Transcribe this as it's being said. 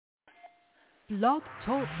Blog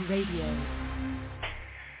Talk Radio.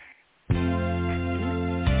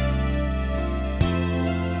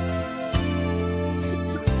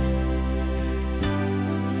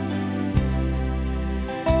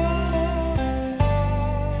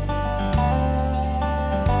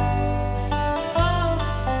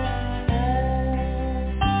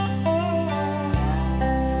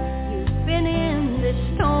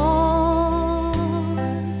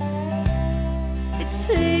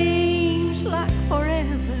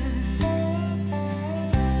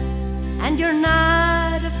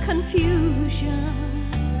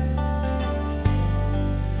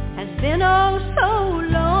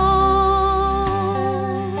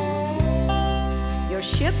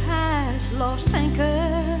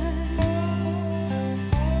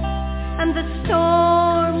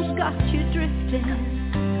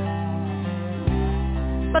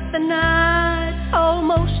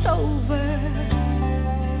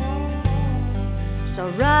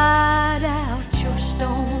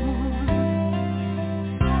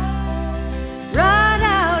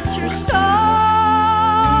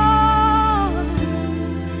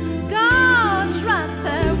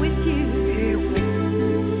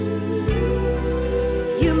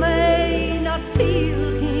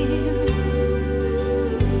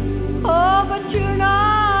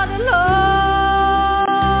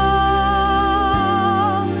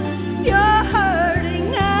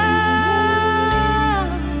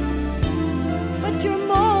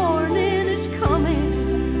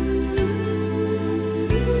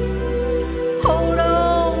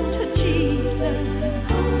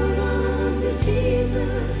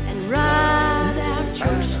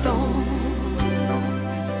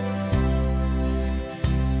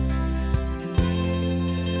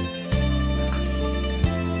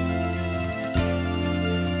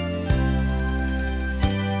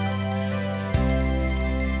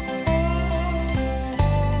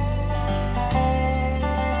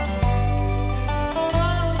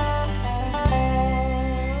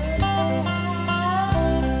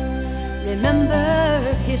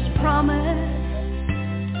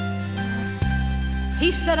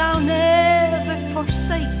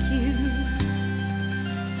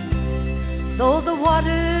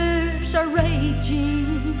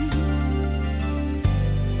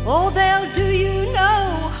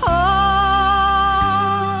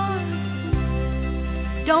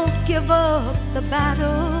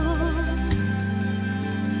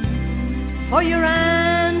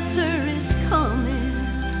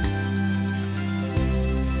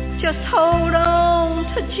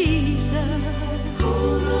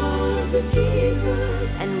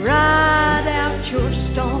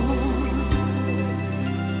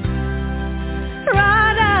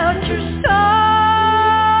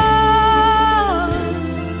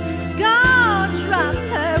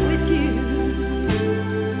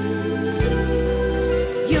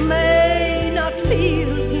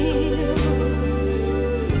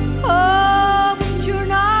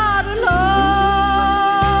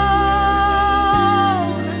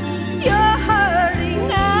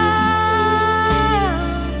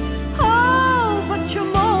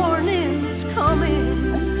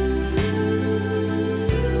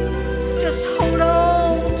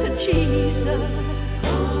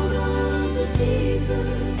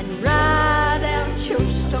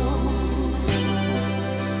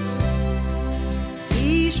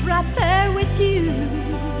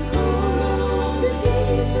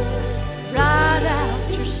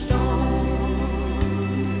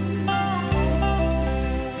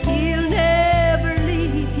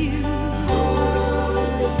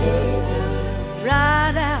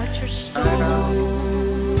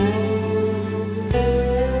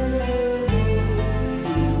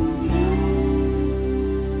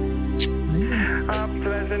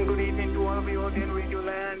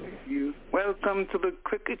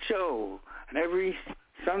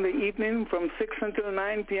 From 6 until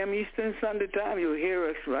 9 p.m. Eastern Standard Time. You'll hear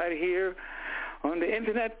us right here on the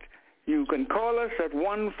Internet. You can call us at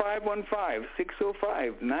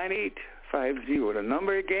 1-515-605-9850. The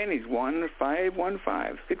number again is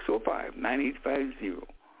 1-515-605-9850.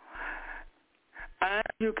 And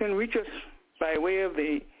you can reach us by way of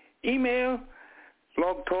the email,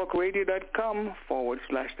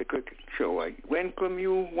 blogtalkradio.com/The Cricket Show. I welcome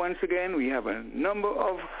you once again. We have a number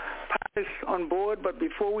of panelists on board, but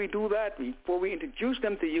before we do that, before we introduce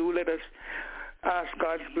them to you, let us ask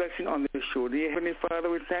God's blessing on this show. Dear Heavenly Father,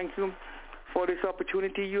 we thank you for this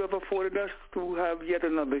opportunity you have afforded us to have yet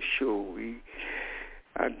another show. We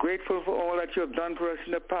are grateful for all that you have done for us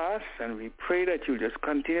in the past, and we pray that you just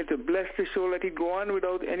continue to bless the show, let it go on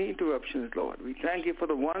without any interruptions, Lord. We thank you for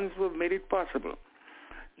the ones who have made it possible.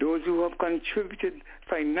 Those those who have contributed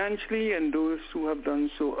financially and those who have done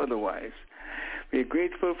so otherwise. We're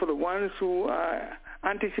grateful for the ones who are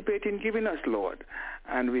anticipating giving us, Lord,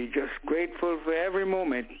 and we're just grateful for every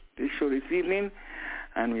moment this show this evening,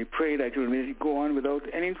 and we pray that you'll make it go on without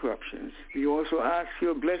any interruptions. We also ask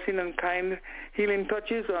your blessing and kind healing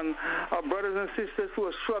touches on our brothers and sisters who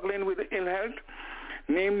are struggling with ill health,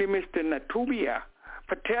 namely Mr. Natubia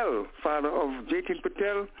Patel, father of Jatin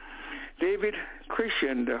Patel, David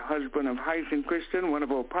Christian, the husband of Hyacinth Christian, one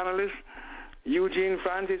of our panelists, Eugene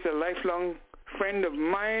Francis, a lifelong friend of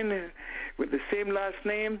mine with the same last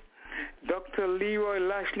name, Dr. Leroy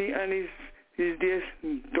Lashley and his dear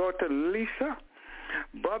daughter Lisa,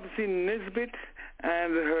 Bobsy Nisbet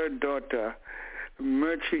and her daughter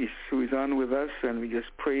Mertrice, who is on with us, and we just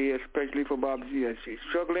pray especially for Bobsy as she's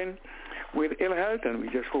struggling with ill health, and we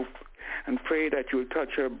just hope and pray that you will touch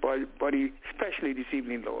her body especially this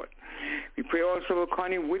evening, Lord. We pray also for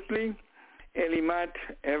Connie Whitley, Ellie Matt,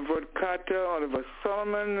 Everett Carter, Oliver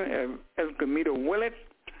Solomon, Elkamito Willett,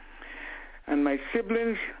 and my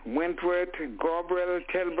siblings, Wentworth, Gabriel,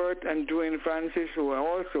 Telbert, and Dwayne Francis, who are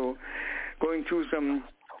also going through some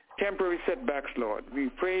temporary setbacks, Lord. We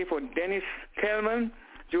pray for Dennis Kellman,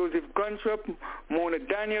 Joseph Guntrup, Mona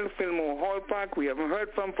Daniel, Fillmore Hallpark. We haven't heard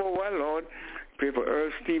from for a while, Lord. Pray for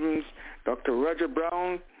Earl Stevens, Dr. Roger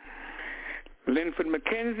Brown, Linford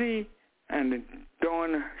McKenzie, and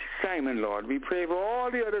Dawn Simon, Lord. We pray for all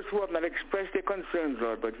the others who have not expressed their concerns,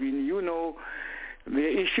 Lord, but you know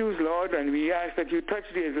the issues, Lord, and we ask that you touch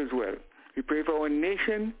theirs as well. We pray for our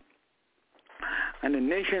nation and the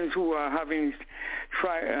nations who are having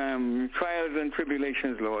trials and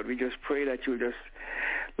tribulations, Lord. We just pray that you just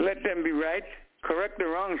let them be right, correct the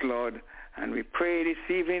wrongs, Lord, and we pray this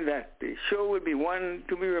evening that the show will be one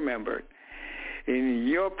to be remembered. In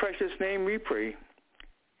your precious name we pray.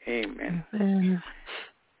 Amen. Amen.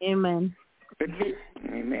 Amen.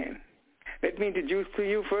 Let me introduce to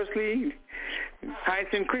you firstly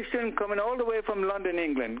Hyacinth Christian, coming all the way from London,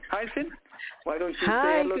 England. Hyacinth, why don't you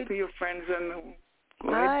say hello to your friends and go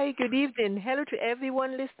ahead. Hi, good evening. Hello to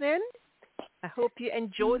everyone listening. I hope you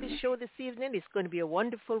enjoy the show this evening. It's going to be a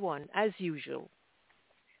wonderful one, as usual.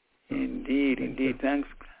 Indeed. Thanks,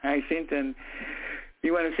 Hyacinth. And we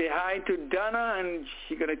want to say hi to Donna, and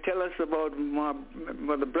she's going to tell us about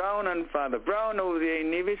Mother Brown and Father Brown over there in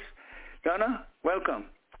Nevis. Donna, welcome.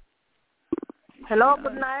 Hello,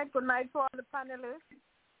 good night. Good night to all the panelists.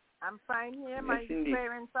 I'm fine here. Yes, My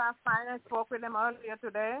parents are fine. I spoke with them earlier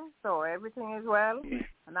today, so everything is well. Yes.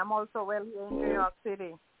 And I'm also well here in New York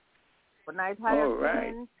City. Good night, Hyacinth,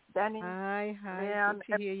 right. Danny, Hi. Leon,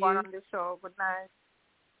 everyone on the show. Good night.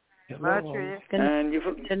 Mercury.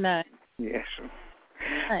 Good night. Yes.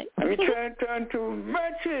 Hi. Let me turn to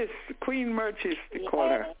Merchis, Queen Merchis, they call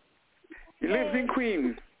her. She lives in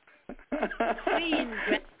Queens. Queen.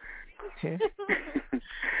 It's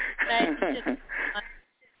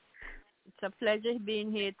a pleasure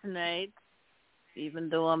being here tonight, even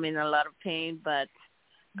though I'm in a lot of pain, but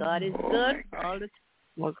God is good all the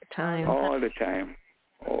time. All the time.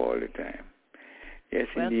 Yes,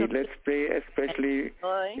 indeed. Let's pray, especially.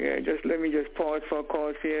 Let me pause for a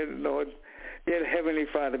cause here, Lord. Dear Heavenly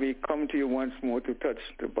Father, we come to you once more to touch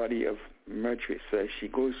the body of Mertrice as she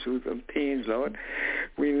goes through some pains, Lord.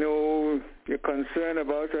 We know you're concerned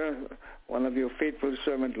about her, one of your faithful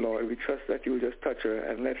servants, Lord. We trust that you will just touch her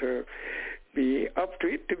and let her be up to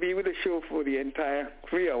it to be with the show for the entire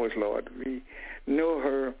 3 hours, Lord. We know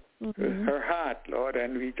her heart, Lord,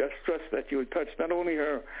 and we just trust that you will touch not only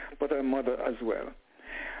her, but her mother as well.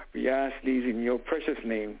 We ask these in your precious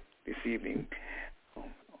name this evening.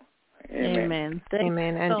 Amen.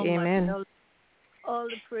 Amen and so amen. Much. All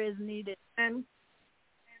the praise needed. And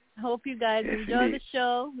I hope you guys enjoy the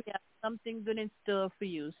show. We have something good in store for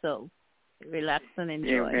you, so relax and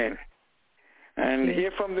enjoy. Amen. And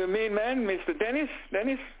hear from the main man, Mr. Dennis.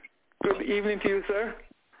 Dennis, good evening to you, sir.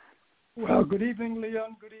 Well, good evening,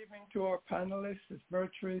 Leon. Good evening to our panelists, it's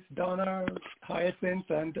Mertrice, Donna, Hyacinth,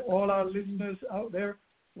 and all our listeners out there,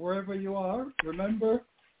 wherever you are. Remember,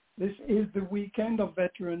 this is the weekend of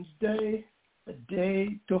Veterans Day, a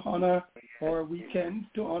day to honor, or a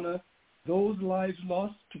weekend to honor those lives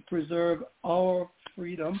lost to preserve our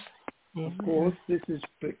freedom. Of course, this is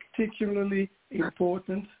particularly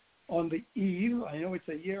important on the eve, I know it's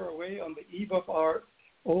a year away, on the eve of our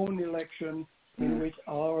own election in which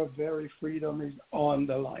our very freedom is on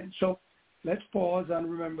the line. So let's pause and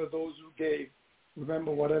remember those who gave.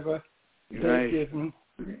 Remember whatever they've given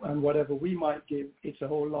and whatever we might give, it's a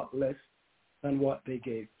whole lot less than what they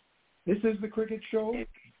gave. This is The Cricket Show,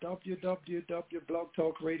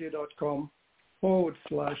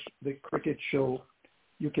 www.blogtalkradio.com/The Cricket Show.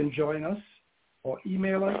 you can join us or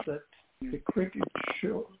email us at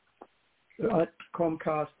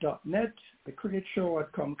thecricketshow@comcast.net,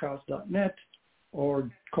 thecricketshow@comcast.net,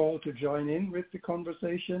 or call to join in with the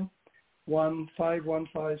conversation,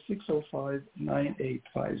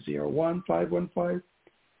 1-515-605-9850,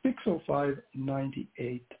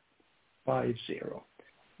 1-515-605-9850.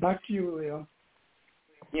 Back to you, Leon.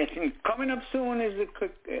 Yes, and coming up soon is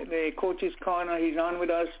the Coach's Corner. He's on with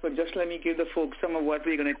us, but just let me give the folks some of what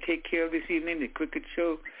we're going to take care of this evening, the cricket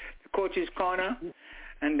show, the Coach's Corner,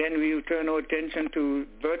 and then we'll turn our attention to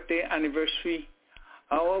birthday anniversary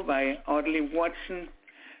hour by Audley Watson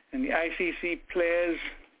and the ICC Players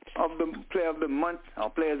of the Month, or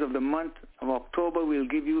Players of the Month of October. We'll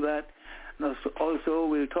give you that. And also,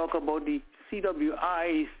 we'll talk about the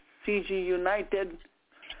CWI CG United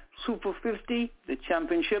Super 50, the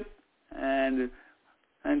championship, and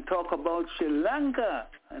talk about Sri Lanka,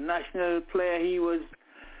 a national player. He was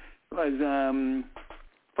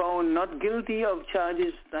found not guilty of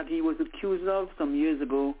charges that he was accused of some years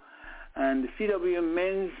ago, and the CWI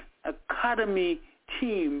Men's Academy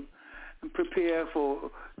team prepare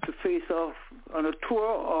to face off on a tour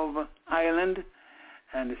of Ireland,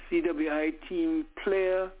 and the CWI team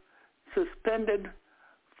player suspended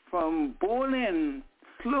from bowling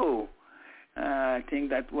slow. I think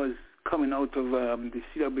that was coming out of the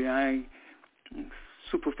CWI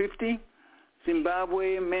Super 50.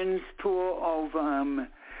 Zimbabwe men's tour of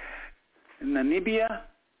Namibia,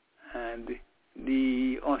 and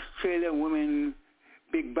the Australia Women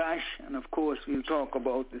Big Bash, and of course we'll talk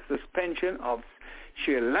about the suspension of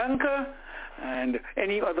Sri Lanka and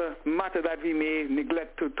any other matter that we may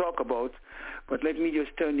neglect to talk about. But let me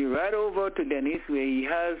just turn you right over to Dennis, where he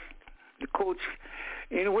has the coach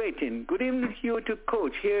in waiting. Good evening to you,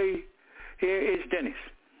 Coach. Here is Dennis.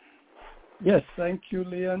 Yes, thank you,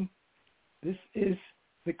 Leon. This is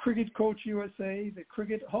the Cricket Coach USA, the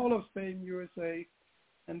Cricket Hall of Fame USA,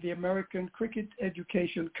 and the American Cricket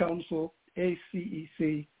Education Council,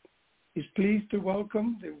 ACEC, is pleased to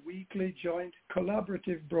welcome the weekly joint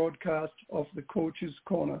collaborative broadcast of the Coach's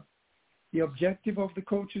Corner. The objective of the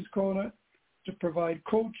Coach's Corner is to provide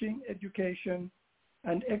coaching, education,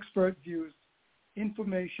 and expert views,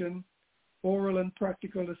 information, oral and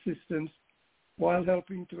practical assistance, while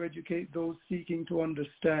helping to educate those seeking to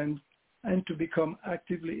understand and to become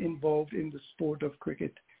actively involved in the sport of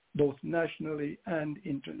cricket, both nationally and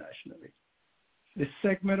internationally. This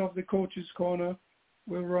segment of the Coach's Corner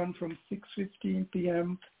will run from 6:15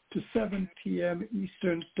 p.m. to 7 p.m.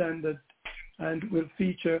 Eastern Standard and will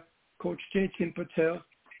feature Coach Chetan Patel,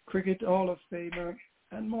 Cricket Hall of Famer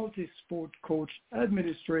and multi-sport coach,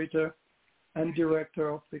 administrator, and director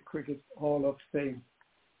of the Cricket Hall of Fame.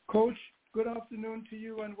 Coach, good afternoon to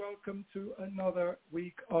you and welcome to another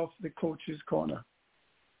week of the Coach's Corner.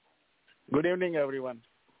 Good evening, everyone.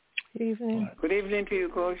 Good evening. Good evening to you,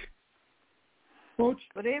 Coach. Coach.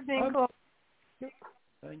 Good evening, Coach.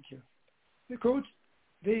 Thank you. Coach,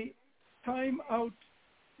 the timeout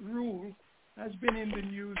rule has been in the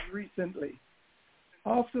news recently.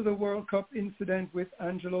 After the World Cup incident with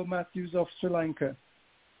Angelo Matthews of Sri Lanka,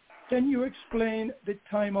 can you explain the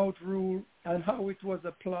timeout rule and how it was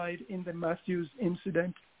applied in the Matthews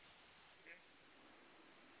incident?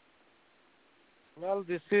 Well,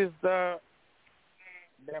 this is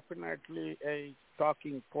definitely a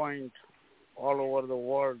talking point all over the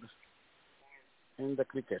world in the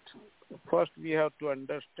cricket. First, we have to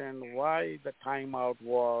understand why the timeout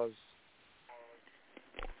was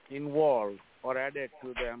involved or added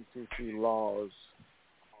to the MCC laws.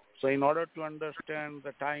 So in order to understand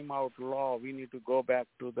the timeout law, we need to go back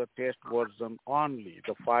to the test version only,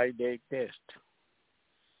 the 5-day test.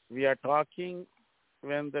 We are talking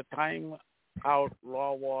when the timeout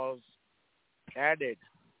law was added.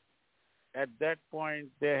 At that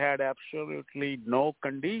point, they had absolutely no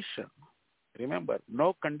condition. Remember,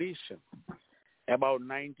 no condition about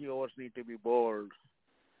 90 overs need to be bowled,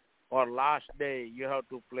 or last day you have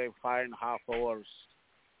to play 5.5 hours,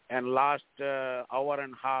 and last hour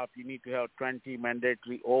and a half you need to have 20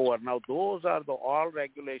 mandatory over. Now, those are all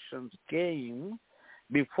regulations came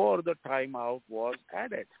before the timeout was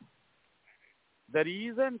added. The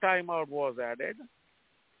reason timeout was added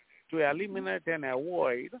to eliminate and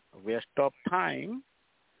avoid waste of time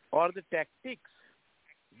or the tactics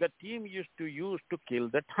the team used to use to kill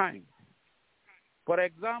the time. For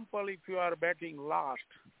example, if you are betting last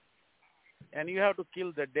and you have to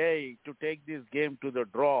kill the day to take this game to the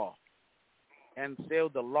draw and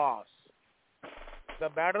save the loss, the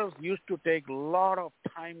batters used to take a lot of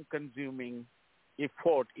time-consuming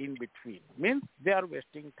effort in between. Means they are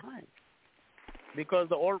wasting time. because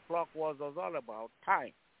the old clock was all about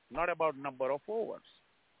time, not about number of overs.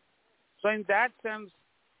 So in that sense,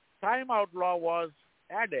 timeout law was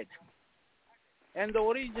added. And the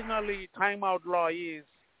originally timeout law is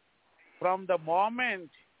from the moment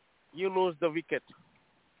you lose the wicket,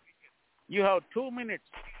 you have 2 minutes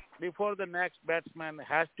before the next batsman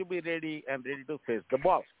has to be ready and ready to face the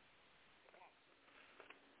ball.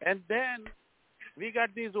 And then we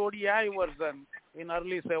got this ODI version in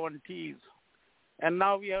early 70s, and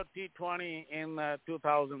now we have T20 in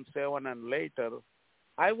 2007 and later.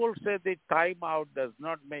 I will say the timeout does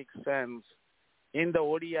not make sense in the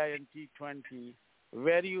ODI and T20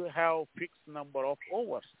 where you have fixed number of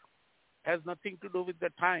overs. Has nothing to do with the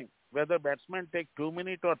time. Whether batsmen take 2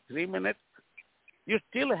 minutes or 3 minutes, you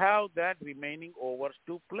still have that remaining overs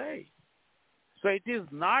to play. So it is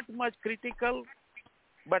not much critical,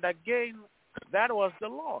 but again, that was the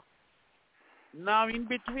law. Now in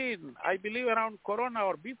between, I believe around Corona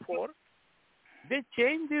or before, they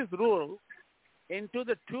changed this rule into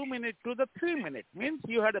the 2 minute to the 3 minute. Means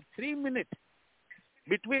you had a 3 minute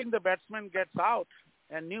between the batsman gets out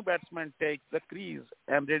and new batsman takes the crease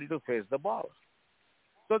and ready to face the ball.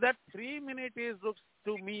 So that 3 minute is, looks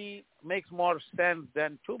to me, makes more sense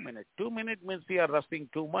than 2 minutes. 2 minutes means we are rushing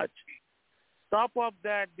too much. Top of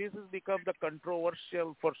that, this has become the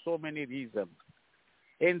controversial for so many reasons.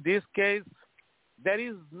 In this case, there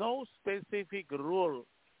is no specific rule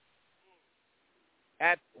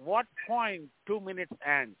at what point 2 minutes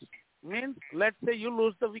ends. Means, let's say you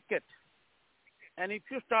lose the wicket, and if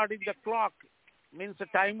you start in the clock, means the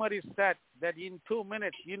timer is set that in 2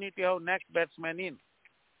 minutes you need to have next batsman in.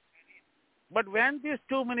 But when this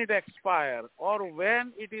 2 minutes expire, or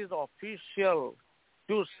when it is official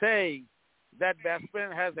to say that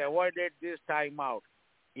batsman has avoided this timeout,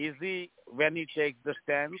 is he when he takes the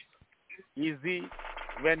stance? Is he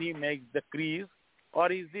when he makes the crease?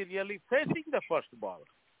 Or is he really facing the first ball?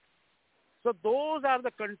 So those are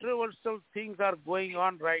the controversial things are going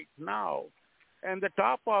on right now. And the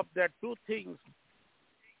top of that, two things,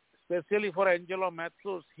 especially for Angelo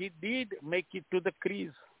Mathews, he did make it to the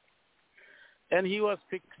crease. And he was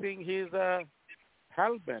fixing his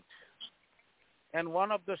helmet. And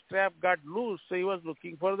one of the strap got loose, so he was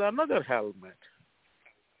looking for another helmet.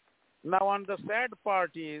 Now, on the sad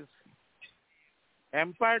part is,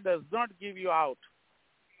 umpire does not give you out.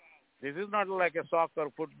 This is not like a soccer,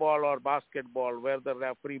 football, or basketball where the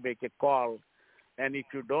referee make a call, and if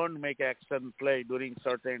you don't make action play during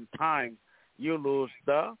certain time, you lose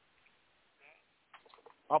the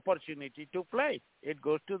opportunity to play. It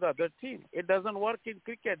goes to the other team. It doesn't work in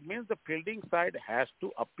cricket. It means the fielding side has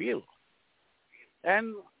to appeal.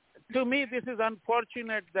 And to me, this is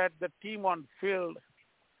unfortunate that the team on field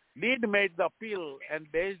did make the appeal,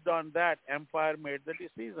 and based on that, umpire made the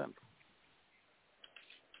decision.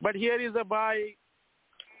 But here is my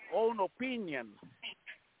own opinion.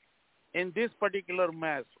 In this particular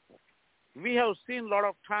match, we have seen a lot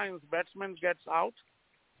of times batsman gets out.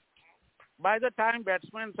 By the time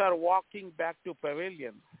batsmen are walking back to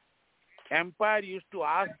pavilion, umpire used to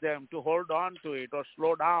ask them to hold on to it or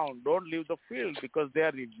slow down, don't leave the field because they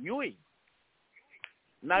are reviewing.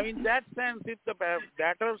 Now, in that sense, if the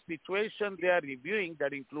batter's situation they are reviewing,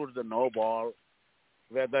 that includes the no ball,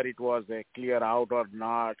 whether it was a clear out or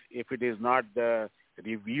not. If it is not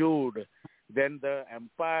reviewed, then the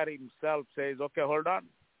umpire himself says, okay, hold on.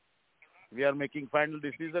 We are making final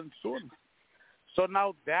decision soon. So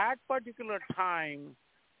now that particular time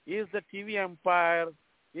is the TV umpire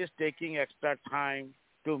is taking extra time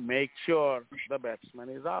to make sure the batsman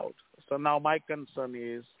is out. So now my concern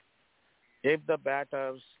is, if the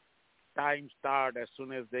batters' time start as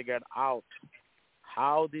soon as they get out,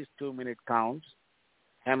 how this 2 minute counts,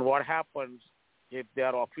 and what happens if they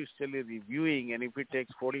are officially reviewing, and if it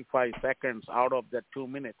takes 45 seconds out of that 2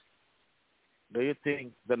 minutes, do you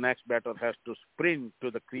think the next batter has to sprint to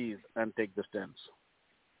the crease and take the stance?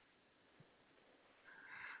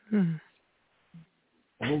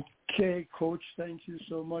 Okay, Coach, thank you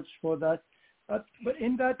so much for that. But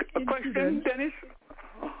in that question, Dennis?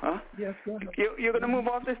 Yes, go ahead. You're going to move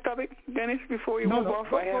off this topic, Dennis, before you move off?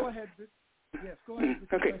 Go ahead. Yes, go ahead.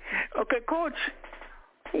 Okay, Coach,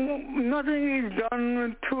 nothing is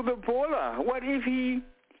done to the bowler. What if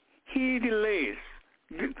he delays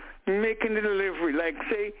making the delivery? Like,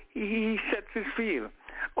 say, he sets his field,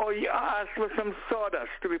 or he asks for some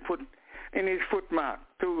sawdust to be put in his footmark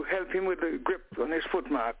to help him with the grip on his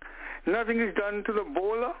footmark. Nothing is done to the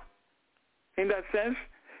bowler in that sense.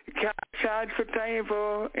 You can't charge for time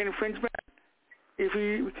for infringement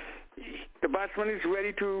if the batsman is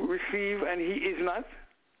ready to receive and he is not.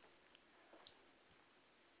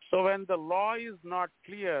 So when the law is not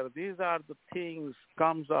clear, these are the things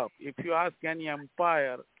comes up. If you ask any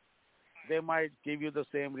umpire, they might give you the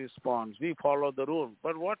same response. We follow the rule.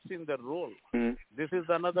 But what's in the rule? This is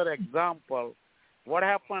another example. What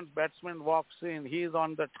happens? Batsman walks in, he's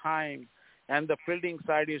on the time, and the fielding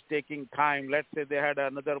side is taking time. Let's say they had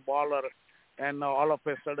another bowler, and all of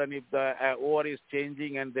a sudden if the over is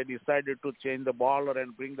changing and they decided to change the bowler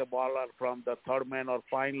and bring the bowler from the third man or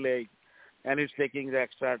fine leg, and it's taking the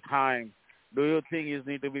extra time, do you think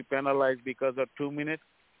he need to be penalized because of 2 minutes?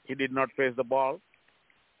 He did not face the ball.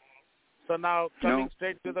 So now coming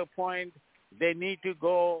straight to the point, they need to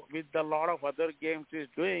go with a lot of other games is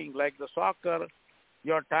doing, like the soccer.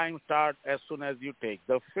 Your time starts as soon as you take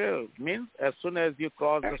the field. Means as soon as you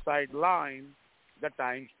cross the sideline, the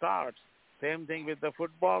time starts. Same thing with the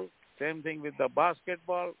football, same thing with the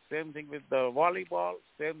basketball, same thing with the volleyball,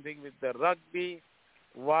 same thing with the rugby.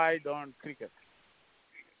 Why don't cricket?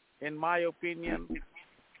 In my opinion,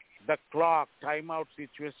 the clock timeout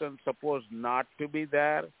situation supposed not to be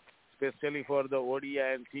there, especially for the ODI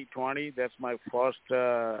and T20. That's my first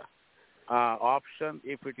option.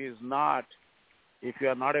 If it is not, if you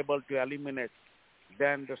are not able to eliminate,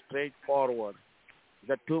 then the straightforward,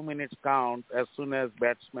 the 2 minutes count as soon as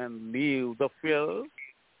batsmen leave the field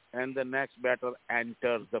and the next batter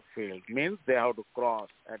enters the field. Means they have to cross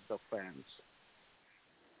at the fence.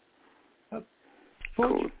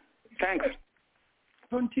 Cool. Thanks.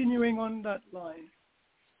 Continuing on that line,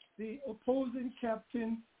 the opposing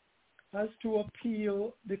captain has to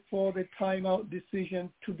appeal before the timeout decision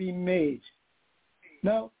to be made.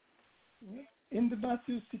 Now, in the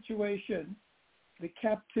Matthews situation, the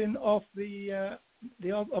captain of the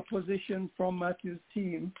opposition from Matthews'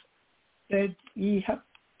 team said he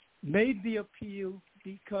made the appeal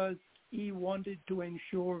because he wanted to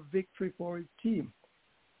ensure victory for his team.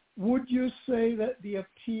 Would you say that the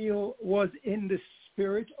appeal was in the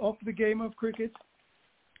spirit of the game of cricket?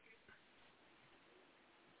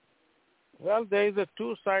 Well, there is a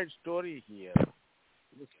two-side story here.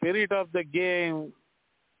 The spirit of the game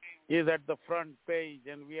is at the front page,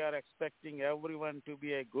 and we are expecting everyone to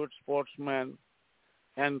be a good sportsman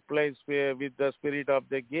and play with the spirit of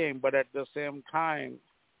the game. But at the same time,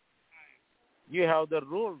 you have the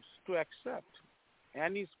rules to accept.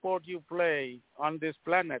 Any sport you play on this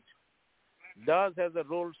planet does have the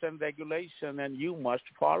rules and regulation, and you must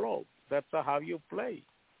follow. That's how you play.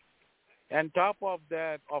 And top of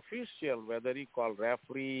that, official, whether you call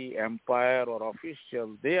referee, umpire, or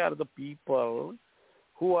official, they are the people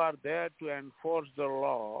who are there to enforce the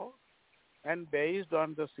law, and based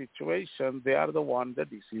on the situation, they are the one, the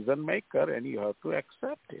decision maker, and you have to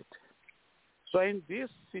accept it. So in this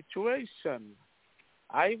situation,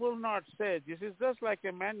 I will not say this is just like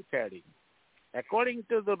a man-caddy. According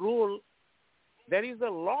to the rule, there is a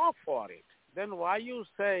law for it. Then why you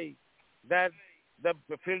say that the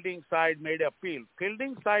fielding side made appeal?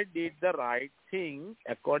 Fielding side did the right thing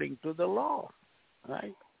according to the law,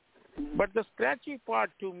 right? But the scratchy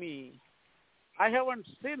part to me, I haven't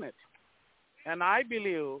seen it. And I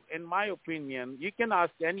believe, in my opinion, you can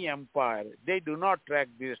ask any umpire, they do not track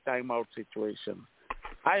this timeout situation.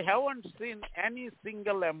 I haven't seen any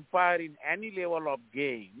single umpire in any level of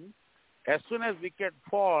game. As soon as wicket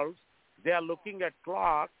falls, they are looking at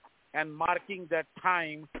clock and marking that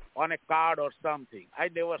time on a card or something. I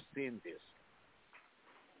never seen this.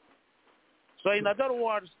 So in other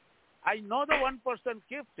words, I know the one person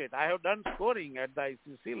keeps it. I have done scoring at the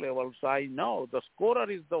ICC level, so I know the scorer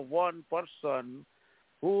is the one person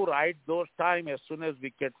who writes those time as soon as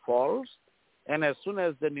wicket falls and as soon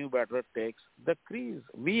as the new batter takes the crease.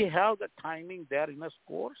 We have the timing there in a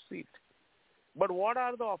score sheet. But what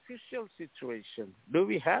are the official situations? Do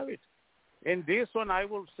we have it? In this one, I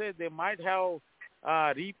will say they might have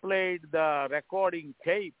replayed the recording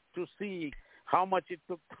tape to see how much it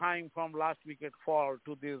took time from last wicket fall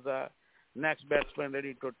to this next batsman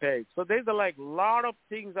ready to take. So there's a lot of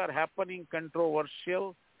things are happening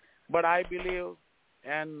controversial, but I believe,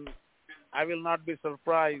 and I will not be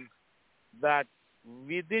surprised, that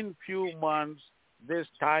within few months, this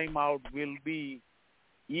timeout will be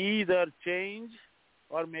either changed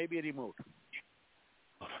or maybe removed.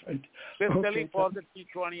 Right. Especially for the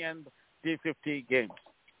T20 and T50 games.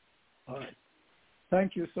 All right.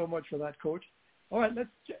 Thank you so much for that, Coach. All right, let's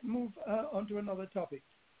move on to another topic.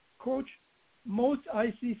 Coach, most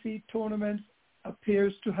ICC tournaments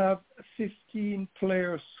appears to have a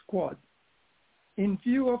 15-player squad. In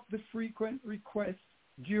view of the frequent requests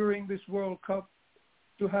during this World Cup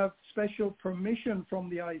to have special permission from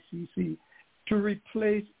the ICC to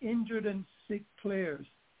replace injured and sick players,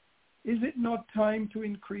 is it not time to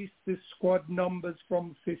increase the squad numbers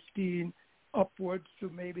from 15 upwards to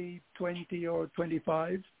maybe 20 or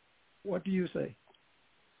 25? What do you say?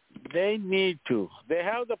 They need to. They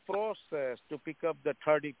have the process to pick up the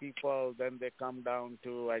 30 people, then they come down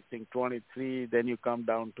to, I think, 23, then you come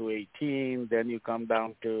down to 18, then you come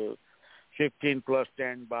down to 15 plus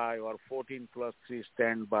standby or 14 plus 3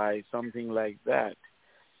 standby, something like that.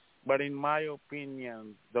 But in my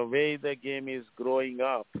opinion, the way the game is growing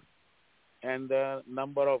up and the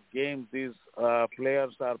number of games these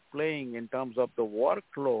players are playing in terms of the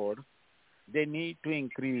workload, they need to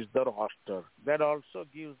increase the roster. That also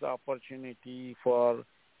gives the opportunity for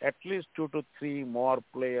at least 2 to 3 more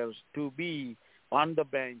players to be on the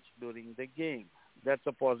bench during the game. That's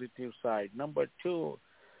a positive side. Number 2,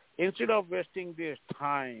 instead of wasting this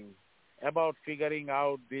time about figuring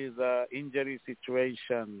out these injury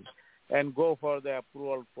situations and go for the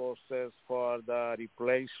approval process for the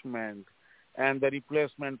replacement, and the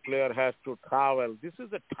replacement player has to travel, this is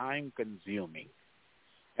a time consuming.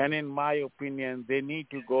 And in my opinion, they need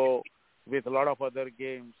to go with a lot of other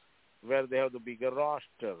games where they have the bigger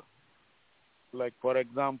roster. Like, for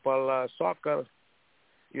example, soccer,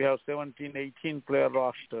 you have 17, 18 player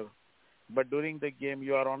roster. But during the game,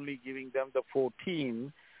 you are only giving them the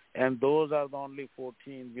 14, and those are the only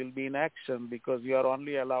 14 will be in action because you are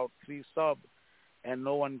only allowed 3 subs, and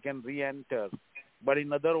no one can re-enter. But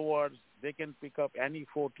in other words, they can pick up any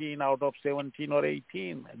 14 out of 17 or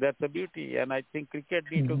 18. That's the beauty. And I think cricket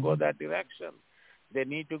need to go that direction. They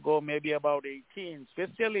need to go maybe about 18,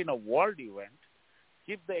 especially in a world event.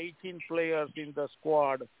 Keep the 18 players in the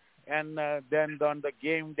squad, and then on the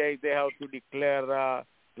game day, they have to declare,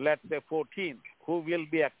 let's say, 14, who will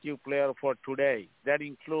be active player for today. That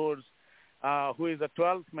includes who is a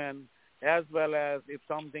 12th man, as well as if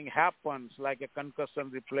something happens like a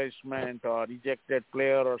concussion replacement or ejected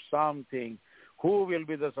player or something, who will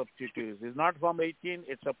be the substitutes. It's not from 18,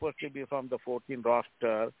 it's supposed to be from the 14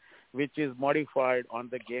 roster, which is modified on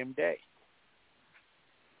the game day.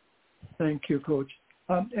 Thank you, Coach.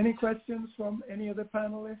 Any questions from any other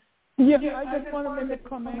panelists? Yeah, I just want to make a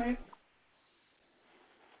comment.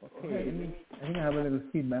 Okay, I think I have a little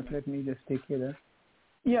feedback. Let me just take care of that.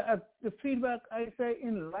 Yeah, the feedback, I say,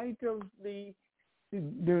 in light of the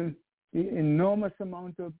enormous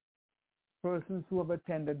amount of persons who have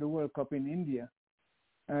attended the World Cup in India,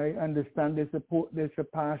 I understand they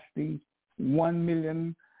surpassed the 1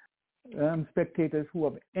 million spectators who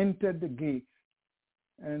have entered the gates.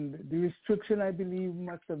 And the restriction, I believe,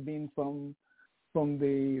 must have been from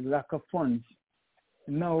the lack of funds.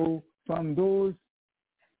 Now, from those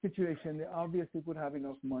situations, they obviously would have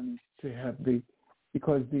enough money to have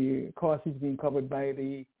because the cost is being covered by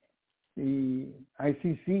the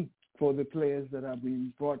ICC for the players that are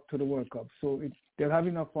being brought to the World Cup. So they'll have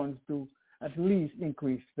enough funds to at least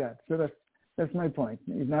increase that. So that's my point.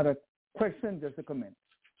 It's not a question, just a comment.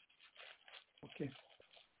 Okay.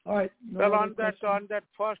 All right. Well, on that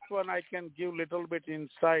first one, I can give a little bit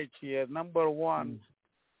insight here. Number 1,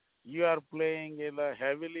 you are playing in a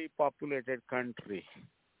heavily populated country.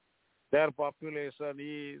 Their population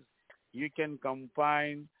is, you can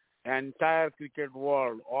combine entire cricket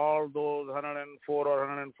world, all those 104 or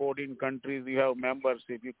 114 countries you have members.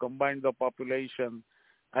 If you combine the population,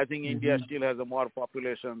 I think India still has a more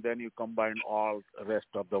population than you combine all the rest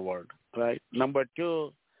of the world, right? Number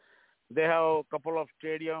 2, they have a couple of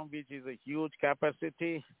stadiums which is a huge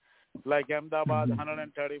capacity, like Ahmedabad,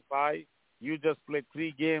 135. You just play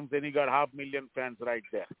 3 games, then you got 500,000 fans right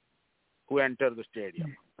there who enter the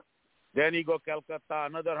stadium. Then you go Calcutta,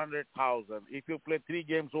 another 100,000. If you play 3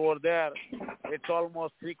 games over there, it's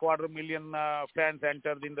almost 750,000 fans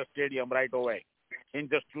entered in the stadium right away in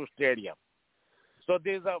just 2 stadiums. So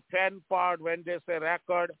there's a fan part. When they say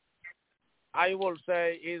record, I will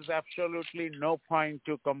say is absolutely no point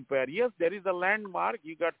to compare. Yes, there is a landmark.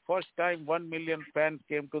 You got first time 1 million fans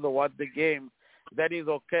came to watch the game. That is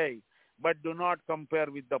okay. But do not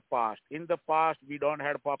compare with the past. In the past, we don't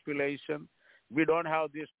have population. We don't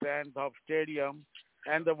have this strength of stadium,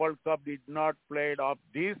 and the World Cup did not play of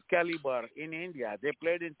this caliber in India. They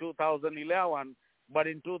played in 2011, but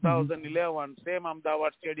in 2011, same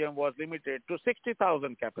Ahmedabad stadium was limited to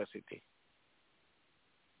 60,000 capacity.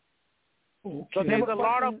 Okay. So there's a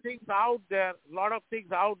lot of things out there.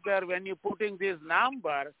 When you're putting this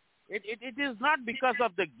number, it is not because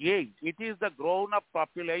of the game. It is the grown-up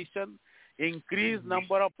population, increased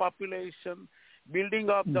number of population, building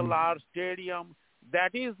up the large stadium.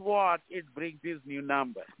 That is what it brings this new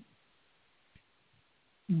number.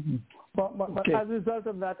 But as a result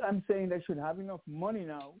of that, I'm saying they should have enough money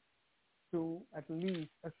now to at least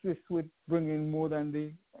assist with bringing more than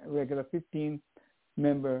the regular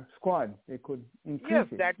 15-member squad. They could increase it.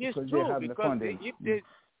 Yes, that is because true. They have the funding.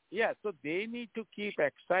 So they need to keep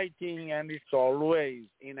exciting, and it's always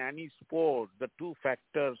in any sport, the two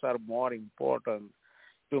factors are more important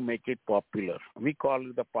to make it popular. We call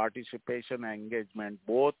it the participation engagement.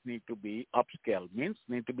 Both need to be upscale, means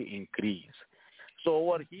need to be increased. So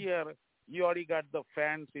over here, you already got the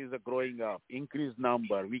fans is growing up, increased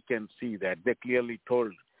number. We can see that. They clearly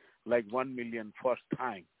told like 1 million first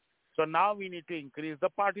time. So now we need to increase the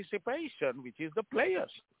participation, which is the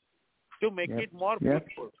players, to make it more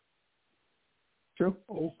fruitful. True.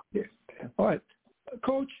 Okay. All right.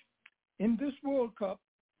 Coach, in this World Cup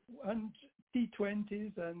and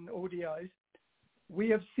T20s and ODIs, we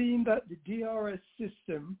have seen that the DRS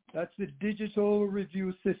system, that's the digital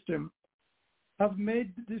review system, have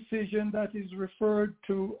made the decision that is referred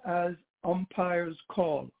to as umpire's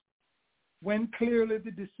call, when clearly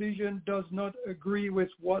the decision does not agree with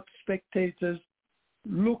what spectators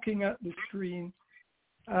looking at the screen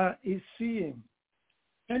is seeing.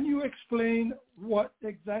 Can you explain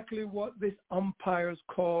exactly what this umpire's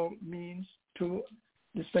call means to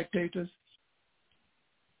the spectators?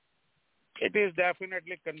 It is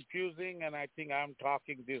definitely confusing, and I think I'm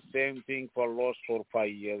talking the same thing for last 4 or 5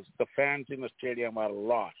 years. The fans in the stadium are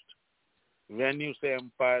lost. When you say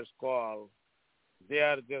umpire's call, they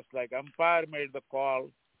are just like, umpire made the call,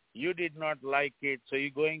 you did not like it, so you're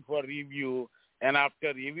going for review, and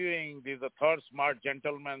after reviewing, there's a third smart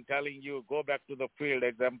gentleman telling you, go back to the field,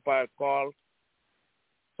 it's umpire call.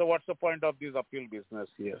 So what's the point of this appeal business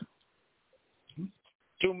here?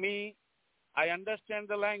 To me, I understand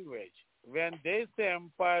the language. When they say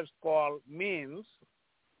umpire's call means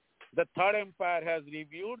the third umpire has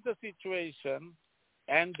reviewed the situation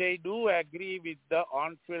and they do agree with the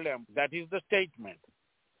on-field umpire. That is the statement.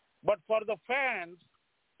 But for the fans,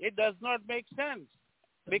 it does not make sense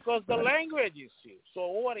because the language is used. So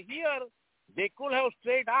over here, they could have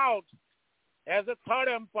straight out as a third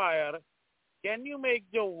umpire, can you make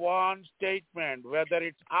the one statement, whether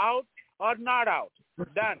it's out or not out?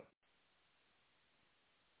 Done.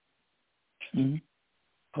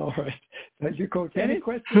 Mm-hmm. All right. Thank you, Coach. Any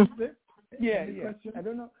questions there? Questions? I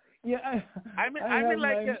don't know. Yeah,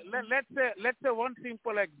 let's say one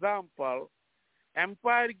simple example.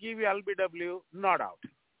 Umpire give you LBW, not out.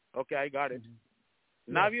 Okay, I got it.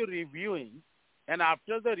 Mm-hmm. Now you're reviewing, and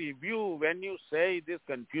after the review, when you say this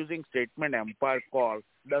confusing statement, umpire call,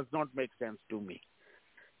 does not make sense to me.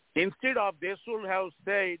 Instead of, they should have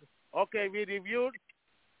said, okay, we reviewed,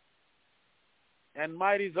 and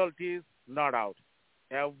my result is not out.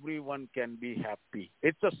 Everyone can be happy.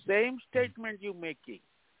 It's the same statement you're making,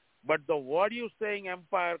 but the word you're saying,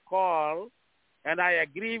 umpire call, and I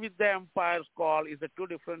agree with the umpire's call, is a two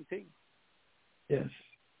different things. Yes.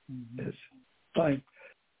 Yes. Fine.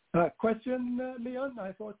 Question, Leon?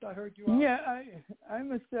 I thought I heard you out. Yeah, I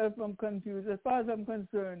myself am confused. As far as I'm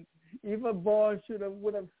concerned, if a ball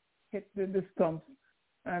would have hit the stumps,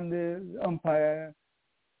 and the umpire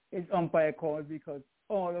called because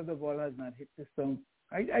all of the ball has not hit the stump.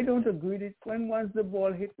 I don't agree with it. Once the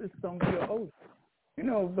ball hits the stump, you're out.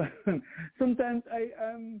 But sometimes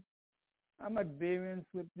I'm at variance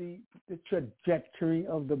with the trajectory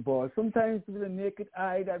of the ball. Sometimes with the naked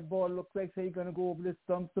eye, that ball looks like, say, you're going to go over the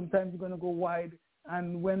stump. Sometimes you're going to go wide.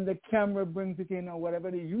 And when the camera brings it in or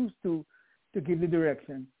whatever they used to give the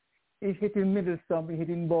direction, it's hitting middle stump, it's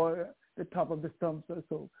hitting ball, the top of the stumps or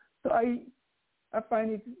so. So I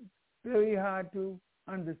find it very hard to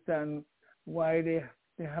understand why they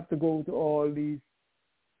have to go to all these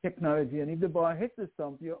technology. And if the ball hits the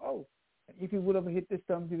stump, you're out. If you would have hit the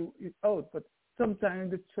stump, it's out. But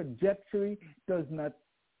sometimes the trajectory does not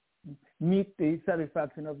meet the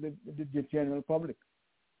satisfaction of the general public.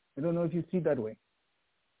 I don't know if you see that way.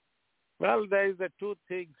 Well, there is two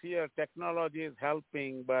things here. Technology is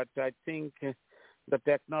helping, but I think the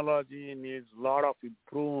technology needs a lot of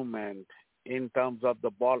improvement in terms of the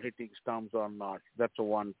ball hitting stumps or not. That's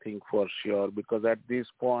one thing for sure, because at this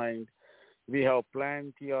point, we have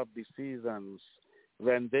plenty of decisions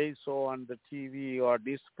when they show on the TV or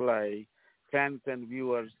display, fans and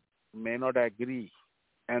viewers may not agree.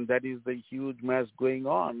 And that is the huge mess going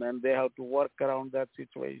on, and they have to work around that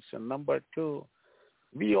situation. Number two,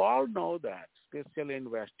 we all know that, especially in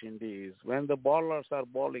West Indies, when the bowlers are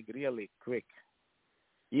bowling really quick,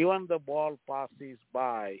 even the ball passes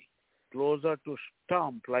by closer to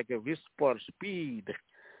stump like a whisper speed.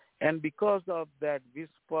 And because of that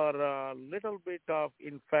whisper, little bit of,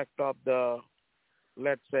 in fact, of the,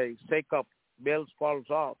 let's say, shake-up, bells falls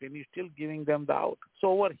off, and you're still giving them the out.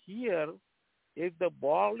 So over here, if the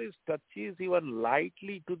ball is touches even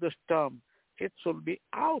lightly to the stump, it should be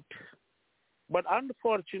out. But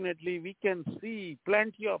unfortunately, we can see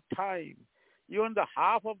plenty of time. Even the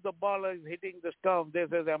half of the ball is hitting the stump. This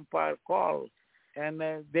is umpire call, and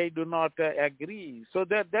they do not agree. So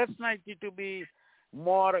that's likely to be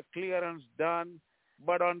more clearance done.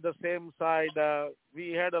 But on the same side,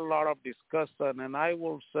 we had a lot of discussion, and I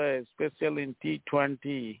will say, especially in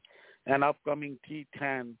T20 and upcoming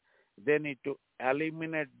T10, they need to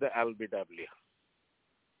eliminate the LBW.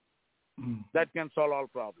 That can solve all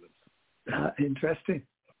problems. Interesting.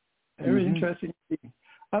 Very interesting.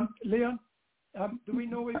 Leon, do we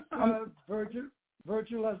know if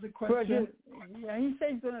Virgil has a question? Virgil, yeah, he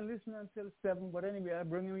said he's going to listen until 7, but anyway, I'll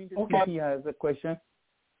bring him in to see if he has a question.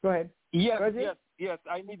 Go ahead. Yes.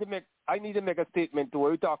 I need to make a statement to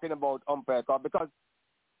what we're talking about umpire call, because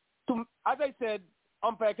as I said,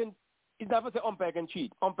 umpire can, it's never say umpire can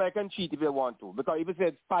cheat. Umpire can cheat if they want to, because if it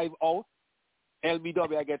says 5 out,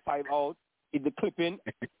 LBW, I get 5 out. If the clipping,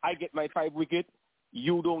 I get my 5 wicket.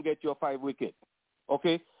 You don't get your 5 wicket.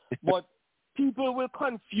 Okay? But people will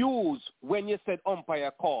confuse when you said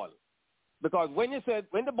umpire call. Because when you said,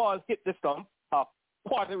 when the ball hit the stump, a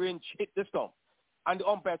quarter inch hit the stump, and the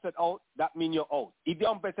umpire said out, that means you're out. If the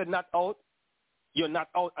umpire said not out, you're not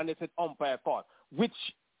out, and they said umpire call. Which,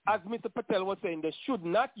 as Mr. Patel was saying, they should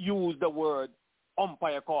not use the word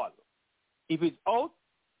umpire call. If it's out,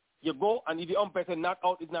 you go, and if the umpire said not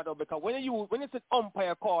out, it's not out. Because when you say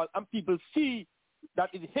umpire call and people see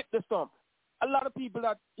that it hit the stump, a lot of people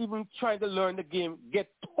that even trying to learn the game get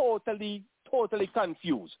totally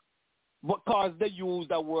confused because they use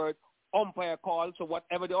the word umpire call. So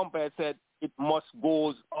whatever the umpire said, it must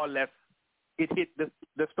goes or less. It hit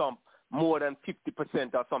the stump more than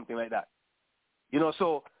 50% or something like that. You know,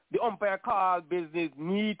 so the umpire call business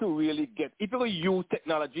need to really get, if you use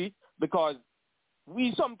technology, because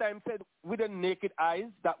we sometimes said with the naked eyes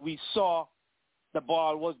that we saw the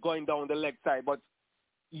ball was going down the leg side. But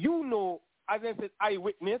you know, as I said,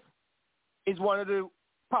 eyewitness is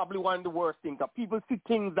probably one of the worst things. People see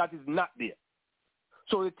things that is not there.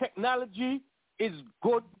 So the technology is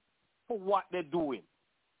good for what they're doing.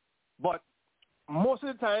 But most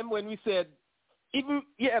of the time when we said, even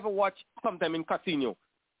you ever watch sometime in casino,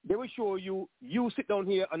 they will show you sit down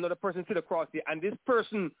here, another person sit across here, and this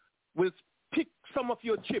person will pick some of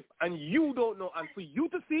your chip, and you don't know. And for you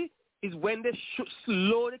to see is when they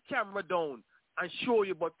slow the camera down and show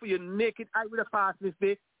you. But for your naked eye with a fastness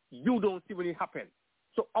there, you don't see when it happens.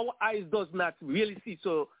 So our eyes does not really see.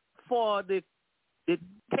 So for the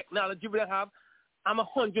technology we have, I'm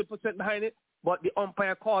 100% behind it. But the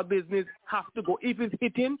umpire call business has to go. If it's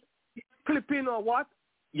hitting, clipping or what,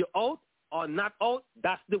 you're out or not out.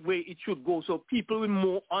 That's the way it should go. So people will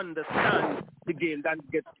more understand the game than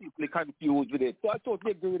get people confused with it. So I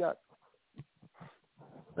totally agree with that.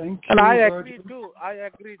 Thank you. And I agree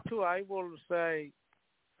too. I will say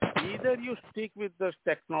either you stick with this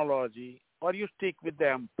technology or you stick with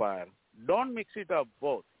the umpire. Don't mix it up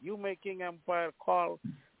both. You making umpire call,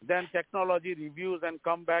 then technology reviews and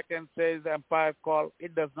come back and says umpire call.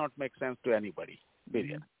 It does not make sense to anybody.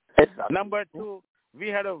 Period. Exactly. Number 2, we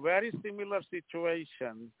had a very similar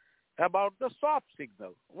situation about the soft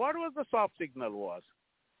signal. What was the soft signal was?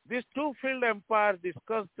 These 2 field umpires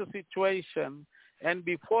discussed the situation, and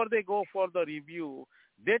before they go for the review,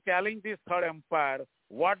 they're telling this third umpire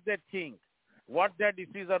what they think, what their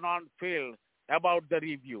decision on field about the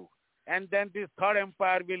review. And then this third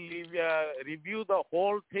umpire will review the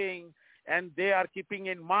whole thing, and they are keeping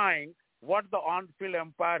in mind what the on-field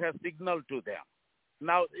umpire has signaled to them.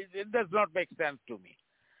 Now, it does not make sense to me.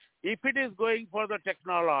 If it is going for the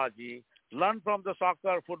technology, learn from the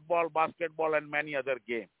soccer, football, basketball, and many other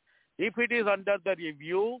games. If it is under the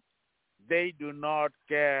review, they do not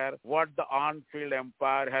care what the on-field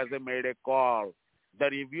umpire has made a call. The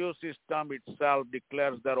review system itself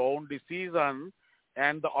declares their own decision,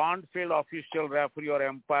 and the on-field official referee or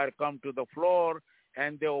umpire come to the floor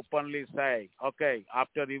and they openly say, okay,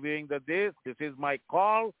 after reviewing this is my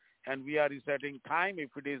call, and we are resetting time if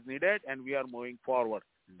it is needed, and we are moving forward.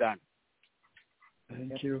 Done.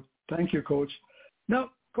 Thank you. Thank you, Coach.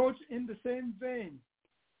 Now, Coach, in the same vein,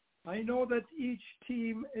 I know that each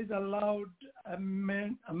team is allowed a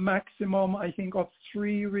maximum, I think, of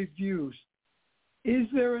 3 reviews. Is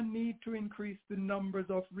there a need to increase the numbers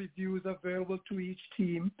of reviews available to each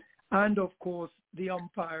team and, of course, the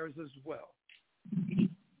umpires as well?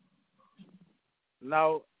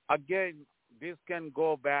 Now, again, this can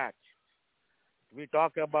go back. We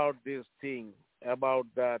talk about this thing, about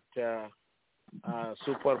that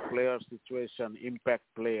super player situation, impact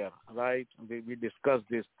player, right? We discussed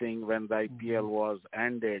this thing when the IPL was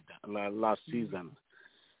ended last season.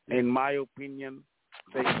 In my opinion,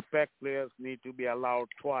 the impact players need to be allowed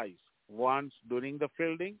twice, once during the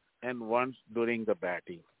fielding and once during the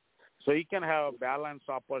batting. So you can have a balanced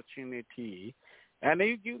opportunity, and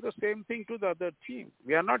you give the same thing to the other team.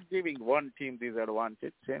 We are not giving one team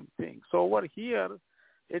disadvantage, same thing. So over here,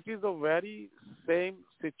 it is a very same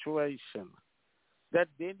situation that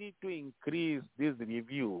they need to increase this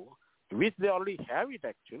review, which they already have it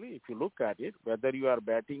actually. If you look at it, whether you are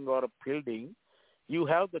batting or fielding, you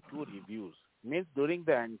have the two reviews. Means during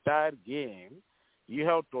the entire game, you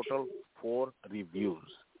have total 4 reviews.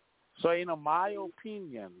 So in my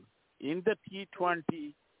opinion, in the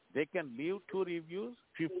T20, they can leave 2 reviews.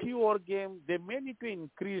 50-over game, they may need to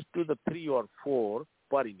increase to the 3 or 4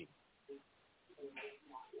 per inning.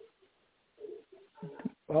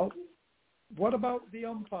 Well, what about the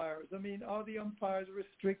umpires? I mean, are the umpires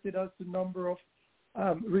restricted as to number of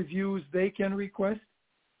reviews they can request?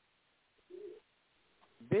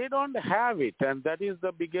 They don't have it, and that is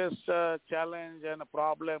the biggest challenge and a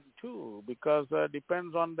problem too, because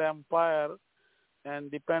depends on the umpire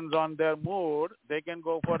and depends on their mood, they can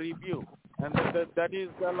go for review. And that is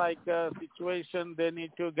like a situation they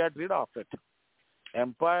need to get rid of it.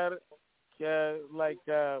 Umpire, it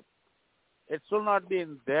should not be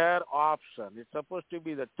in their option. It's supposed to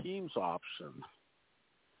be the team's option.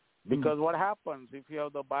 Because what happens if you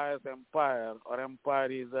have the biased umpire or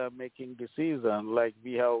umpire is making decision, like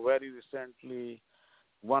we have very recently,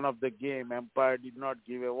 one of the game, umpire did not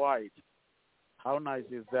give a white. How nice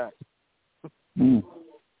is that?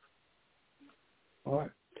 All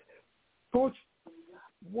right. Coach,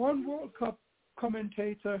 one World Cup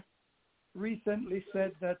commentator recently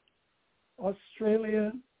said that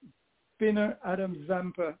Australian spinner Adam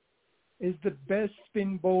Zampa is the best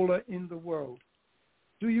spin bowler in the world.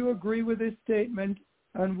 Do you agree with this statement,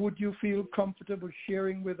 and would you feel comfortable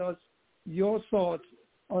sharing with us your thoughts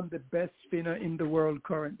on the best spinner in the world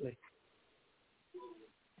currently?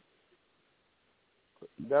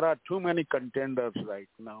 There are too many contenders right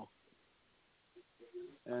now.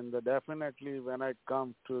 And definitely when it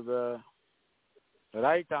comes to the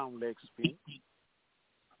right arm leg spin,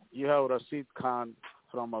 you have Rashid Khan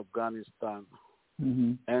from Afghanistan.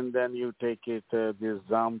 And then you take it, this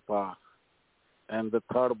Zampa. And the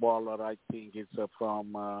third bowler, I think, is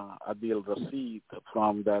from Adil Rashid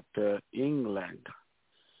from that England.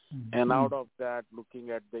 And out of that,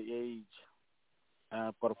 looking at the age,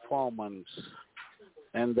 performance,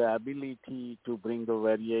 and the ability to bring the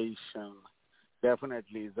variation,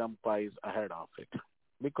 definitely Zampa is ahead of it.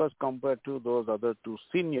 Because compared to those other 2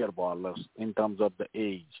 senior bowlers in terms of the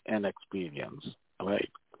age and experience,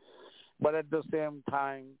 right? But at the same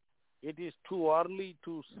time, it is too early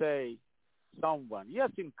to say someone.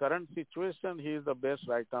 Yes, in current situation, he is the best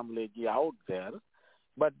right-arm leggy out there.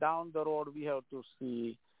 But down the road, we have to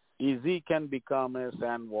see is he can become a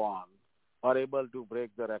San Juan or able to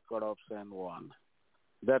break the record of San Juan.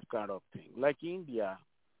 That kind of thing. Like India,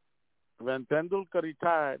 when Tendulkar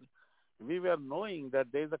retired, we were knowing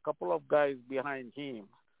that there's a couple of guys behind him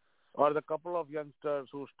or the couple of youngsters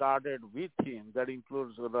who started with him, that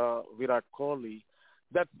includes Virat Kohli,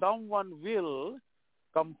 that someone will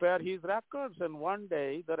compare his records, and one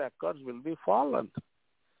day the records will be fallen.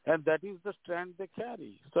 And that is the strength they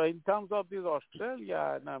carry. So in terms of this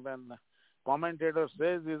Australia, when commentator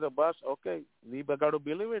says he's a bust, okay, we got to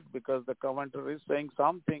believe it because the commentator is saying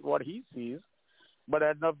something, what he sees. But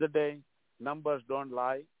at the end of the day, numbers don't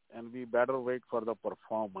lie, and we better wait for the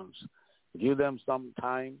performance. Give them some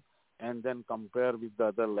time, and then compare with the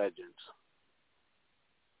other legends.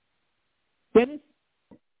 Dennis?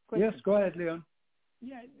 Yes, go ahead, Leon.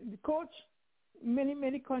 Yeah, the coach,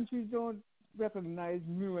 many countries don't recognize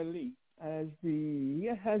Murali as he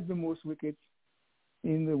has the most wickets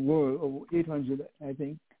in the world, over 800, I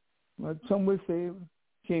think. But some will say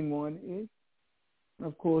Shane Warne is.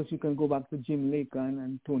 Of course, you can go back to Jim Lacan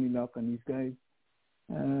and Tony Locke and these guys,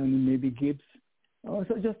 and maybe Gibbs.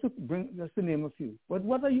 So just to name a few. But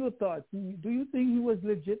what are your thoughts? Do you think he was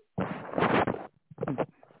legit?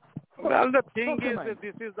 Well, the thing is that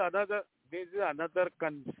this is another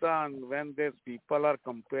concern when these people are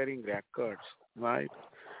comparing records, right?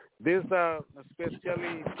 This,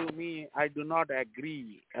 especially to me, I do not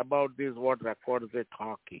agree about this, what records they're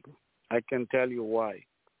talking. I can tell you why.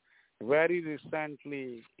 Very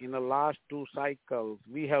recently, in the last 2 cycles,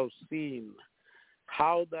 we have seen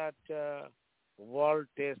how that World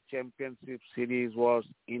Test Championship Series was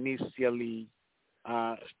initially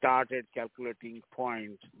started calculating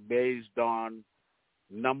points based on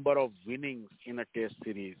number of winnings in a test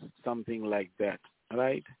series, something like that,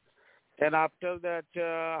 right? And after that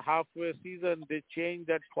halfway season, they change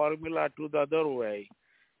that formula to the other way.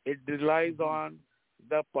 It relies on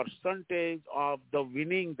the percentage of the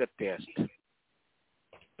winning the test,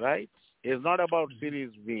 right? It's not about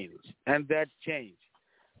series wins, and that changed.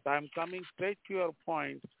 So I'm coming straight to your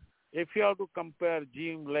point. If you have to compare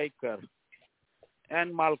Jim Laker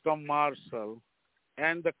and Malcolm Marshall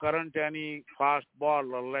and the current any fast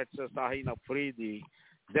baller, let's say Shaheen Afridi,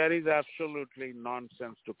 there is absolutely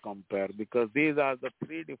nonsense to compare because these are the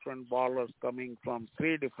three different ballers coming from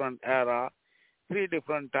three different era, three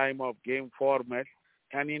different time of game format,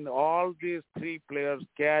 and in all these three players'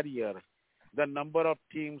 career, the number of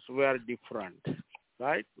teams were different,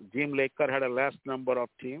 right? Jim Laker had a less number of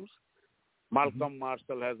teams. Malcolm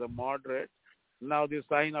Marshall has a moderate. Now this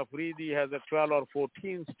Shaheen Afridi has a 12 or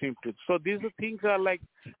 14 teams. So these things are like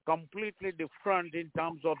completely different in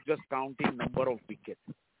terms of just counting number of wickets.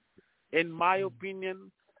 In my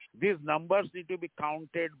opinion, these numbers need to be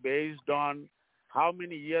counted based on how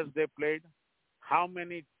many years they played, how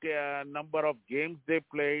many number of games they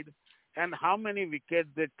played, and how many wickets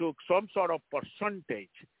they took, some sort of percentage.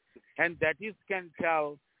 And that is can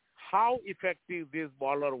tell how effective this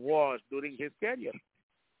bowler was during his career,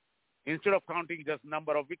 instead of counting just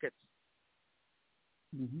number of wickets.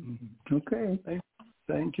 Okay.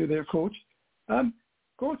 Thank you there, Coach.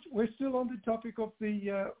 Coach, we're still on the topic of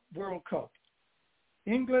the World Cup.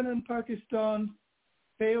 England and Pakistan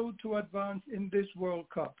failed to advance in this World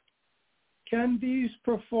Cup. Can these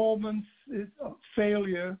performances of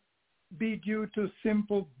failure be due to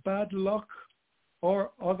simple bad luck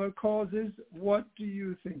or other causes? What do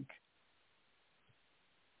you think?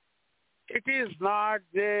 It is not.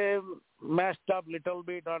 They messed up a little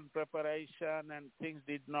bit on preparation and things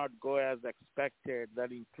did not go as expected.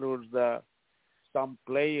 That includes some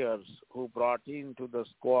players who brought into the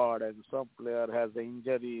squad, and some player has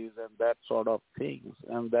injuries and that sort of things,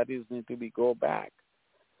 and that is need to be go back.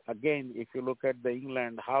 Again, if you look at the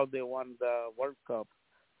England, how they won the World Cup,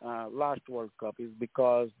 last World Cup, is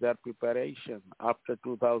because their preparation after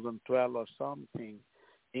 2012 or something,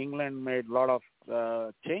 England made a lot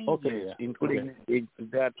of changes, including in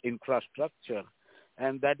that infrastructure,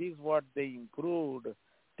 and that is what they improved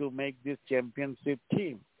to make this championship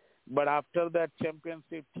team. But after that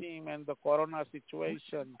championship team and the corona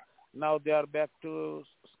situation, now they are back to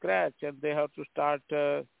scratch and they have to start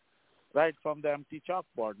right from the empty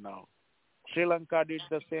chalkboard now. Sri Lanka did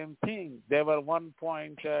the same thing. They were 1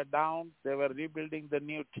 point down. They were rebuilding the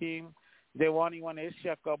new team. They won even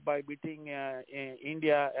Asia Cup by beating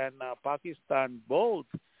India and Pakistan both.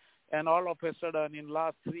 And all of a sudden, in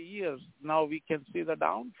last 3 years, now we can see the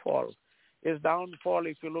downfall. His downfall,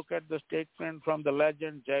 if you look at the statement from the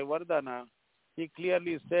legend Jayawardena, he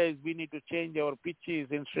clearly says we need to change our pitches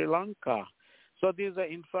in Sri Lanka. So these are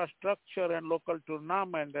infrastructure and local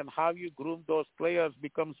tournament, and how you groom those players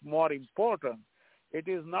becomes more important. It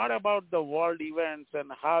is not about the world events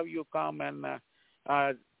and how you come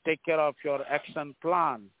and take care of your action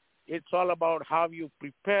plan. It's all about how you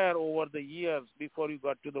prepare over the years before you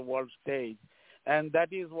got to the world stage. And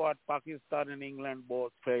that is what Pakistan and England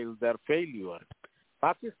both failed, their failure.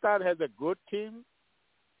 Pakistan has a good team,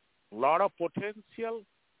 a lot of potential,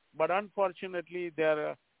 but unfortunately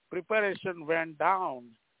their preparation went down.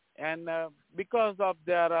 And because of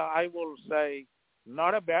their, I will say,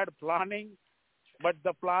 not a bad planning, but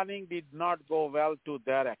the planning did not go well to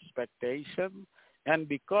their expectation. And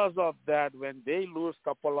because of that, when they lose a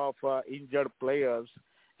couple of injured players,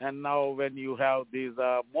 and now when you have this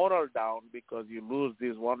moral down because you lose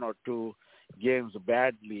these 1 or 2 games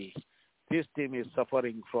badly, this team is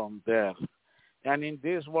suffering from there. And in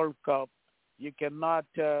this World Cup, you cannot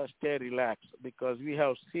stay relaxed because we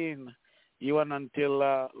have seen even until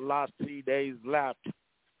last 3 days left,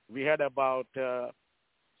 we had about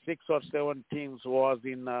 6 or 7 teams was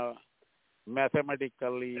in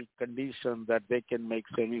mathematically condition that they can make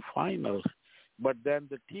semifinals. But then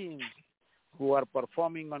the teams who are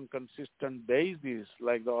performing on consistent basis,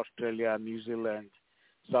 like the Australia, New Zealand,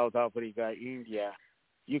 South Africa, India,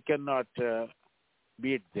 you cannot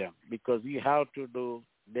beat them because you have to do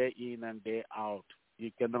day in and day out.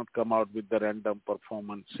 You cannot come out with the random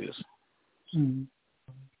performances.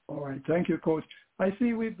 All right. Thank you, Coach. I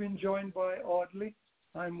see we've been joined by Audley.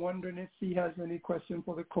 I'm wondering if he has any question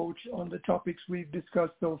for the coach on the topics we've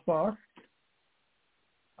discussed so far.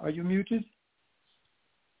 Are you muted?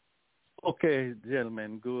 Okay,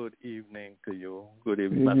 gentlemen, good evening to you. Good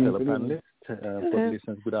evening, my fellow panelists. For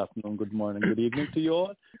listeners, good afternoon, good morning, good evening to you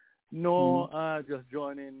all. No, just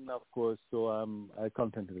joining, of course, so I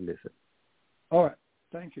content to listen. All right.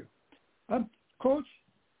 Thank you. Coach,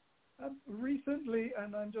 recently,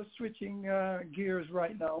 and I'm just switching gears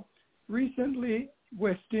right now, recently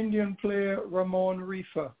West Indian player Ramon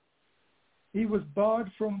Rifa, he was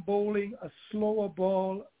barred from bowling a slower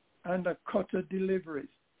ball and a cutter deliveries.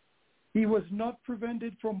 He was not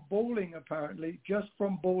prevented from bowling, apparently, just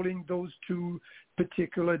from bowling those two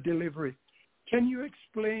particular deliveries. Can you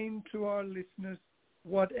explain to our listeners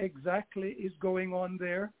what exactly is going on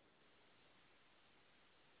there?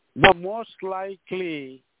 The most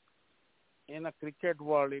likely in a cricket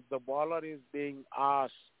world, if the bowler is being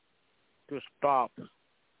asked to stop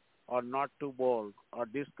or not to bowl or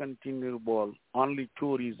discontinue bowl, only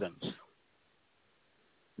two reasons.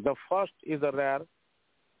 The first is a rare.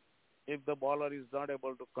 If the bowler is not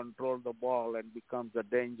able to control the ball and becomes a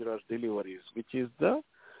dangerous deliveries, which is the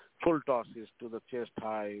full tosses to the chest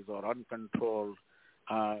highs or uncontrolled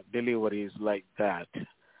deliveries like that.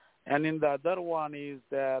 And in the other one is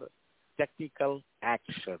their technical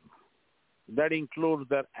action. That includes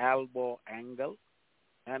their elbow angle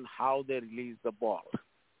and how they release the ball.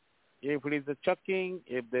 If it is a chucking,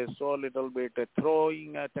 if they show a little bit a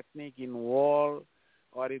throwing technique in wall,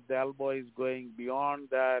 or if the elbow is going beyond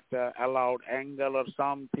that allowed angle or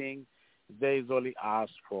something, they usually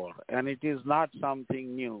ask for. And it is not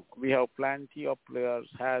something new. We have plenty of players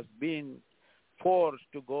has been forced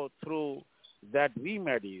to go through that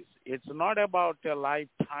remedies. It's not about a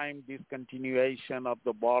lifetime discontinuation of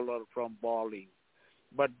the bowler from bowling,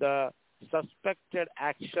 but the suspected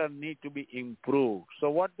action need to be improved. So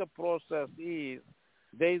what the process is,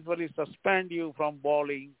 they usually suspend you from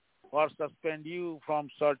bowling or suspend you from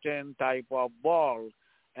certain type of ball,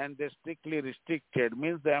 and they strictly restricted.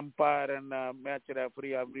 Means the umpire and match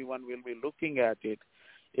referee, everyone will be looking at it.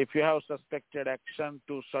 If you have suspected action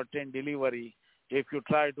to certain delivery, if you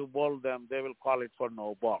try to bowl them, they will call it for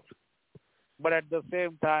no ball. But at the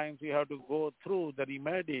same time, you have to go through the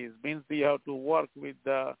remedies, means you have to work with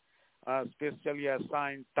the specially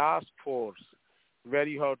assigned task force where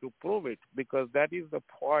you have to prove it, because that is the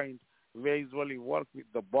point where you usually work with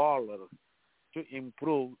the bowler to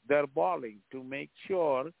improve their bowling, to make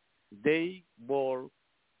sure they bowl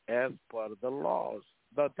as per the laws.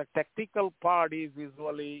 The tactical part is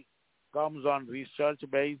usually comes on research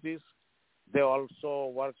basis. They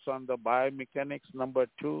also works on the biomechanics, number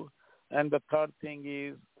two. And the third thing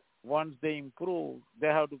is, once they improve, they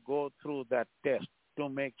have to go through that test to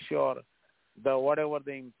make sure the whatever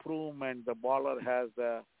the improvement the bowler has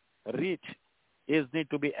reached is need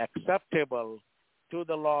to be acceptable to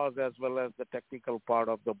the laws as well as the technical part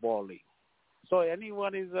of the bowling. So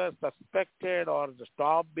anyone is suspected or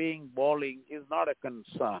stop being bowling is not a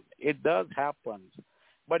concern. It does happen,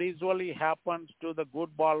 but usually happens to the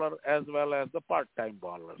good bowler as well as the part-time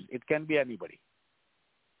bowlers. It can be anybody.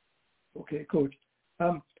 Okay, Coach.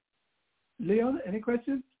 Leon, any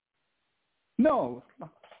questions? No.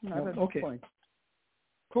 Not at this okay. point.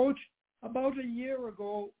 Coach, about a year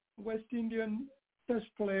ago, West Indian Test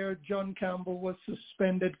player John Campbell was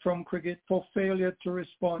suspended from cricket for failure to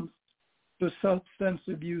respond to substance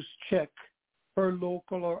abuse check per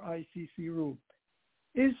local or ICC rule.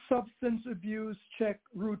 Is substance abuse check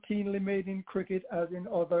routinely made in cricket as in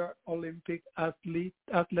other Olympic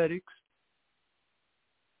athletics?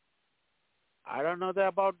 I don't know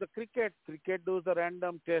about the cricket. Cricket does the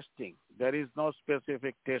random testing. There is no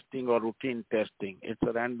specific testing or routine testing. It's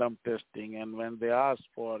a random testing. And when they ask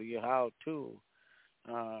for, you have to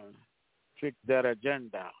fit their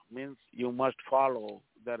agenda. Means you must follow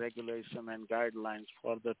the regulation and guidelines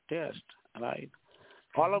for the test, right?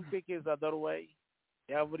 Olympic is other way.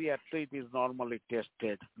 Every athlete is normally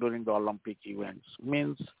tested during the Olympic events.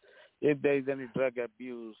 Means if there is any drug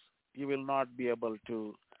abuse, you will not be able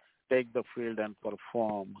to take the field and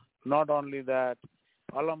perform. Not only that,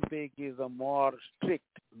 Olympic is a more strict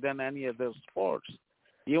than any other sports.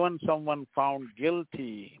 Even someone found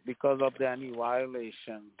guilty because of any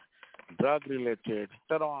violation, drug related,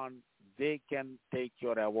 later on they can take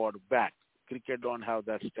your award back. Cricket don't have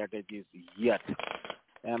that strategies yet.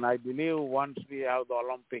 And I believe once we have the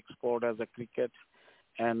Olympic sport as a cricket,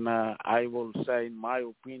 and I will say in my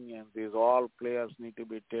opinion, these all players need to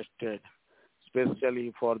be tested,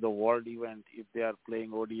 especially for the world event. If they are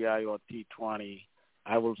playing ODI or T20,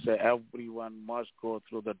 I will say everyone must go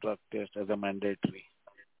through the drug test as a mandatory.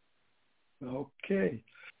 Okay.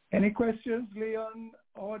 Any questions, Leon,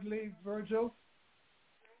 Audley, Virgil?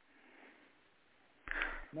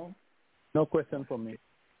 No? No question for me.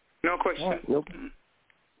 No question. Right. Nope.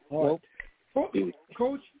 All right.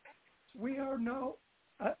 Coach, we are now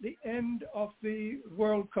at the end of the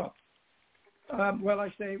World Cup. Well,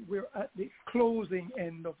 I say we're at the closing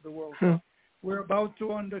end of the World Cup. we're about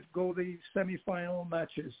to undergo the semi-final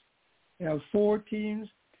matches. We have 4 teams.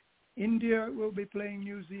 India will be playing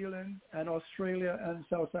New Zealand and Australia and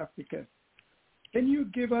South Africa. Can you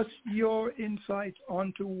give us your insight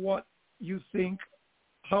onto what you think,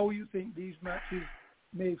 how you think these matches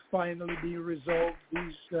may finally be resolved,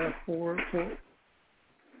 these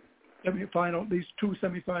these 2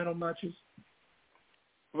 semi-final matches?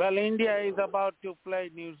 Well, India is about to play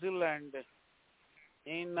New Zealand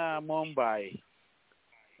in Mumbai,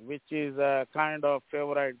 which is a kind of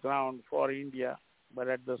favorite ground for India. But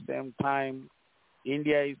at the same time,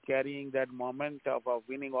 India is carrying that momentum of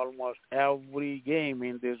winning almost every game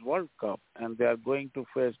in this World Cup, and they are going to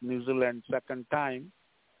face New Zealand second time.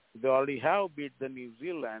 They already have beat the New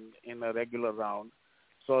Zealand in a regular round,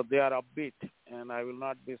 so they are upbeat, and I will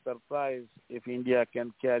not be surprised if India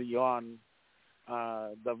can carry on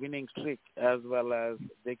the winning streak as well as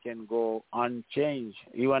they can go unchanged.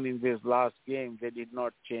 Even in this last game, they did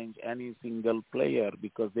not change any single player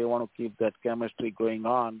because they want to keep that chemistry going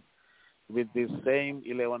on with the same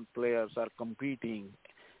 11 players are competing,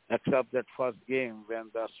 except that first game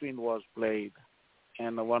when the Ashwin was played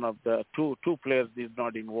and one of the two players did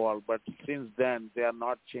not involve. But since then, they are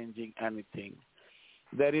not changing anything.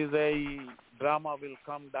 There is a drama will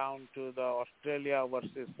come down to the Australia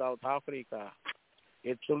versus South Africa.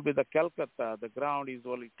 It will be the Calcutta. The ground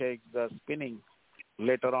usually takes the spinning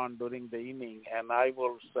later on during the inning, and I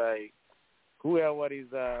will say whoever is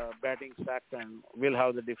batting second will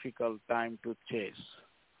have the difficult time to chase.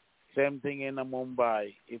 Same thing in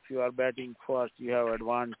Mumbai. If you are batting first, you have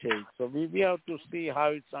advantage. So we have to see how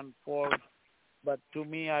it unfolds. But to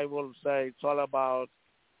me, I will say it's all about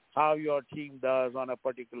how your team does on a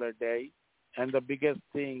particular day. And the biggest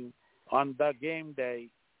thing on the game day,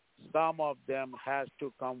 some of them has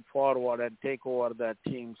to come forward and take over that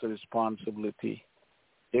team's responsibility.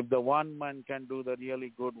 If the one man can do the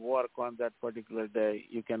really good work on that particular day,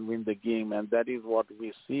 you can win the game. And that is what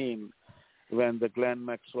we've seen when the Glenn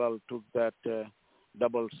Maxwell took that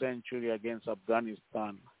double century against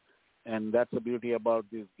Afghanistan. And that's the beauty about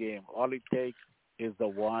this game. All it takes is the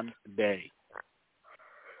one day.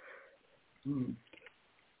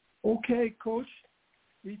 Okay, Coach.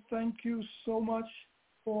 We thank you so much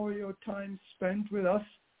for your time spent with us.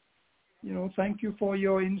 Thank you for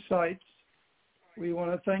your insights. We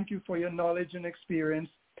want to thank you for your knowledge and experience.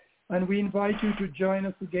 And we invite you to join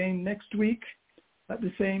us again next week at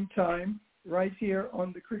the same time, right here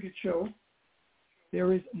on the Cricket Show.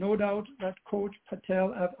 There is no doubt that Coach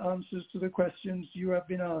Patel have answers to the questions you have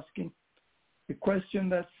been asking. The question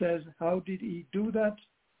that says, how did he do that?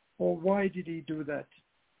 Or why did he do that?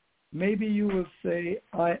 Maybe you will say,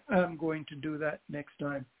 I am going to do that next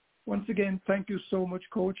time. Once again, thank you so much,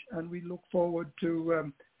 Coach, and we look forward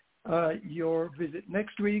to your visit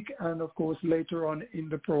next week and, of course, later on in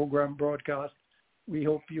the program broadcast. We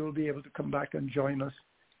hope you'll be able to come back and join us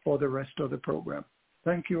for the rest of the program.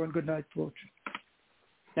 Thank you and good night, Coach.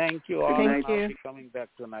 Thank you all. Thank you. I'll be coming back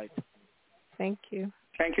tonight. Thank you.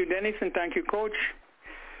 Thank you, Dennis, and thank you, Coach.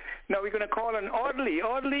 Now we're going to call on Audley.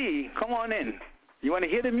 Audley, come on in. You want to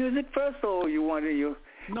hear the music first, or you want to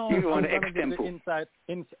extempo? Inside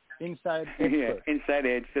edge. Yeah, inside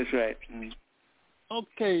edge. That's right.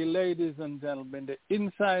 Okay, ladies and gentlemen, the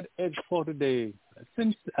inside edge for today.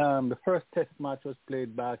 Since the first test match was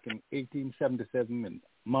played back in 1877 in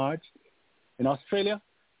March in Australia,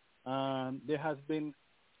 there has been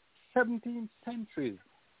 17 centuries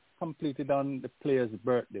completed on the player's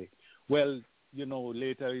birthday. Well,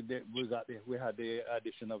 later we had the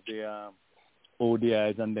addition of the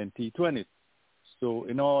ODIs and then T20s. So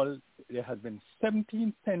in all, there has been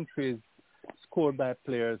 17 centuries scored by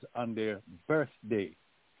players on their birthday.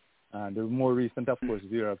 And the more recent, of course,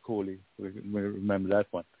 Virat Kohli. We remember that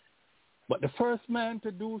one. But the first man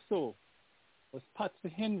to do so was Patsy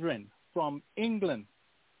Hindren from England.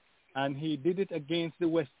 And he did it against the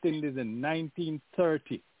West Indies in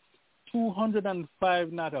 1930.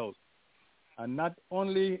 205 not out. And not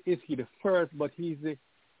only is he the first, but he's the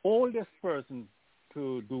oldest person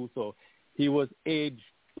to do so. He was age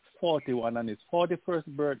 41. On his 41st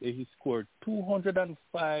birthday, he scored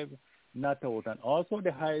 205 not out, and also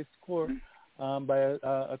the highest score by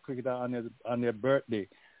a cricketer on their birthday.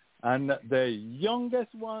 And the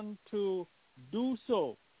youngest one to do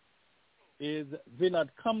so is Vinod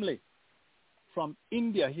Kamble from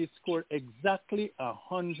India. He scored exactly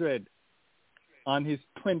 100 on his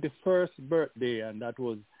 21st birthday, and that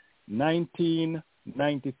was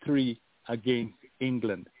 1993 against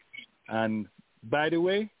England. And by the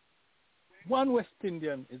way, one West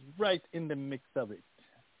Indian is right in the mix of it.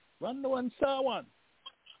 Run the one, saw one.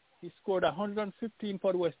 He scored 115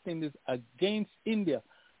 for the West Indies against India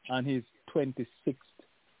on his 26th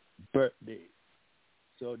birthday.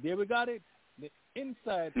 So there we got it. The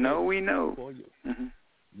inside. Now we know. For you. Mm-hmm.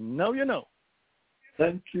 Now you know.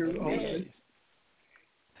 Thank you, Audrey.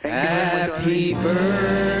 Happy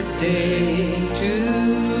birthday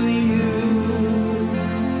to you.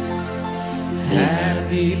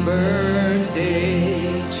 Happy birthday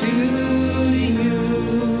to you.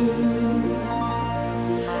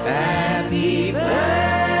 Happy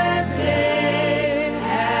birthday.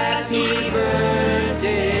 Happy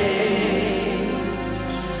birthday.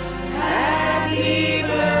 Happy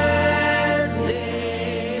birthday.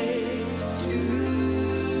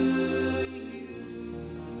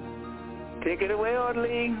 Take it away,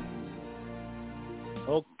 Audley.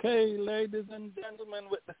 Okay, ladies and gentlemen,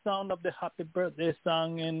 with the sound of the happy birthday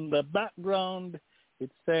song in the background,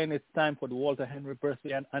 it's saying it's time for the Walter Henry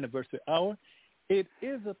birthday and anniversary hour. It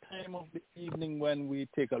is a time of the evening when we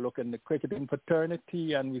take a look at the cricketing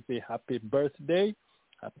fraternity and we say happy birthday,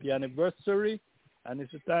 happy anniversary. And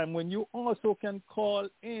it's a time when you also can call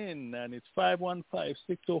in, and it's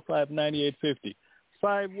 515-605-9850.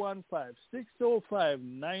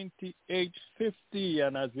 515-605-9850.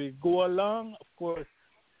 And as we go along, of course,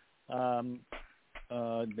 the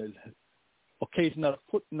occasional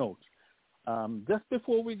footnote. Just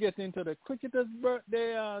before we get into the cricketer's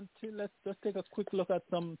birthday, let's just take a quick look at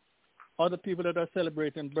some other people that are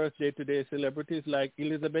celebrating birthday today. Celebrities like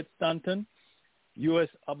Elizabeth Stanton, U.S.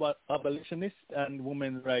 abolitionist and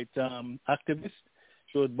women's rights activist.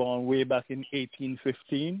 She was born way back in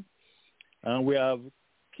 1815. We have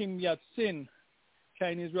Kim Yat-sen,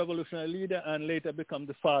 Chinese revolutionary leader and later become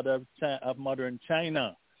the father of modern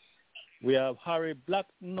China. We have Harry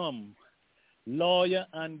Blackmun, lawyer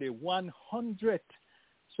and the 100th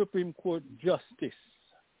Supreme Court justice.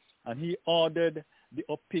 And he ordered the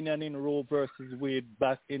opinion in Roe versus Wade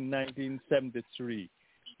back in 1973.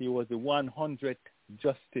 He was the 100th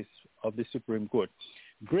justice of the Supreme Court.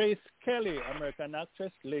 Grace Kelly, American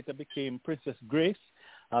actress, later became Princess Grace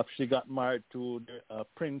after she got married to the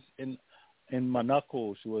prince in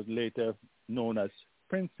Monaco. She was later known as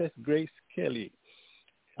Princess Grace Kelly.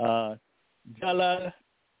 Jalal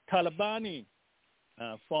Talabani,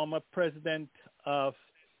 former president of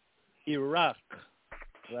Iraq,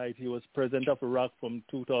 right? He was president of Iraq from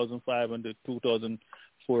 2005 until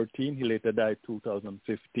 2014. He later died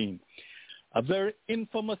 2015. A very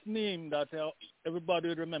infamous name that everybody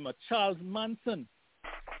would remember, Charles Manson.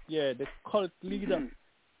 Yeah, the cult leader.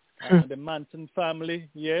 The Manson family,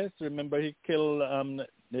 yes. Remember he killed,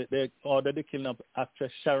 they ordered the killing of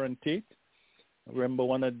actress Sharon Tate. Remember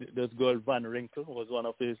one of those girls, Van Winkle, was one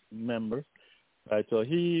of his members. Right, so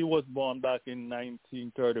he was born back in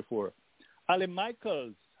 1934. Ali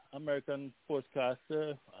Michaels, American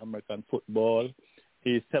sportscaster, American football.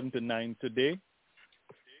 He's 79 today.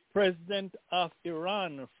 President of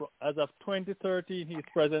Iran, as of 2013, he's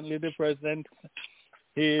presently the president.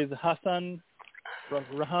 He is Hassan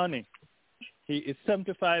Rouhani. He is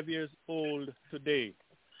 75 years old today.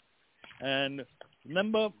 And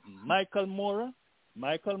remember Michael Moore?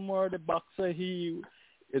 Michael Moore, the boxer, he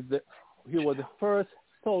was the first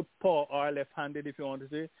southpaw or left-handed, if you want to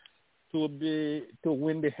say, to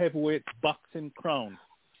win the heavyweight boxing crown.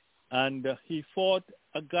 And he fought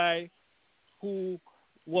a guy who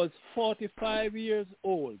was 45 years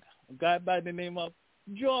old, a guy by the name of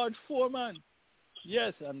George Foreman.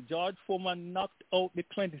 Yes, and George Foreman knocked out the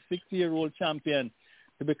 26-year-old champion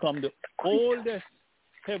to become the oldest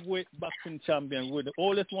heavyweight boxing champion, with the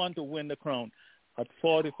oldest one to win the crown at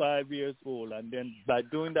 45 years old. And then by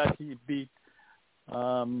doing that, he beat,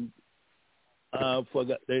 forgot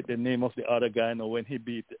the name of the other guy now, when he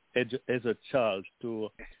beat Ezra Charles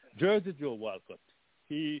to Jersey Joe Walcott.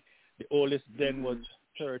 The oldest then was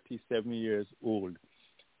 37 years old.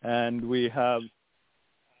 And we have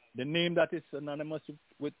the name that is synonymous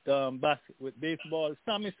with baseball,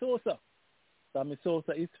 Sammy Sosa. Sammy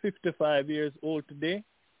Sosa is 55 years old today.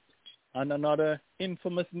 And another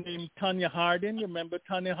infamous name, Tonya Harding. Remember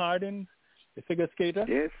Tonya Harding, the figure skater?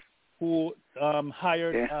 Yes. Who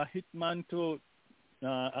hired a hitman to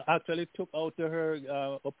actually took out to her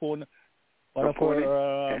opponent, one of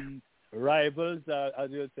her rivals,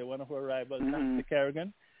 as you would say, one of her rivals, Nancy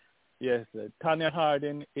Kerrigan. Yes, Tonya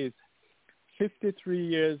Harding is 53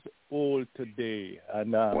 years old today.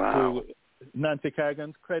 And to Nancy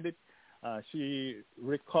Kerrigan's credit, she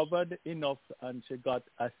recovered enough and she got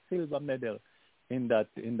a silver medal in that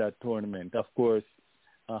tournament. Of course,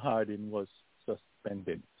 Harding was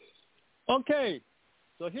suspended. Okay,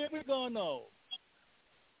 so here we go now.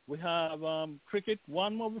 We have cricket.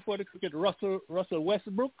 One more before the cricket. Russell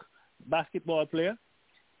Westbrook, basketball player.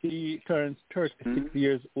 He turns 36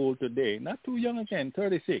 years old today. Not too young again,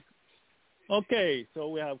 36. Okay, so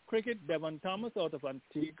we have cricket. Devon Thomas out of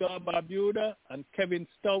Antigua, Barbuda, and Kevin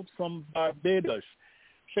Stout from Barbados.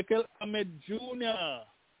 Shakil Ahmed Jr.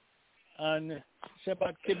 and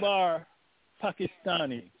Shepard Kibar,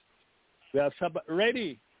 Pakistani. We have Shabat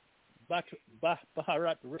Reddy,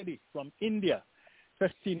 Bharat Reddy from India.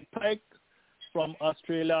 Christine Pike from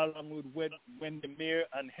Australia, along with Wendy Meir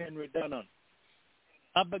and Henry Dunnan.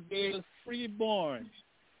 Abigail Freeborn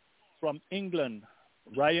from England.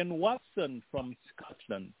 Ryan Watson from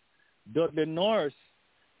Scotland. Dudley Norris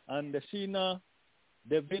and Sheena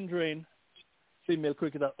Devendran, female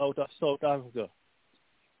cricketer out of South Africa.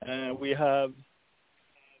 And we have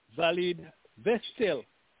Valid Vestel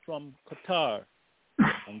from Qatar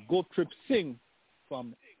and Gotrip Singh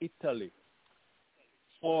from Italy.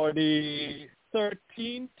 For the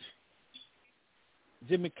 13th,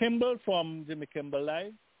 Jimmy Kimball from Jimmy Kimball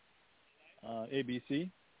Live,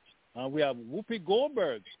 ABC. We have Whoopi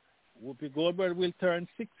Goldberg. Whoopi Goldberg will turn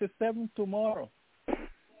 67 tomorrow.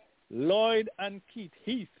 Lloyd and Keith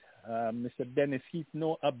Heath. Mr. Dennis Heath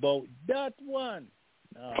know about that one.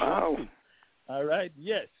 Wow. All right,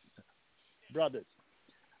 yes, brothers.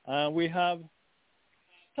 We have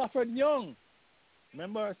Stafford Young.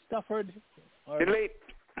 Remember Stafford? The late.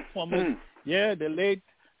 Yeah, the late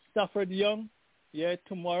Stafford Young. Yeah,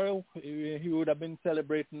 tomorrow he would have been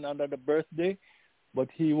celebrating another birthday, but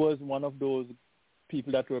he was one of those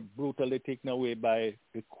people that were brutally taken away by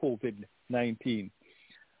the COVID-19.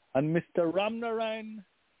 And Mr. Ramnarayan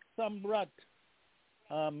Samrat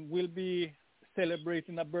will be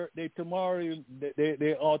celebrating a birthday tomorrow,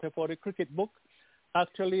 the author for the cricket book.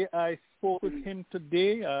 Actually, I spoke with him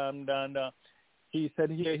today, and he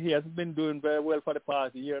said he has been doing very well for the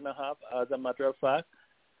past year and a half, as a matter of fact,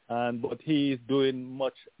 but he is doing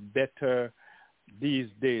much better these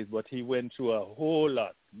days. But he went through a whole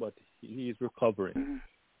lot, but he is recovering.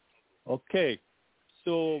 Okay,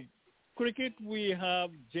 so cricket, we have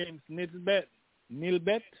James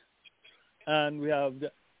Nilbet, and we have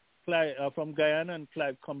Clive, from Guyana, and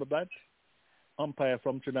Clive Cumberbatch, umpire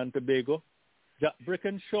from Trinidad and Tobago. Jack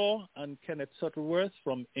Brickenshaw and Kenneth Shuttleworth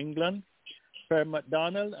from England. Per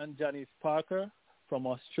McDonald and Janice Parker from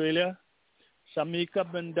Australia. Shamika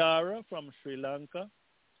Bandara from Sri Lanka.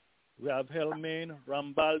 We have Helmaine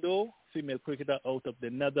Rambaldo, female cricketer out of the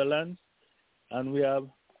Netherlands. And we have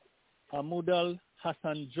Hamudal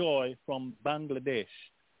Hassan Joy from Bangladesh.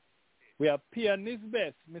 We have Pia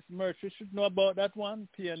Nisbeth. Miss Murtry should know about that one.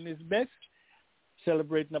 Pia Nisbeth,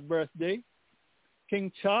 celebrating a birthday.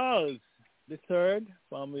 King Charles III,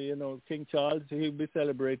 from, King Charles, he'll be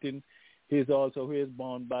celebrating. He is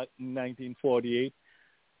born back in 1948.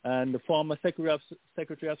 And the former Secretary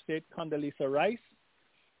of State, Condoleezza Rice,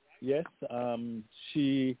 yes,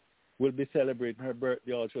 she will be celebrating her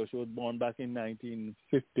birthday also. She was born back in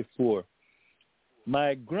 1954.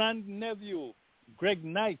 My grandnephew, Greg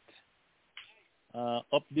Knight,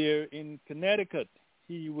 up there in Connecticut,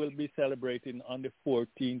 he will be celebrating on the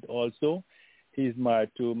 14th also. He's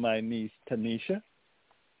married to my niece, Tanisha.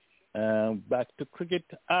 Back to cricket,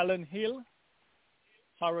 Alan Hill,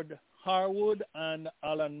 Howard Harwood, and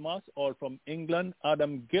Alan Moss, all from England.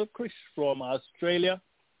 Adam Gilchrist from Australia.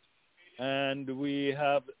 And we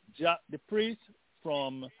have Jack DePriest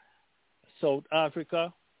from South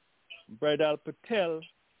Africa. Bradal Patel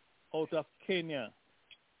out of Kenya.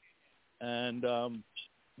 And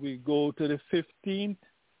we go to the 15th.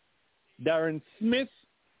 Darren Smith,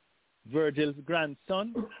 Virgil's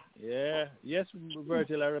grandson. Yeah, yes,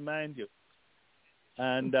 Virgil, I remind you.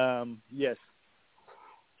 And yes.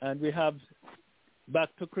 And we have, back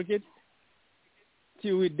to cricket,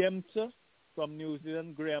 Stewie Dempster from New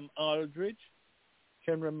Zealand, Graham Aldridge,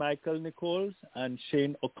 Henry Michael Nichols, and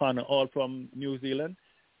Shane O'Connor, all from New Zealand.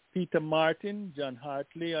 Peter Martin, John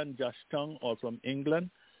Hartley, and Josh Tongue, all from England.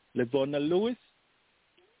 Levona Lewis,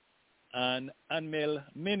 and Anmel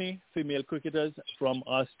Minnie, female cricketers from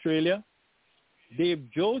Australia. Dave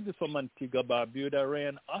Joseph from Antigua, Barbuda.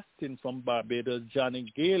 Ryan Austin from Barbados.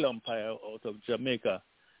 Johnny Gale, umpire out of Jamaica.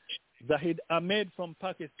 Zahid Ahmed from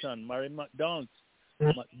Pakistan. Mary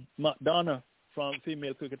McDonough from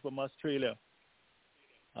female cricket from Australia.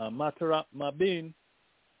 Matarat Mabin,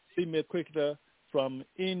 female cricketer from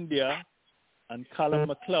India. And Callum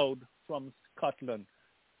MacLeod from Scotland.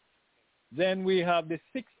 Then we have the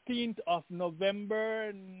 16th of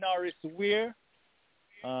November, Norris Weir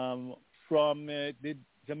from the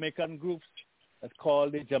Jamaican groups that's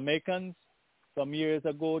called the Jamaicans. Some years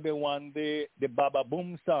ago, they won the Baba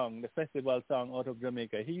Boom song, the festival song out of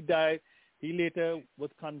Jamaica. He died. He later was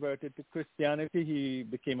converted to Christianity. He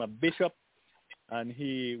became a bishop, and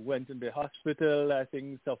he went in the hospital. I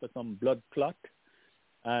think suffered some blood clot,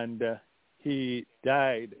 and he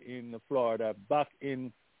died in Florida back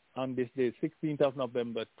on this day, 16th of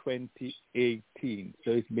November, 2018.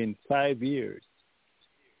 So it's been 5 years.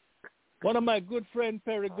 One of my good friends,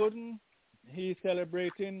 Perry Gooden, he's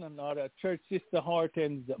celebrating. Another church sister,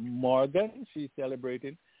 Hortense Morgan, she's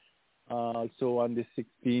celebrating also on the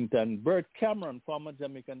 16th. And Bert Cameron, former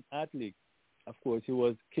Jamaican athlete. Of course, he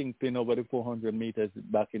was kingpin over the 400 meters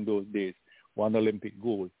back in those days, won Olympic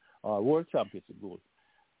gold, World Championship gold.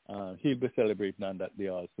 He'll be celebrating on that day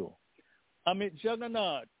also. Amit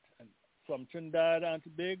Jagannath from Trinidad and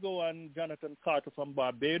Tobago, and Jonathan Carter from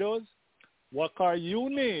Barbados. Wakar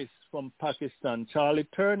Yunis from Pakistan, Charlie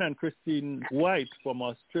Turner and Christine White from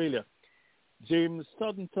Australia, James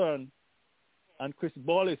Sutherton and Chris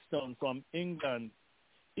Bolliston from England,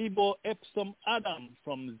 Ibo Epsom Adam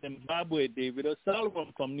from Zimbabwe, David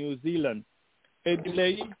O'Sullivan from New Zealand, Eddie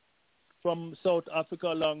Leahy from South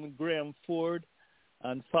Africa along with Graham Ford,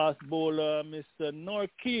 and fast bowler Mr.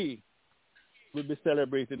 Norkey will be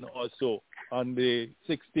celebrating also on the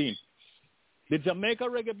 16th. The Jamaica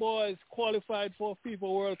Reggae Boys qualified for FIFA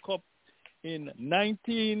World Cup in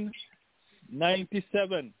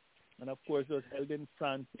 1997, and of course it was held in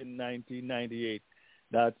France in 1998.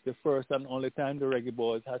 That's the first and only time the Reggae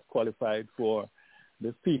Boys has qualified for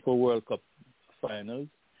the FIFA World Cup finals.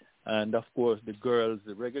 And of course the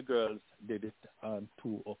Reggae Girls did it on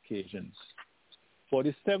 2 occasions. For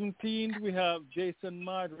the 17th, we have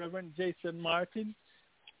Reverend Jason Martin,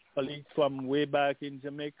 colleague from way back in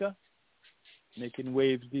Jamaica, making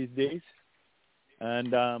waves these days.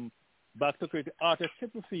 And back to cricket, Arthur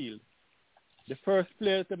Chipperfield, the first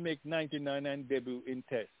player to make 99 debut in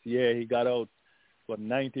Test. Yeah, he got out for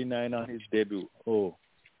 99 on his debut. Colin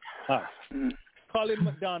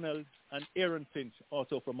McDonald and Aaron Finch,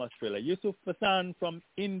 also from Australia. Yusuf Hassan from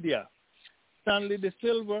India. Stanley De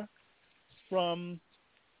Silva from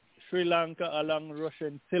Sri Lanka along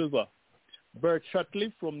Russian Silva. Bert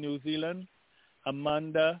Shutley from New Zealand.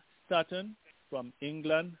 Amanda Sutton from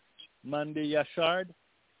England. Mandy Yashard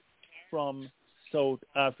from South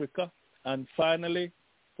Africa. And finally,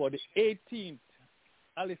 for the 18th,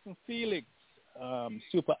 Alison Felix,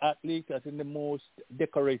 super athlete, as in the most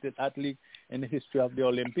decorated athlete in the history of the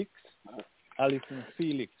Olympics. Alison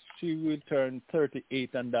Felix, she will turn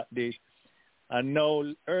 38 on that date. And now,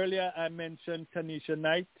 earlier I mentioned Tanisha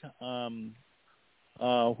Knight,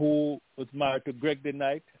 who was married to Greg the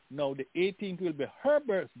Knight. Now the 18th will be her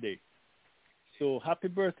birthday. So happy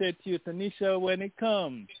birthday to you, Tanisha, when it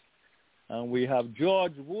comes. And we have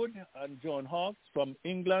George Wood and John Hawkes from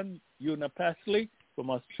England, Una Pasley from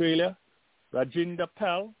Australia, Rajinda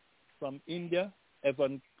Pal from India,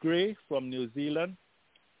 Evan Gray from New Zealand,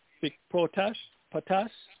 Vic Potash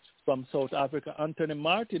from South Africa, Anthony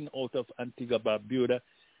Martin out of Antigua Barbuda,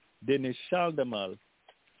 Dennis Shaldamal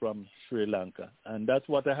from Sri Lanka. And that's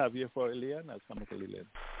what I have here for Elian. I'll come to Elian.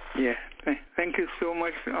 Yeah, thank you so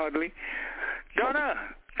much, Audley.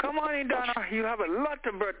 Donna, come on in, Donna. You have a lot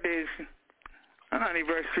of birthdays and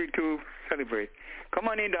anniversary to celebrate. Come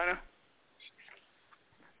on in, Donna.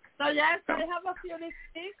 So yes, I have a few this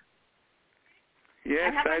week.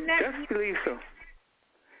 Yes, I just believe so.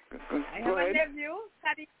 I have a nephew,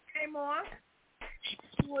 Sadiq Moore,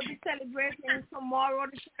 who will be celebrating tomorrow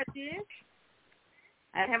the 30th.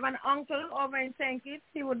 I have an uncle over in St. Kitts.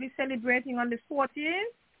 He will be celebrating on the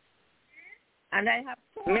 14th. And I have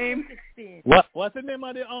two on the 16th. What's the name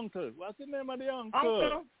of the uncle?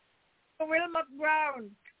 Uncle Wilmot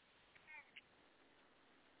Brown.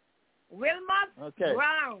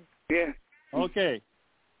 Brown. Yeah. Okay.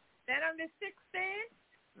 Then on the 16th,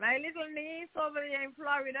 my little niece over there in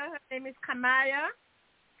Florida, her name is Kamaya.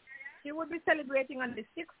 She will be celebrating on the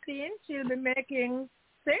 16th. She'll be making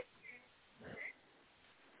 6.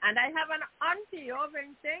 And I have an auntie over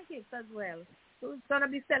in St. Kitts as well, who's going to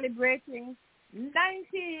be celebrating 90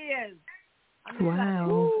 years.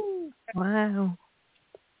 Wow. Wow.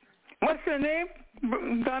 What's her name,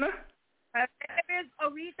 Donna? Her name is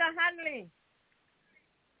Orita Hanley.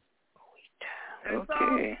 Okay. So,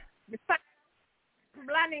 the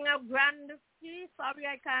planning of Grand Ski, sorry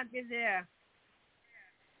I can't be there.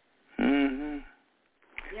 Mm-hmm.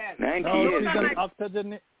 Yes. 90 years.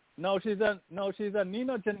 She's a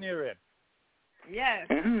Nino-Generian. Yes.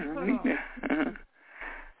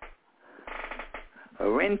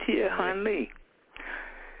 Rentia Hanley.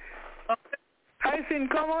 Hyacin,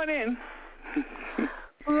 come on in.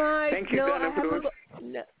 Right. Thank you, Donna, for those.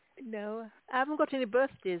 No, I haven't got any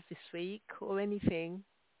birthdays this week or anything.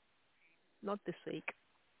 Not this week.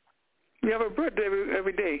 You have a birthday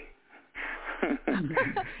every day.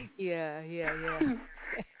 Yeah.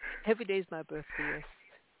 Every day is my birthday, yes.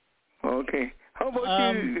 Okay. How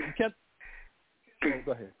about you?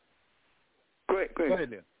 Go ahead.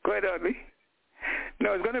 Go ahead, Audley. No,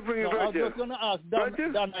 I was going to bring you I was just going to ask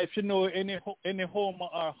Dan if you know any Homer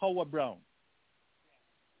or Howard Brown.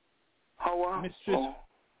 Howard? Mistress. Oh.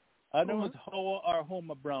 I don't know if it's Howard or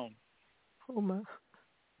Homer Brown. Homer.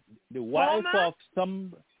 The wife of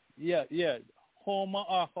some... Yeah. Homer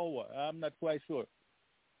or Howard. I'm not quite sure.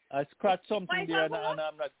 I scratched something there and I'm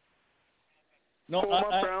not... No,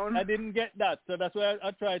 I didn't get that. So that's why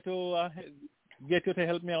I try to get you to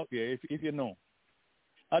help me out here, if you know.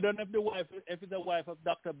 I don't know if it's the wife of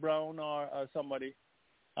Dr. Brown or somebody.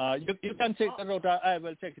 You can check that out. I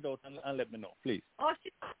will check it out and let me know, please. Oh,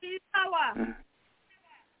 she's Howard.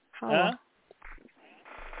 Howard.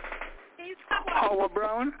 She's Howard. Howard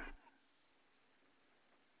Brown?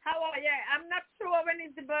 Howard, yeah. I'm not sure when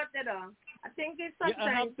is the birthday, though. I think it's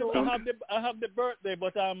sometime I have the birthday,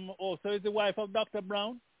 but so is the wife of Dr.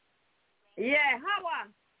 Brown? Yeah,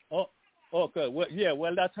 Howard. Oh, okay.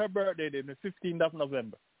 Well, that's her birthday, then, the 15th of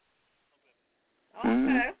November.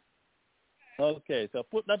 Okay. Okay, so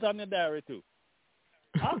put that on your diary, too.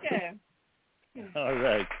 Okay. All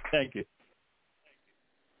right. Thank you.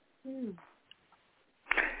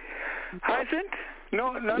 Hyacinth?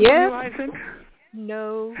 No, not yeah. you, Hyacinth?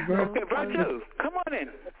 No. Okay, Brazil, come on in.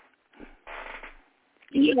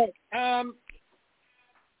 Yeah.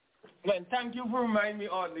 Well, thank you for reminding me,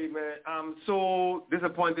 Audley, man. I'm so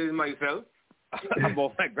disappointed in myself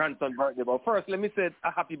about my grandson's birthday. But first, let me say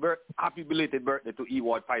a happy belated birthday to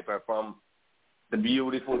Ewart Piper from the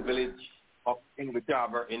beautiful village of Ingrid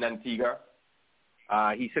Harbor in Antigua.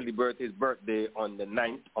 He celebrates his birthday on the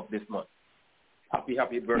 9th of this month. Happy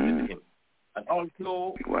birthday to him. And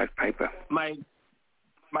also, Ewart Piper. My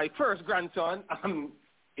first grandson,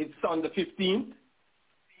 it's on the 15th.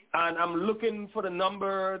 And I'm looking for the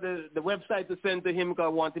number, the website to send to him because I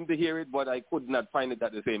want him to hear it, but I could not find it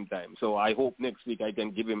at the same time. So I hope next week I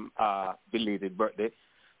can give him a belated birthday.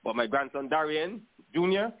 But my grandson, Darian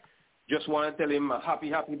Jr., just want to tell him a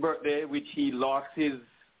happy birthday, which he lost his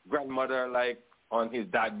grandmother on his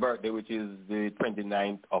dad's birthday, which is the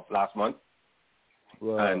 29th of last month.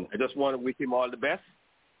 Wow. And I just want to wish him all the best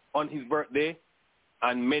on his birthday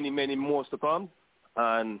and many, many more to come.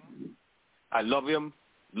 And I love him.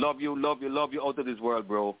 Love you out of this world,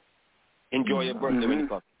 bro. Enjoy your birthday when it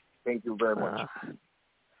comes. Thank you very much.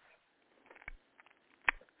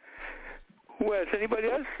 Well, anybody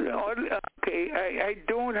else? Okay, I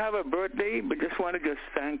don't have a birthday, but just want to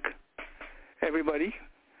thank everybody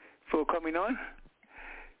for coming on.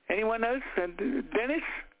 Anyone else? And Dennis,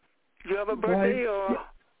 do you have a birthday? Or?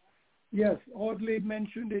 Yes, Audley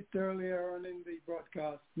mentioned it earlier on in the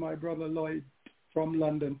broadcast. My brother Lloyd from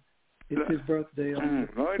London. It's his birthday on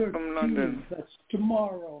the 13th. From London. That's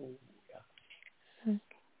tomorrow.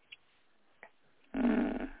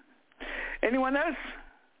 Anyone else?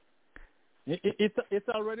 It's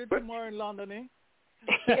already tomorrow in London, eh?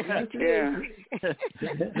 Yeah.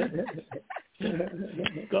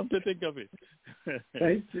 Come to think of it.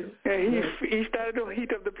 Thank you. Yeah, he started to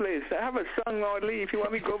heat up the place. I have a song, Audley, if you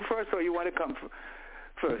want me to go first or you want to come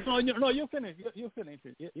first. No, you finish. You finish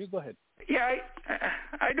it. You go ahead. Yeah,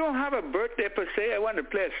 I don't have a birthday per se. I want to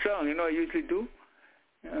play a song. I usually do.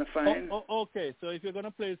 Fine. Okay, so if you're going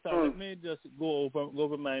to play a song, let me just go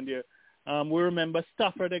over mine here. We remember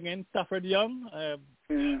Stafford again, Stafford Young,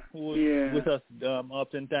 who is with us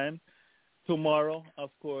oftentimes. Tomorrow, of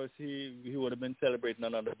course, he would have been celebrating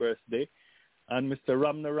another birthday. And Mr.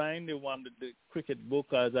 Ram Narayan, the one with the cricket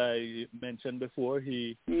book, as I mentioned before,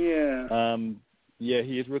 he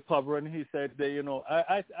is recovering. He said that,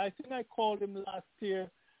 I think I called him last year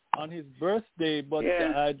on his birthday, but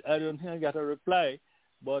I don't think I got a reply.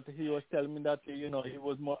 But he was telling me that, he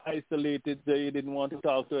was more isolated. So he didn't want to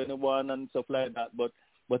talk to anyone and stuff like that. But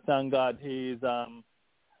thank God he's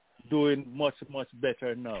doing much, much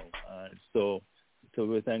better now. So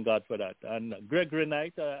we thank God for that. And Gregory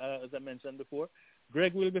Knight, as I mentioned before,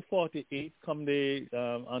 Greg will be 48 come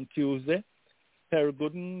on Tuesday. Terry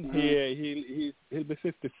Gooden, he'll be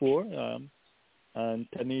 54. And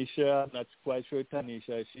Tanisha, I'm not quite sure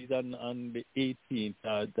Tanisha, she's on the 18th.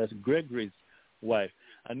 That's Gregory's wife.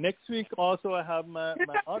 And next week also I have my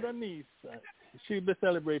other niece. She'll be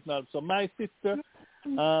celebrating also. My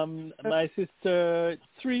sister,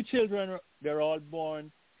 3 children, they're all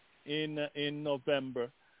born in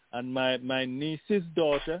November. And my niece's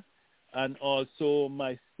daughter and also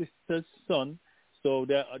my sister's son, So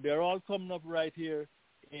they're all coming up right here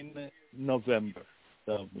in November.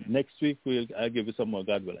 So next week I'll give you some more,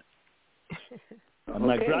 God willing. And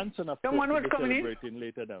my grandson, of course, will be celebrating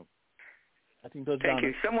later down. I think it was Thank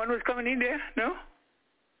you. Someone was coming in there? No?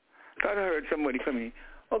 Thought I heard somebody coming in.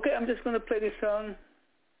 Okay, I'm just going to play this song.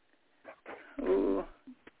 Oh.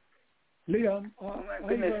 Leon, oh my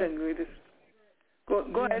goodness,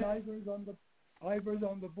 go ahead. Ivor's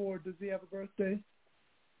on the board. Does he have a birthday?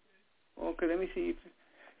 Okay, let me see.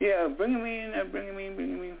 Yeah, bring him in. Bring him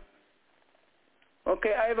in.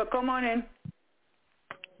 Okay, Ivor, come on in.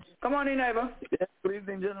 Come on in, Ivor. Yeah, good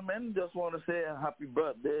evening, gentlemen. Just want to say a happy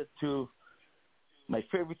birthday to my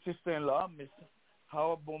favorite sister-in-law, Miss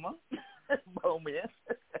Howard Boomer. Yes.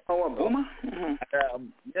 Howard Boomer? Mm-hmm.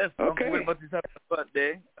 Yes, okay. Uncle Wilbert is having a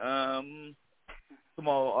birthday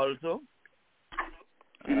tomorrow also.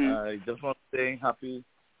 I just want to say happy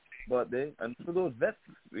birthday. And for those vets,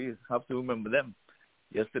 we have to remember them.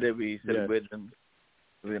 Yesterday we celebrated them.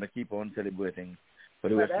 We're going to keep on celebrating for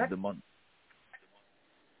the rest of the month.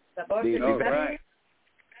 Right.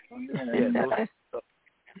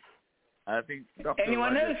 I think Dr.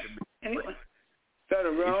 Anyone Rogers else? Anyone?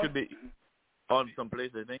 He should be on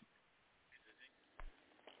someplace, I think.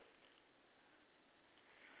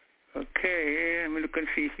 Okay, let me look and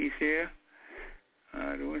see if he's here.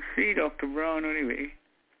 I don't see Dr. Brown anyway.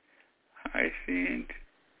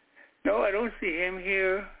 No, I don't see him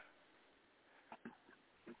here.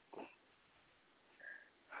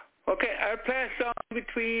 Okay, I'll play a song in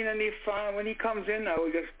between, and if when he comes in, I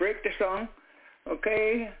will just break the song.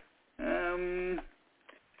 Okay?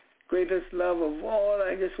 Greatest love of all.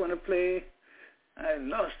 I just want to play. I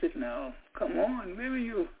lost it now. Come on, where are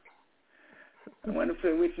you? I want to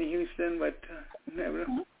play Whitney Houston, but never.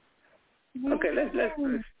 Okay, let's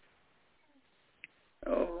do this.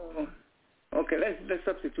 Oh, okay, let's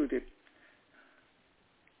substitute it.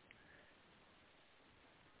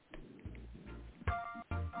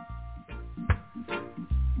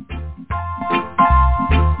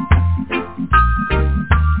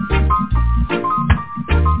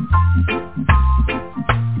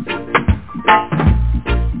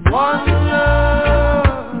 One love,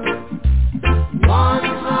 one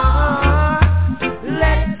heart,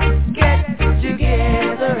 let's get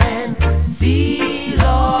together and feel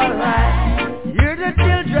alright. Hear the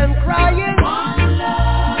children crying, one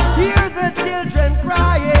love, hear the children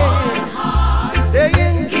crying, one heart,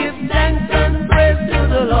 saying give thanks and praise to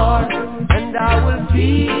the Lord, and I will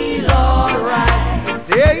feel alright.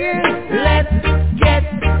 Saying let's get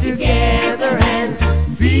together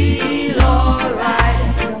and feel alright.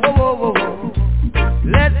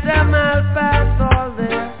 Let them all pass all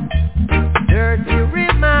their dirty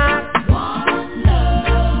remarks.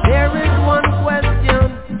 There is one question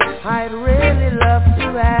I'd really love to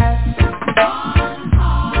ask.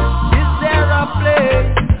 Is there a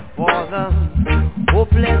place for the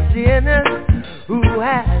hopeless sinners who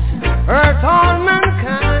has hurt all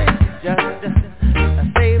mankind? Just a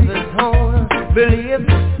Savior's own belief.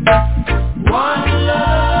 One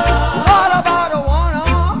love. What about a one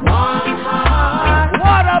heart? One heart.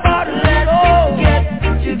 What about let's get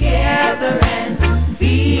together and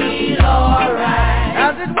feel alright?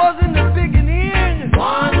 As it was in the beginning.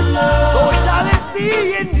 One love. So shall it be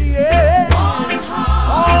in the end. One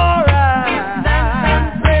heart. Alright. Give thanks and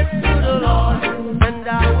praise to the Lord, and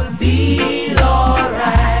I will feel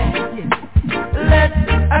alright. Let's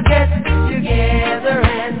get together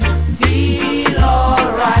and feel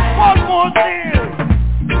alright. One more thing.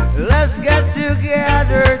 Let's get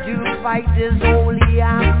together to fight this holy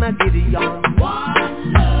Armageddon.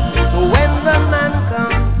 So when the man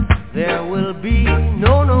comes, there will be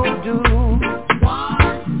no doom.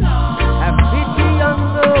 Have pity on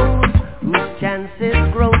those whose chances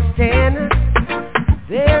grow thin.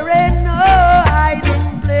 There ain't no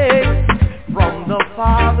hiding place from the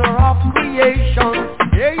Father of creation.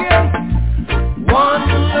 Yeah. One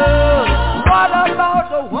love. What about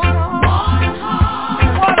the one heart?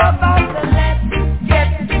 What about the let's get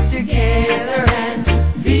together and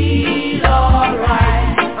feel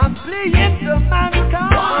alright? I'm playing to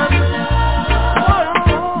mankind. One love.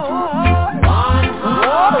 One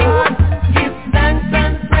heart. Give thanks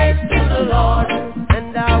and praise to the Lord,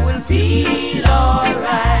 and I will feel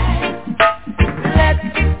alright. Let's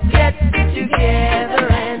get together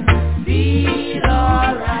and feel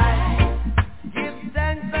alright. Give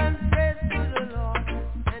thanks and praise to the Lord,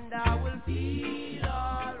 and I will feel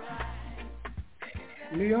alright.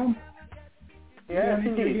 Leon? Yes, Leon,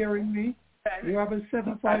 if you're hearing me, you have a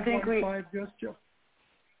 7515 just joined.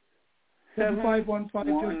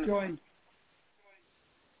 7515 just joined.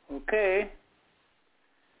 Okay.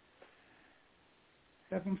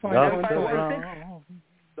 754.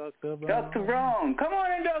 Dr. Brown. Come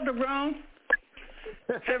on in, Dr. Brown.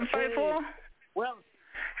 754? Well,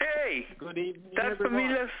 hey. Good evening, that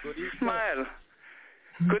familiar smile.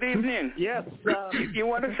 Good evening. Yes. You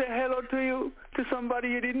want to say hello to somebody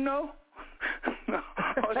you didn't know? No.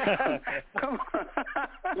 Come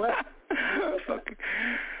on.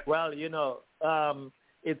 Well,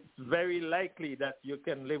 it's very likely that you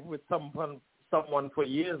can live with someone for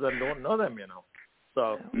years and don't know them,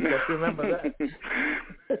 So just remember that.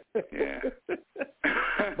 Yeah.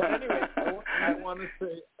 But anyway, I want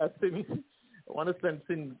to send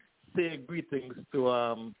sincere greetings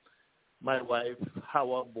to my wife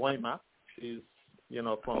Hawa Boima. She's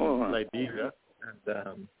from Liberia,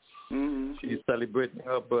 and she's celebrating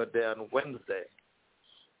her birthday on Wednesday,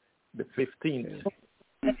 the 15th.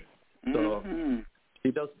 So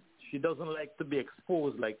she doesn't like to be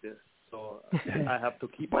exposed like this. So I have to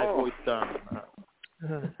keep my voice down.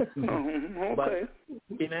 Okay. But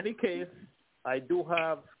in any case, I do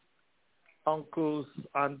have uncles,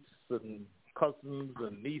 aunts, and cousins,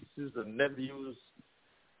 and nieces, and nephews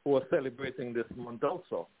who are celebrating this month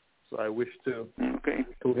also. So I wish to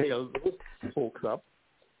hail those folks up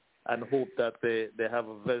and hope that they have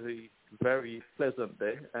a very, very pleasant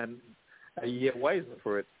day and a year wiser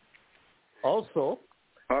for it. Also,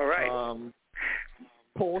 all right.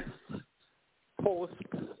 Post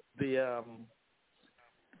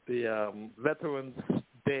the Veterans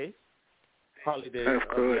Day holiday of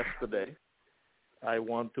yesterday, I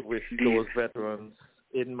want to wish those veterans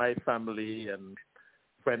in my family and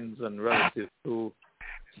friends and relatives who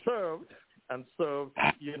served,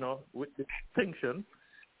 with distinction,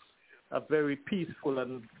 a very peaceful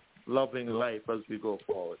and loving life as we go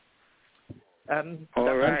forward. And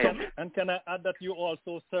and can I add that you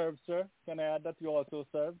also served, sir? Can I add that you also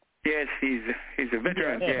served? Yes, he's a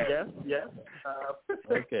veteran. Yes.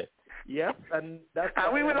 Okay. Yes, and that's.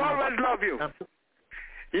 And we will always love you.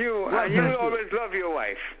 You will always love your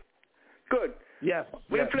wife. Good. Yes.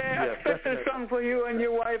 We'll play a special song for you and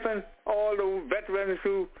your wife and all the veterans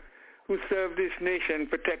who serve this nation,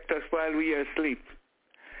 protect us while we are asleep.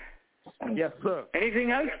 Yes, sir.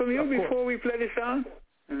 Anything else from you before we play the song?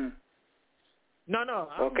 No.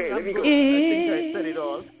 Okay, let me go. I think I said it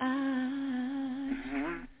all.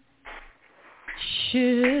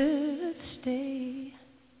 Should stay,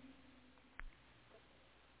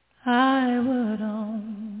 I would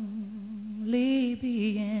only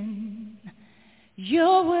be in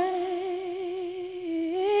your way,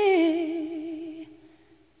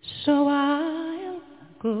 so I'll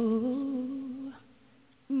go,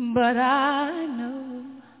 but I know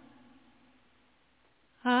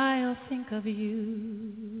I'll think of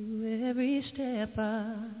you every step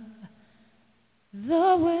of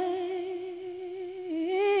the way.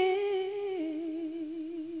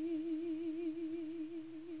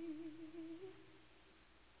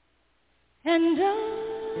 And I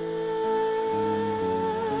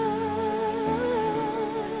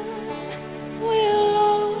will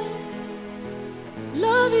always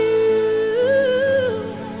love you.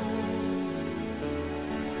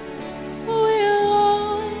 Will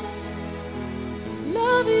always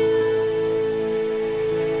love you.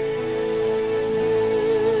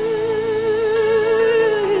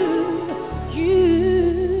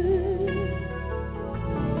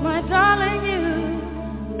 My darling, you.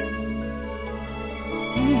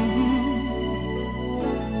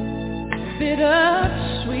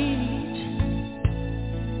 Bittersweet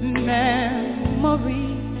memories,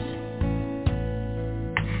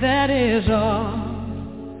 that is all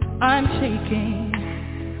I'm taking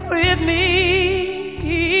with me.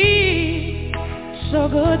 So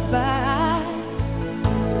goodbye,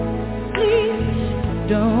 please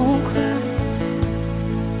don't cry.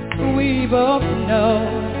 We both know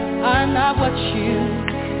I'm not what you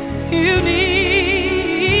need.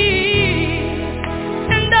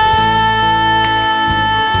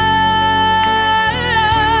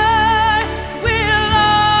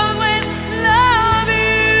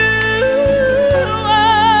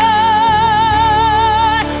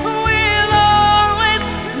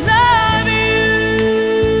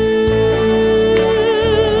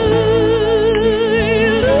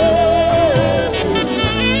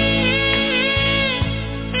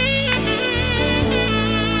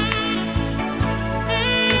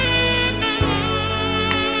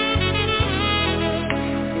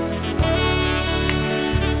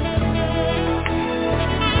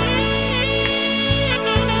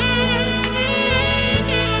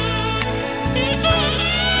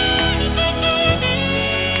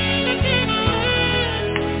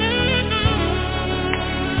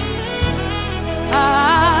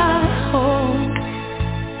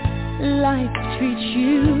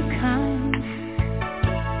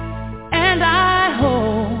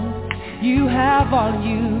 of all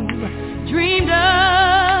you dreamed of.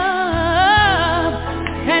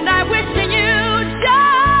 And I wish you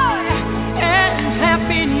joy and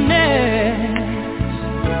happiness.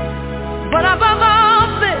 But above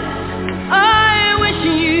all this, I wish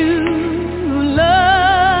you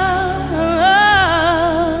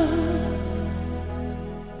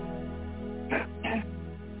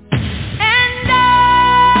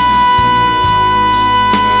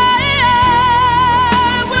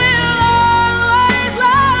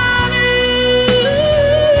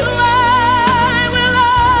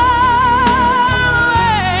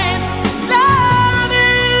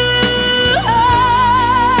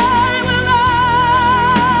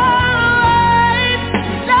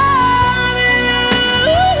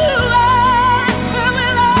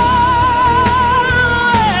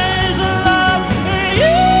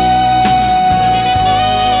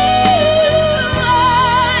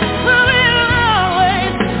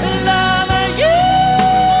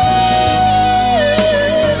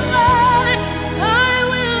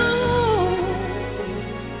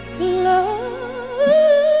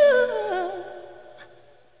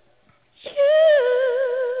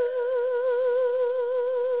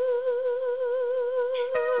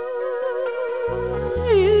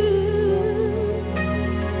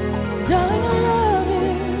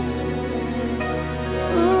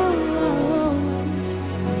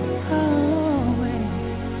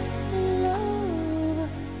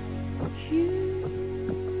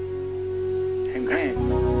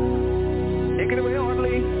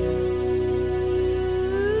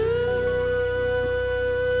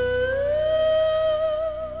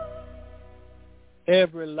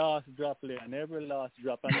every last drop, Leon, every last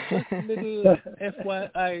drop. And just a little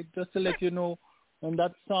FYI, just to let you know, when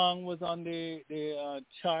that song was on the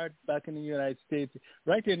chart back in the United States,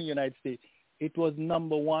 right here in the United States, it was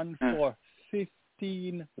number one for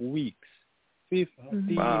 15 weeks.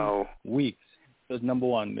 15 weeks. It was number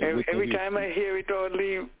one. Every time I hear it,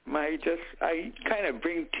 Audley, I kind of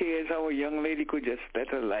bring tears how a young lady could just let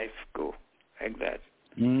her life go like that.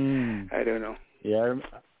 I don't know. Yeah,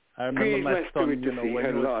 I remember my son, when he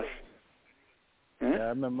was... Huh? Yeah, I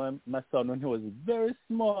remember my son when he was very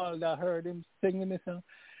small, I heard him singing this song.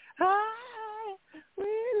 Hi, we love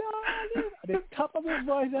you. At the top of his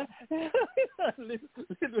voice, little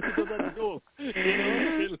bit of a joke,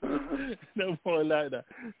 no more like that.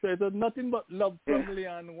 So it was nothing but love from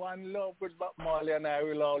Leon. One love with Bob Marley, and I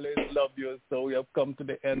will always love you. So we have come to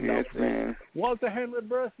the end of the Walter Henry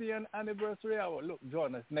birthday and anniversary hour. Look,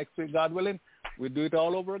 join us next week, God willing. We do it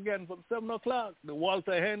all over again from 7 o'clock. The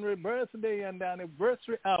Walter Henry birthday and the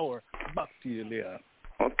anniversary hour. Back to you, Leon.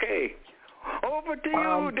 Okay. Over to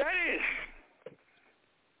you, Dennis.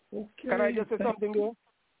 Okay. Can I just say something there?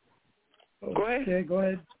 Go ahead. Okay, go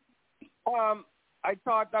ahead. I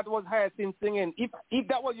thought that was Hyacinth singing. If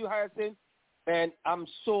that was you, Hyacinth, and I'm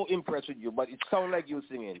so impressed with you, but it sounds like you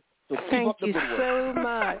singing. So thank you so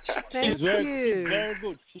much. Thank you. She's very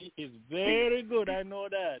good. She is very good. I know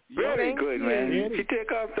that. Very good, man. She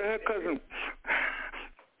take after her cousin.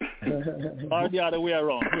 Or the other way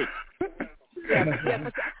around. Yeah,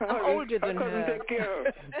 I'm older than her. Take care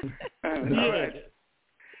of her.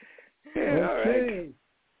 Yeah, all right.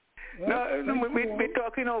 Now, we're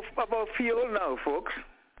talking about fuel now, folks.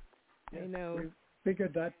 I know. We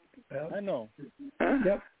figured that out. I know.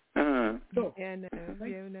 Yep. So,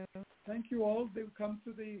 thank you all. We've come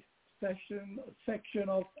to the section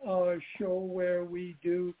of our show where we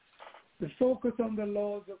do the focus on the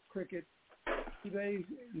laws of cricket. Today,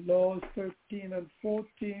 laws 13 and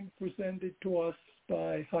 14 presented to us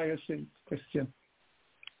by Hyacinth Christian.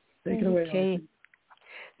 Take it away, Hyacinth.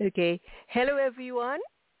 Okay. Hello, everyone.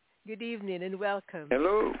 Good evening and welcome.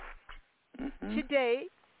 Hello. Today,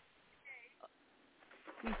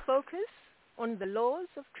 we focus on the laws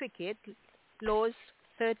of cricket, laws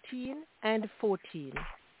 13 and 14.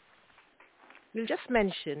 We'll just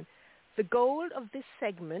mention the goal of this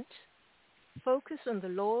segment, Focus on the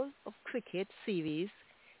Laws of Cricket series,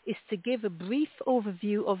 is to give a brief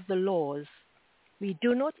overview of the laws. We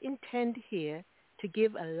do not intend here to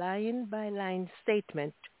give a line-by-line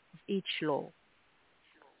statement of each law.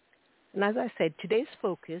 And as I said, today's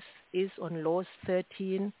focus is on laws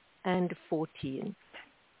 13 and 14.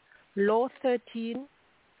 Law 13,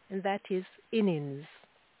 and that is innings.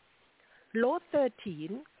 Law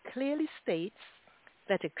 13 clearly states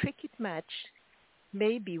that a cricket match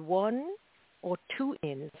may be 1 or 2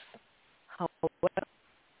 innings. However,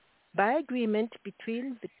 by agreement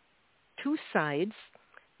between the two sides,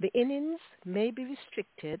 the innings may be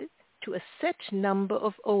restricted to a set number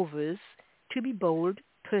of overs to be bowled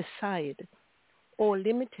per side, or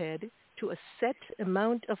limited to a set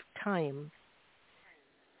amount of time,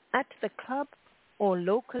 At the club or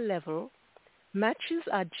local level, matches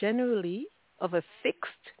are generally of a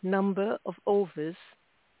fixed number of overs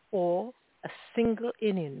or a single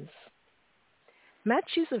innings.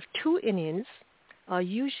 Matches of 2 innings are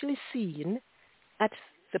usually seen at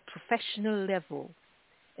the professional level,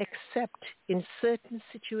 except in certain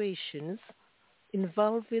situations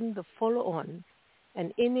involving the follow-on,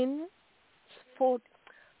 an innings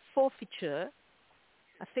forfeiture.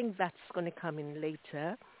 I think that's going to come in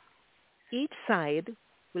later. Each side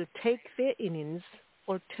will take their innings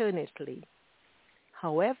alternately.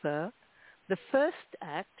 However, the first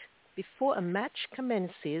act before a match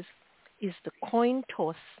commences is the coin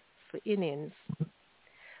toss for innings.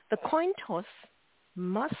 The coin toss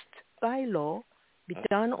must, by law, be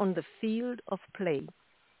done on the field of play,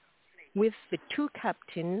 with the 2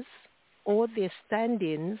 captains or their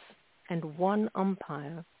stand-ins and 1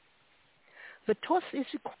 umpire. The toss is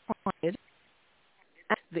required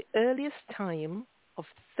at the earliest time of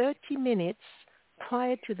 30 minutes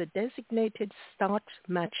prior to the designated start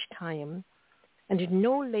match time and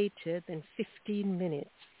no later than 15 minutes.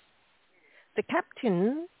 The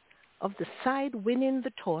captain of the side winning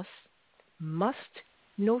the toss must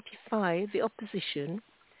notify the opposition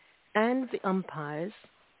and the umpires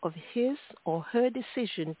of his or her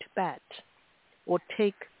decision to bat or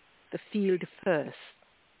take the field first.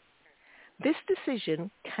 This decision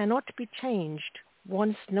cannot be changed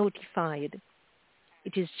once notified.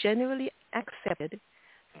 It is generally accepted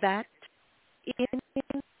that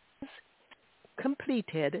innings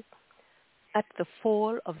completed at the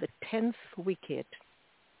fall of the 10th wicket,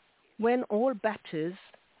 when all batters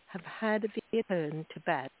have had their turn to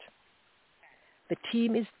bat. The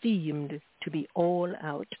team is deemed to be all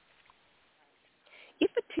out.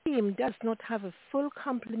 If a team does not have a full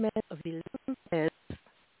complement of 11 players,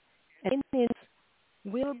 an innings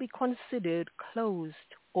will be considered closed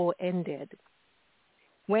or ended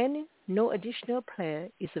when no additional player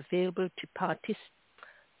is available to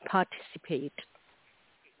participate.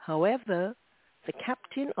 However, the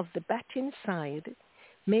captain of the batting side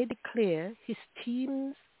may declare his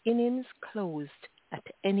team's innings closed at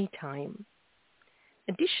any time.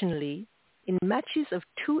 Additionally, in matches of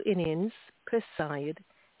 2 innings per side,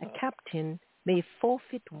 a captain may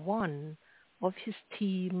forfeit 1 of his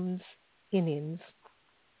team's innings.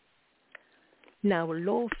 Now,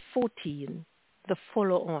 Law 14, the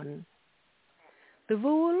follow-on. The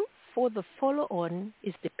rule for the follow-on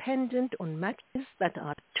is dependent on matches that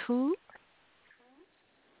are 2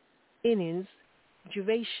 innings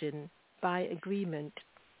duration by agreement.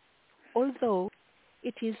 Although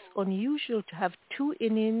it is unusual to have 2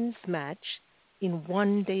 innings match in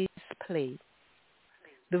one day's play.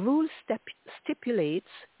 The rule stipulates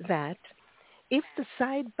that if the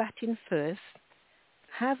side batting first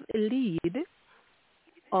have a lead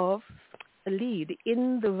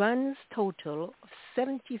in the runs total of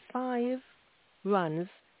 75 runs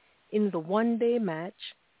in the one-day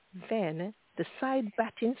match, then the side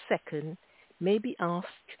batting second may be asked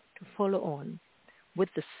to follow on with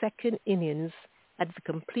the second innings at the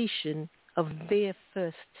completion of their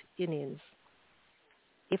first innings.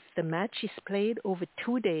 If the match is played over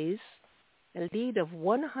 2 days, a lead of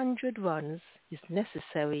 100 runs is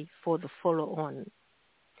necessary for the follow-on.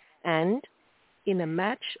 And in a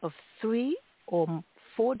match of 3 or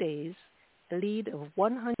 4 days, a lead of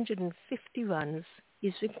 150 runs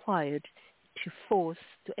is required to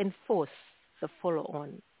enforce the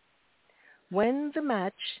follow-on. When the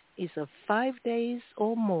match is of 5 days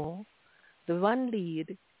or more, the run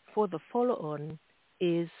lead for the follow-on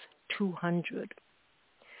is 200.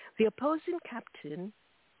 The opposing captain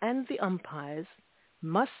and the umpires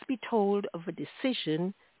must be told of a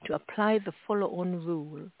decision to apply the follow-on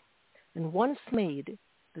rule, and once made,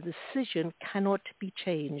 the decision cannot be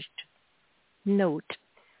changed. Note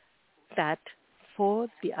that for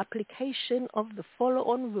the application of the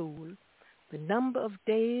follow-on rule, the number of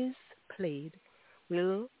days played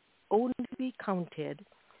will only be counted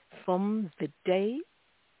from the day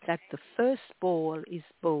that the first ball is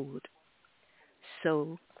bowled.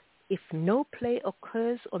 So, if no play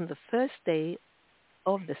occurs on the first day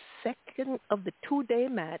of the 2-day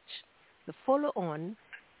match, the follow-on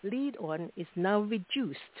lead-on is now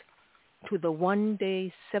reduced to the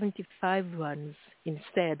 1-day 75 runs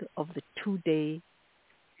instead of the 2-day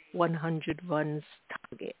 100 runs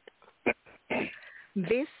target.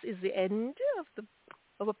 This is the end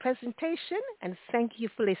of a presentation, and thank you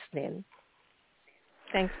for listening.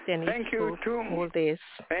 Thanks, Dennis, thank you for all this.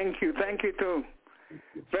 Thank you too.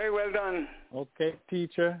 Very well done. Okay,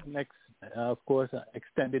 teacher. Next, of course,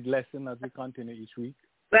 extended lesson as we continue each week.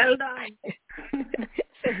 Well done.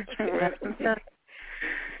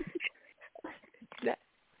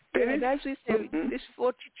 And as we say, this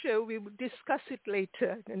 40 show, we will discuss it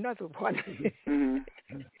later. Another one.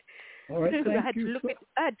 All right, I had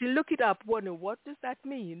to look it up. Wonder what does that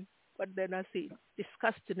mean? But then I see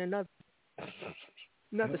discussed in another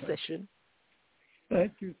session.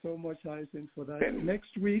 Thank you so much, Hyacinth, for that.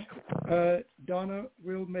 Next week, Donna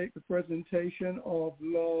will make the presentation of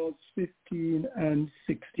laws 15 and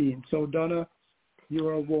 16. So, Donna, you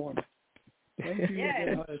are warned. Thank you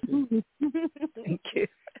again, Hyacinth. Thank you.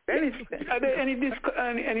 Are there any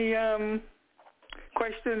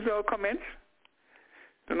questions or comments?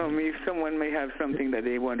 I don't know, maybe someone may have something that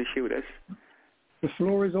they want to shoot us. The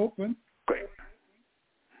floor is open. Great.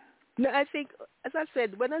 No, I think, as I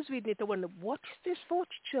said, when I was reading it, I wondered, what is this 40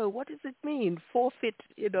 show? What does it mean? Forfeit,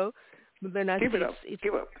 But then I Give it up.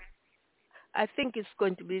 Give up. I think it's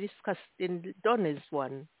going to be discussed in Donna's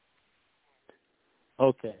one.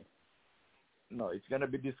 Okay. No, it's going to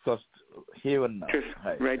be discussed here and now. Just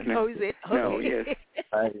right now. Oh, is it? No, okay.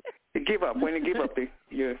 yes. Give up. When you give up,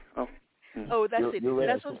 Oh, that's it.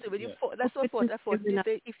 That's what that's what I thought. I thought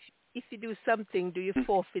if you do something, do you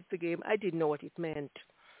forfeit the game? I didn't know what it meant,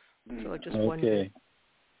 so I just wondered.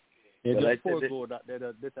 Yeah, just forego that. They're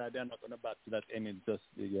not going to back to that ending. Just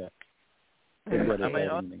Am I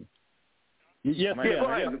on? Yes, go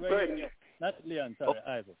ahead. Not Leon. Sorry,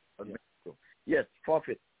 Ivor. Okay. Yes,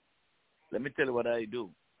 forfeit. Let me tell you what I do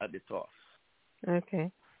at the toss. Okay.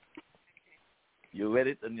 You read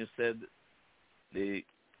it and you said the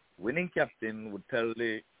winning captain would tell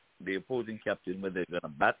the opposing captain whether they're going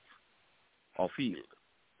to bat or field.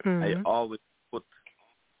 I always put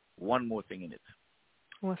one more thing in it.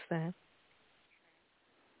 What's that?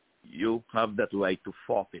 You have that right to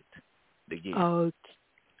forfeit the game. Okay.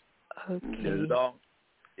 The law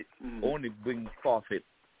only brings forfeit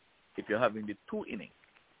if you're having the 2 innings.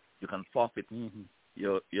 You can forfeit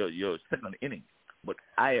your second inning. But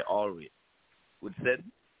I always would say,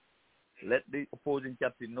 let the opposing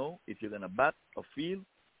captain know if you're going to bat or field,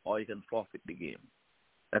 or you can forfeit the game.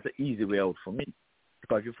 That's an easy way out for me.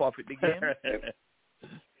 Because if you forfeit the game,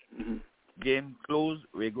 game closed,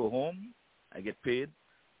 we go home, I get paid,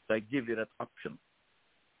 so I give you that option.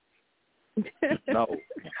 Now,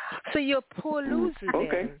 so you're a poor loser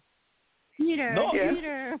then? Peter, no,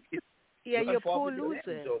 Peter. Yeah, you're a poor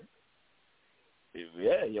loser. So,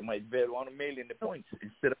 yeah, you might very want to mail in the points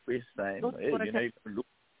instead of waste time. You can look.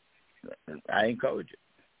 I encourage it.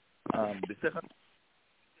 The second,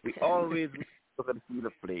 we always look at the field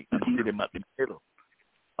of play and see them at the middle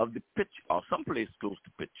of the pitch or someplace close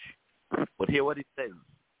to pitch. But here what it says,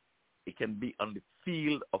 it can be on the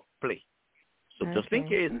field of play. So just in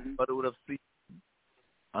case somebody would have seen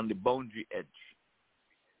on the boundary edge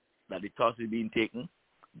that the toss is being taken,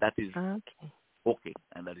 that is okay,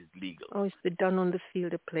 and that is legal. Oh, it's done on the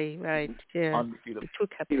field of play, right? Yeah. On the field of the 2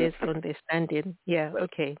 captains on their stand-in. Yeah, well,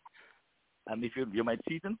 okay. And if you might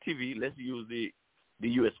see it on TV, let's use the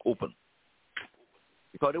U.S. Open.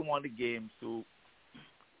 Because they want the games to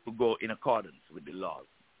go in accordance with the laws.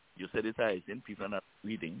 You said it, and people are not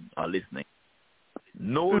reading or listening.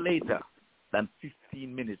 No later than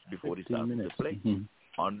 15 minutes before the start of the play.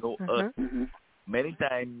 Or no earth. Many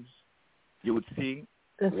times you would see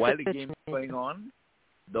while the game is going on,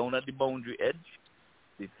 down at the boundary edge,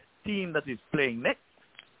 the team that is playing next,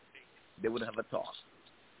 they would have a toss.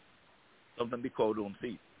 Something the crowd don't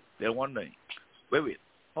see. They're wondering, wait,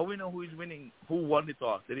 how we know who is winning, who won the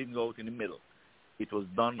toss? They didn't go out in the middle. It was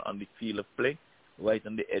done on the field of play, right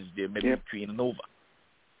on the edge there, maybe 3 and over.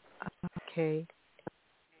 Okay.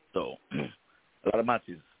 So, a lot of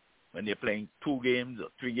matches, when they're playing 2 games or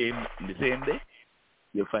 3 games in the same day,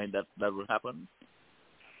 you'll find that will happen.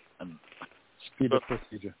 And speed of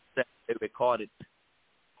procedure. They record it,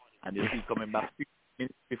 and you see coming back 15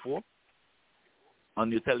 minutes before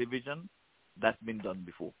on your television. That's been done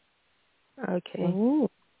before. Okay. Ooh.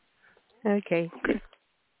 Okay.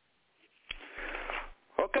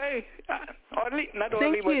 Okay. Not Thank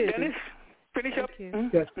only, you. but Dennis, finish up.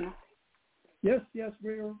 Yes.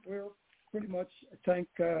 We're pretty much thank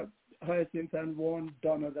Hyacinth and warn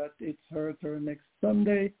Donna that it's her turn next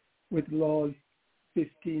Sunday with laws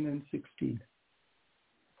 15 and 16.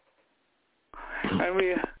 And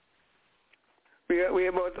we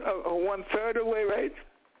about 1/3 away, right?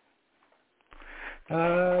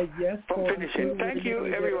 Yes. From finishing. Thank you,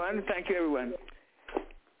 everyone.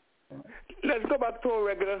 Let's go back to our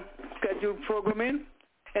regular scheduled programming.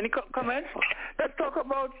 Any comments? Let's talk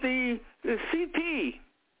about the CP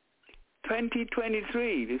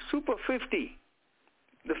 2023, the Super 50,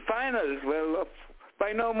 the finals. Well,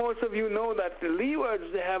 by now most of you know that the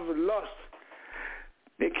Leewards, they have lost.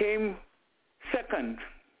 They came second.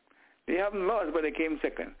 They haven't lost, but they came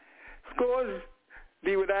second. Scores,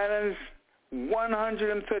 Leeward Islands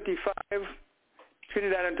 135,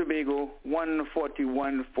 Trinidad and Tobago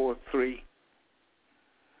 141.43.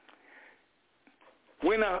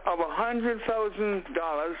 Winner of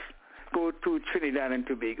 $100,000 go to Trinidad and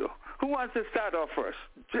Tobago. Who wants to start off first?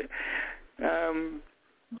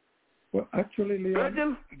 Well, actually, Leon,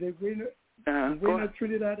 Virgil? the winner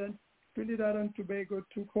Trinidad and Tobago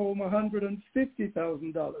took home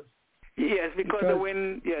 $150,000. Yes, because the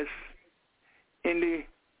win, yes, in the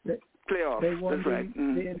playoffs. They won that's right.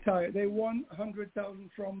 the entire. They won $100,000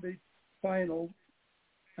 from the final,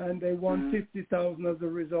 and they won $50,000 as a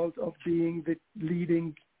result of being the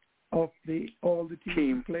leading of all the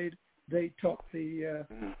teams who played. They topped they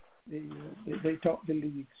topped the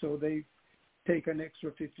league, so they take an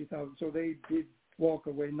extra $50,000. So they did walk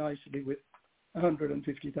away nicely with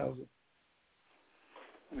 $150,000.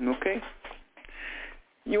 Okay.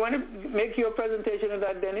 You want to make your presentation of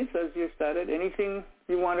that, Dennis, as you started? Anything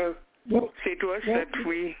you want to say to us that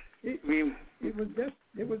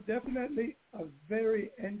It was definitely a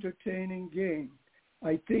very entertaining game.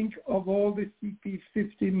 I think of all the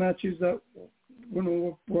CP50 matches that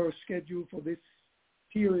were scheduled for this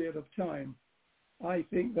period of time, I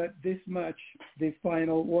think that this match, the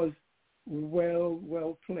final, was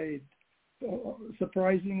well played.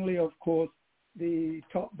 Surprisingly, of course, the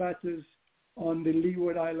top batters on the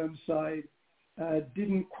Leeward Island side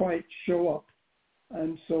didn't quite show up.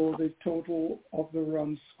 And so the total of the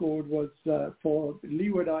runs scored was for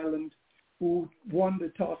Leeward Island, who won the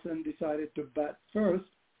toss and decided to bat first,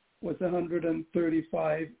 was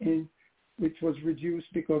 135, which was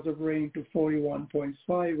reduced because of rain to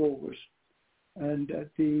 41.5 overs. And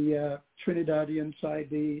at the Trinidadian side,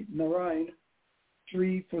 the Narayan,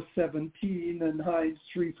 3 for 17, and Hines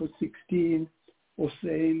 3 for 16.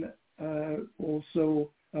 Hossein also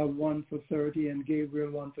 1 for 30, and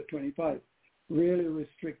Gabriel 1 for 25. Really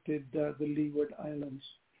restricted the Leeward Islands.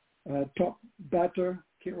 Top batter,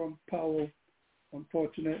 Kieran Powell,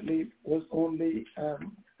 unfortunately, was only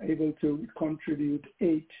able to contribute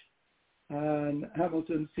 8, and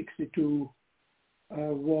Hamilton 62,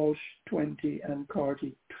 Walsh 20, and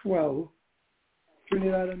Carty 12.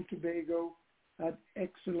 Trinidad and Tobago had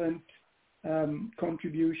excellent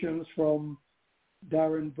contributions from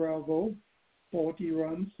Darren Bravo, 40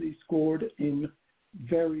 runs he scored in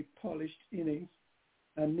very polished innings,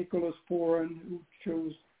 and Nicholas Foran,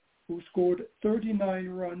 who scored 39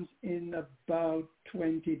 runs in about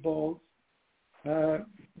 20 balls,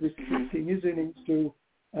 restricting his innings to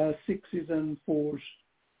 6s and 4s.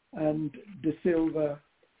 And De Silva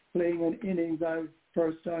playing an innings,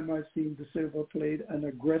 first time I've seen De Silva played an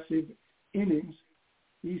aggressive innings.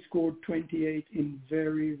 He scored 28 in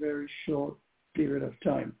very, very short period of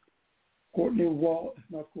time.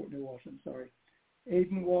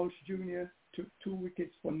 Aiden Walsh Jr. took 2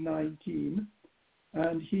 wickets for 19,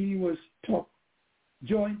 and he was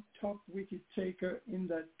joint top wicket taker in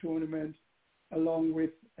that tournament, along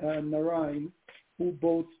with Narayan, who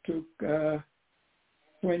both took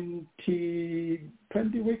 20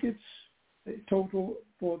 wickets total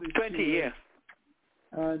for this 20, series.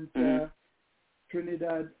 And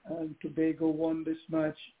Trinidad and Tobago won this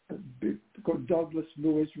match because Douglas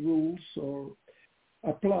Lewis rules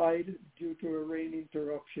applied due to a rain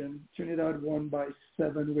interruption. Trinidad won by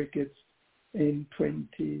 7 wickets in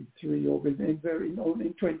 23 overs. In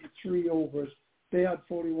 23 overs, they had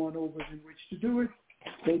 41 overs in which to do it.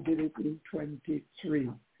 They did it in 23.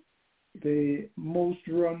 The most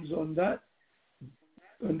runs on the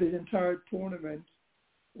entire tournament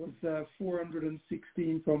was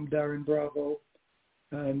 416 from Darren Bravo,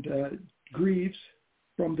 and Greaves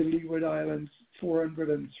from the Leeward Islands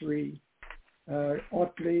 403.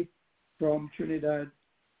 Otley from Trinidad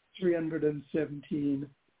 317.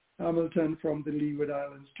 Hamilton from the Leeward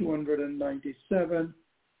Islands 297,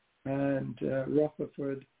 and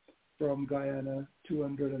Rutherford from Guyana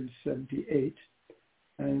 278.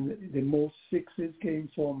 And the most 6s came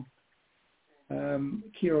from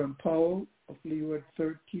Kieran Powell of Leeward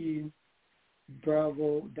 13,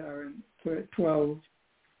 Bravo Darren 12,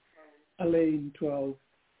 Elaine 12,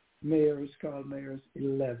 Carl Mayers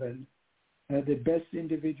 11. The best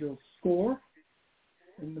individual score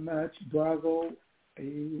in the match, Bravo,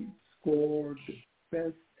 he scored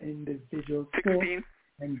best individual 16. Score.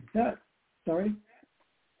 And that, sorry?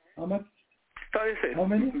 How much? Sorry, sir. How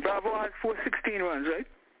many? Bravo had 416 runs, right?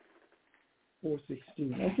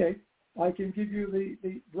 416. Okay. I can give you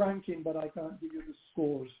the ranking, but I can't give you the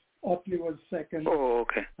scores. Otley was second. Oh,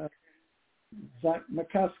 okay. Zach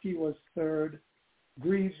McCaskey was third.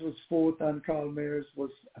 Greaves was fourth, and Carl Mayers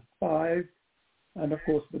was 5. And, of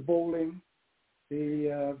course, the bowling,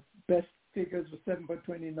 the best figures were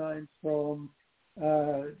 7.29 from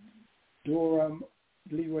Durham,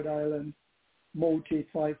 Leeward Island. Moti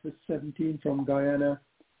 5 for 17 from Guyana.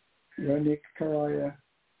 Yannick Karaya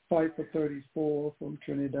 5 for 34 from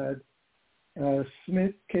Trinidad.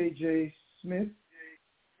 Smith, KJ Smith,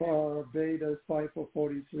 Barbados 5 for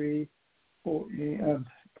 43. Courtney,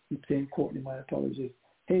 keep saying Courtney, my apologies.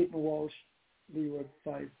 Hayden Walsh, Leeward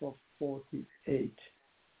 5 for 48.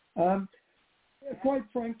 Quite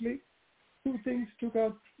frankly, two things took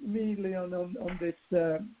out me, Leon, on this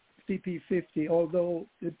CP50, although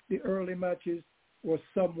the early matches were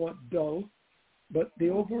somewhat dull. But the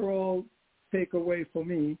overall takeaway for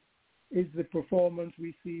me is the performance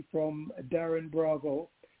we see from Darren Bravo.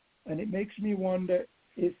 And it makes me wonder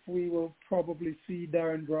if we will probably see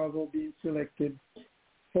Darren Bravo being selected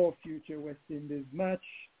for future West Indies match.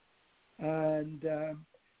 And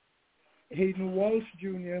Hayden Walsh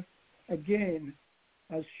Jr., again,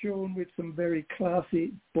 has shown with some very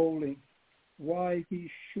classy bowling why he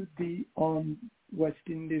should be on West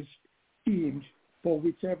Indies teams for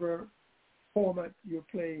whichever format you're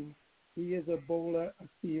playing. He is a bowler, a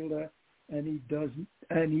fielder, and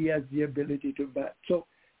he has the ability to bat. So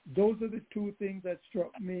those are the two things that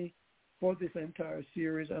struck me for this entire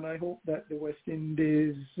series, and I hope that the West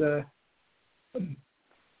Indies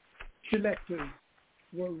selectors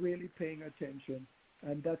were really paying attention,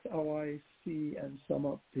 and that's how I see and sum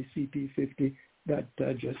up the CP50 that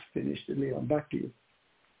just finished. Leon, back to you.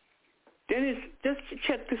 Dennis, just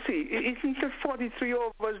check to see. Isn't it 43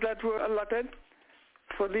 overs that were allotted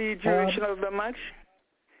for the duration of the match?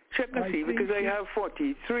 Check to see, because I have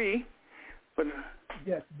 43. But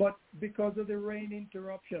yes, but because of the rain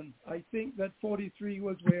interruption, I think that 43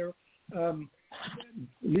 was where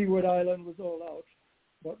Leeward Island was all out.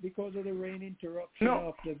 But because of the rain interruption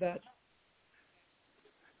after that.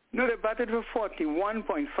 No, they batted for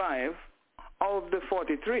 41.5 of the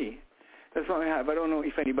 43. That's what I have. I don't know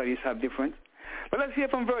if anybody's have different. But let's hear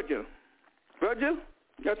from Virgil. Virgil,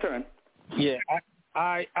 your turn. Yeah,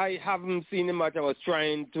 I haven't seen the match. I was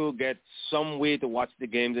trying to get some way to watch the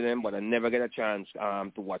games in them, but I never get a chance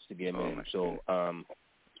to watch the game in. So,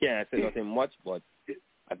 can't say nothing much, but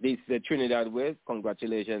at least the Trinidad way,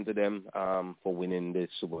 congratulations to them for winning the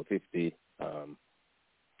Super 50.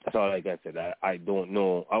 That's all I can say. I don't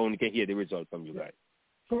know. I only can hear the result from you guys.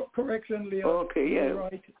 Correction, Leon. Okay, yeah. You're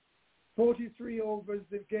right. 43 overs.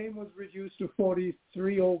 The game was reduced to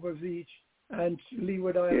 43 overs each, and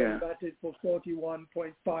Leeward Island batted for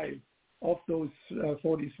 41.5 of those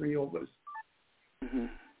 43 overs. Mm-hmm.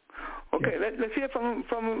 Okay, let's hear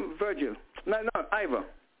from Virgil. No, Ivor.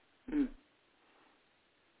 Mm.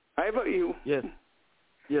 Ivor, you. Yes.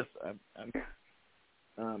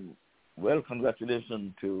 Well,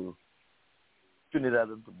 congratulations to Trinidad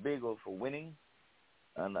and Tobago for winning,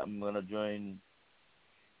 and I'm going to join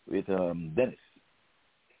with Dennis.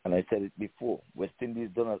 And I said it before, West Indies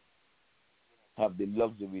do not have the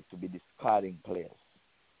luxury to be discarding players,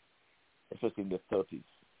 especially in the 30s.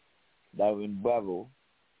 Darren Bravo,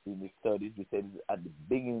 in his 30s, we said at the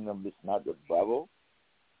beginning of this match that Bravo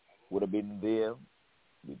would have been there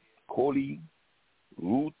with Kohli,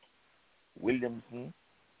 Root, Williamson,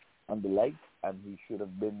 and the like, and he should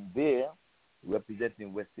have been there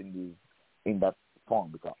representing West Indies in that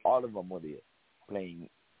form, because all of them were there playing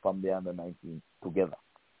from the under-19 together.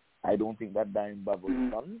 I don't think that Darren Bravo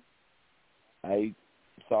is done. I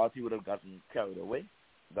thought he would have gotten carried away,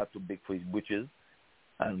 got too big for his britches,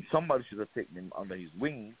 and somebody should have taken him under his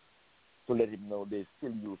wings to let him know there's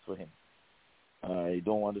still use for him. I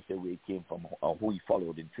don't want to say where he came from or who he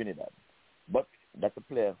followed in Trinidad, but that's a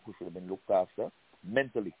player who should have been looked after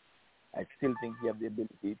mentally. I still think he has the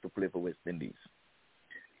ability to play for West Indies.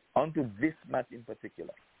 On to this match in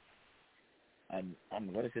particular, and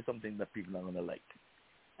I'm going to say something that people are going to like.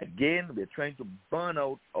 Again, we're trying to burn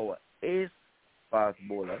out our ace fast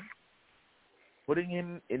bowler, putting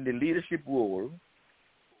him in the leadership role,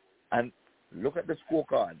 and look at the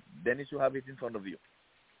scorecard. Dennis, you have it in front of you.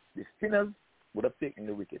 The spinners would have taken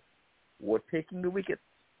the wicket. Were taking the wicket.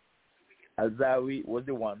 Alzawi was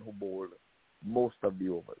the one who bowled most of the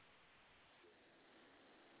overs.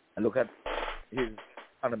 And look at his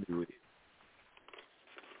economy with it.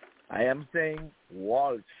 I am saying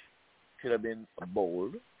Walsh should have been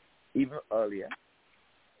bowled even earlier,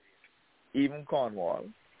 even Cornwall,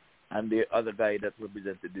 and the other guy that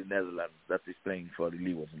represented the Netherlands that is playing for the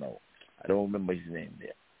Leewards now. I don't remember his name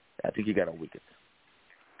there. I think he got a wicket.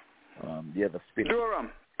 The other spinner.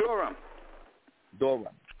 Durham.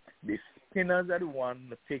 The spinners are the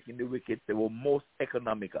ones taking the wickets. They were most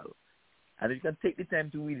economical. And you can take the time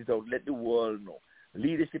to read it out. Let the world know.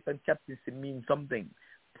 Leadership and captaincy mean something.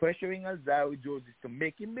 pressuring Alzarri Joseph to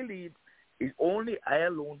make him believe is only I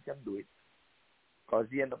alone can do it. Because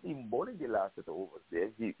he ended up even bowling the last set of overs there.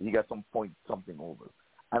 He got some point something over.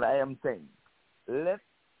 And I am saying, let's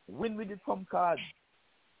win with the trump card.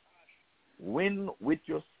 Win with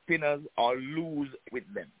your spinners or lose with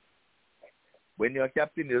them. When you're a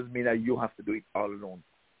captain, it doesn't mean that you have to do it all alone.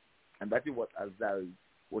 And that is what Alzarri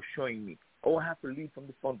was showing me. Oh, I have to lead from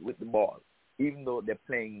the front with the ball, even though they're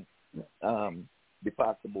playing the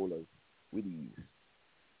faster bowlers with ease.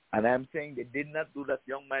 And I'm saying they did not do that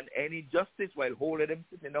young man any justice while holding him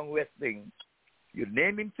sitting down resting. You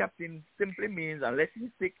name him captain simply means unless he's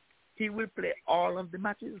sick, he will play all of the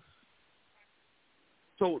matches.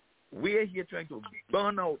 So we're here trying to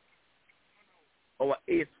burn out our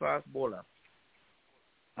ace fast bowler.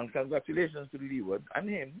 And congratulations to Leeward and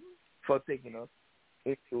him for taking us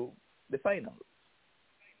into the finals.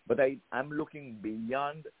 But I'm looking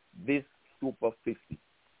beyond this Super 50.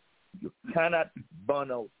 You cannot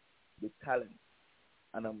burn out the talent.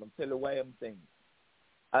 And I'm going to tell you why I'm saying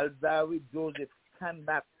Alzarri Joseph can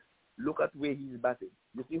bat. Look at where he's batting.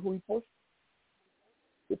 You see who he pushed?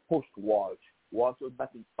 He pushed Walsh. Walsh was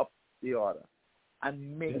batting up the order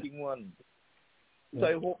and making runs. So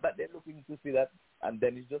I hope that they're looking to see that, and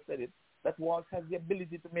Dennis just said it, that Walsh has the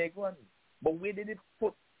ability to make runs. But where did it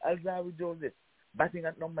put Alzarri Joseph? Batting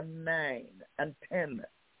at number 9 and 10.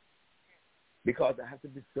 Because I have to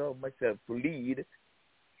deserve myself to lead.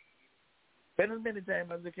 Spend as many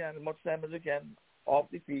time as you can, much time as you can, off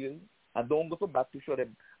the field, and don't go to bat to show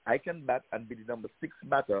them I can bat and be the number 6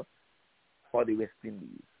 batter for the West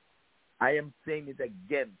Indies. I am saying it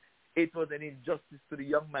again. It was an injustice to the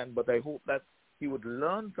young man, but I hope that he would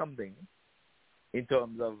learn something in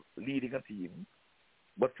terms of leading a team.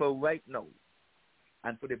 But for right now,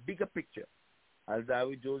 and for the bigger picture,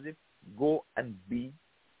 Alzarri Joseph, go and be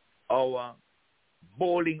our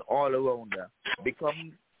bowling all-arounder.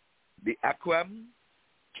 Become the Akram,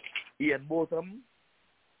 Ian Botham,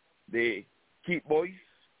 the Keith Boyce,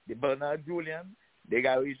 the Bernard Julian, the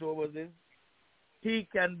Gary Soberses. He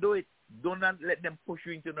can do it. Do not let them push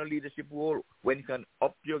you into a leadership role when you can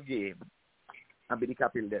up your game and be the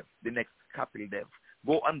Kapil Dev, the next Kapil Dev.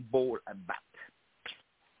 Go and bowl and bat.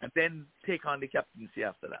 And then take on the captaincy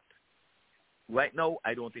after that. Right now,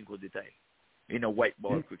 I don't think was the time in a white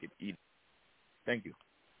ball cricket either. Thank you.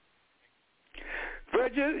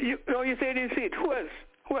 Virgil, you said you see it. Who else?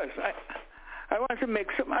 I want to make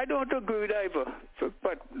some. I don't agree with either,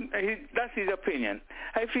 but that's his opinion.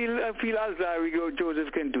 I feel Alzarri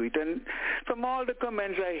Joseph can do it. And from all the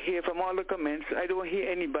comments I hear, I don't hear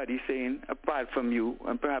anybody saying, apart from you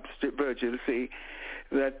and perhaps Virgil, say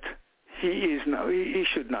that he is now. He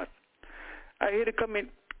should not. I hear the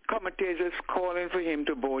commentators calling for him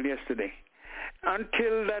to bowl yesterday.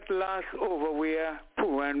 Until that last over where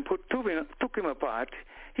Pooran took him apart,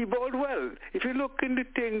 he bowled well. If you look in the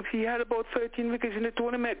things, he had about 13 wickets in the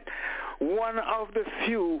tournament. One of the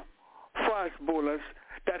few fast bowlers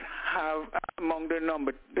that have among the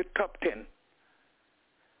top 10.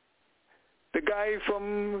 The guy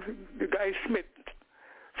Smith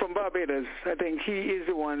from Barbados, I think he is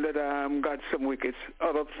the one that got some wickets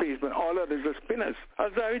out of face, but all others are spinners.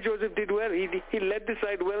 Alzarri Joseph did well. He led the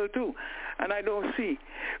side well too. And I don't see.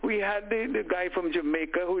 We had the guy from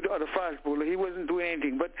Jamaica who was a fast bowler. He wasn't doing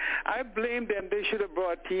anything. But I blame them. They should have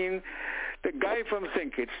brought in the guy from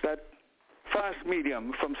St. Kitts, that fast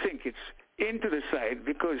medium from St. Kitts, into the side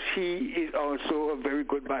because he is also a very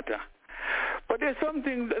good batter. But there's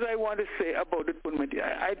something that I want to say about the tournament.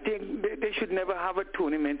 I think they should never have a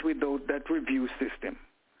tournament without that review system.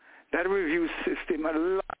 That review system, a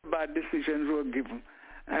lot of bad decisions were given.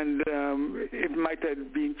 And it might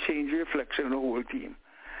have been changed reflection on the whole team,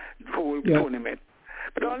 tournament.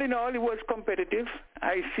 But all in all, it was competitive.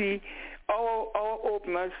 I see our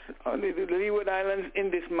openers on the Leeward Islands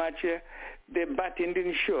in this match here, their batting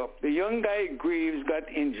didn't show up. The young guy, Greaves, got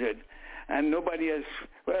injured. And nobody has,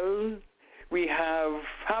 we have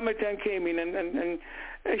Hamilton came in and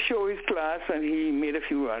showed his class, and he made a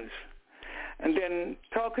few runs. And then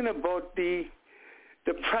talking about the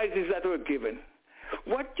prizes that were given,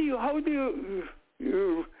 how do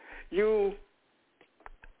you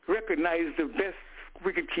recognize the best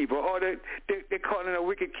wicketkeeper, or they call him a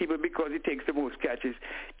wicketkeeper because he takes the most catches?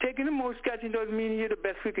 Taking the most catches doesn't mean you're the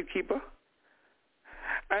best wicketkeeper.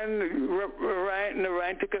 And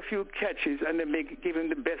Ryan took a few catches, and they give him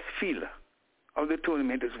the best fielder of the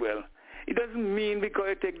tournament as well. It doesn't mean because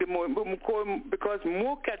you take the more, because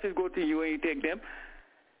more catches go to you and you take them.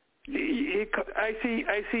 I see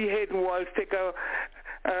Hayden Walsh take a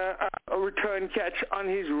return catch on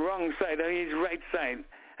his wrong side, on his right side,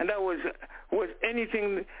 and that was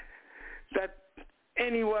anything that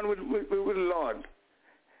anyone would laud.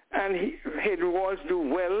 And Hayden Walls do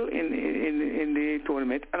well in the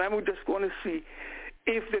tournament, and I would just want to see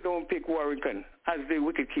if they don't pick Warrington as the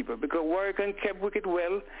wicketkeeper, because Warrington kept wicket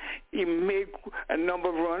well. He made a number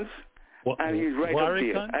of runs, and he's right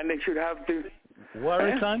Warrington? up there. And they should have the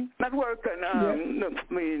Warrington? Not Warrington. No,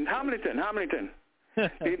 I mean Hamilton.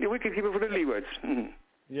 the wicketkeeper for the Leewards. Mm-hmm.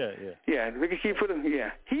 Yeah, the wicketkeeper for them.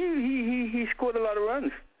 Yeah, he scored a lot of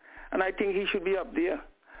runs, and I think he should be up there.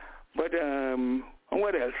 But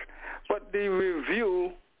what else? But the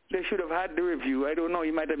review, they should have had the review. I don't know.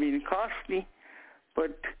 It might have been costly.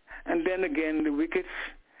 And then again, the wickets,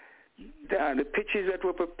 the pitches that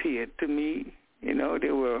were prepared, to me,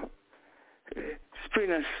 they were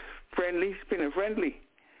spinner friendly.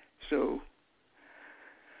 So,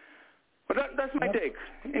 but that's my take.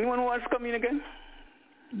 Anyone wants to come in again?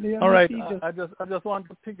 All right. I just want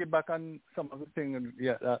to piggyback on some of the things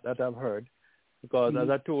that I've heard, because as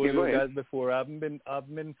I told you guys before, I've been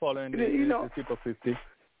following the Super 50.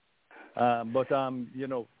 But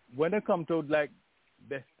when it comes to like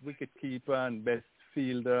best wicket keeper and best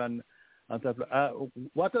fielder and stuff,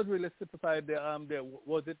 what was really simplified there?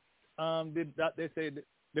 Was it that they say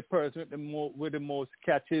the person with the most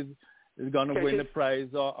catches is going to win the prize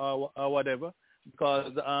or whatever?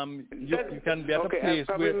 Because you can be at a place I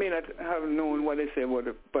probably where... may not have known what they say about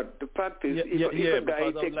it, but the fact is, because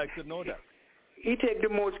I would like to know that. He take the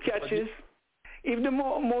most catches. If the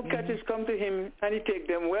more catches come to him and he take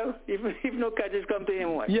them well, if no catches come to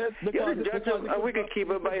him, what? Yes, because judge a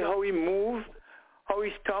wicketkeeper by how he moves, how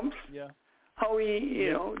he stumps, how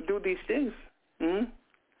he do these things.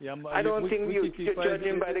 I don't think you judge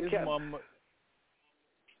him by the catch.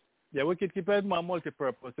 Yeah, wicketkeeper is more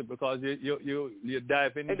multi-purpose, because you're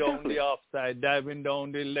diving down the offside, diving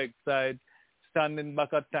down the leg side, standing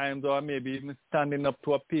back at times, or maybe even standing up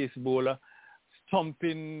to a pace bowler,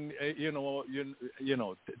 stumping,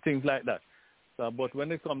 things like that. So, but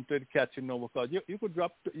when it comes to the catching, because you could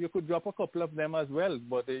drop a couple of them as well.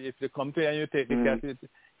 But if they come to you and you take the catch,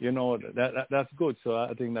 that's good. So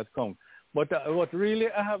I think that counts. But what really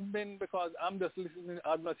I have been, because I'm just listening,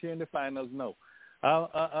 I'm not hearing the finals now.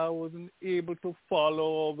 I wasn't able to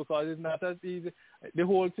follow, because it's not as easy. The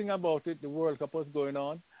whole thing about it, the World Cup was going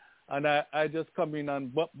on, and I just come in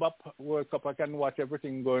and World Cup. I can watch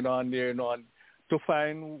everything going on there, and to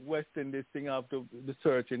find West Indies thing, I have to be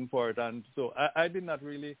searching for it, and so I did not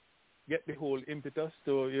really get the whole impetus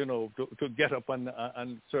to to get up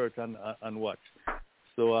and search and watch.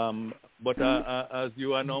 So as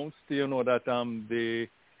you announced, that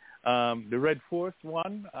the Red Force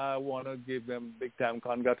won. I want to give them big time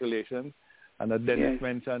congratulations. And as Dennis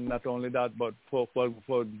mentioned, not only that, but for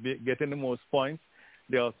getting the most points,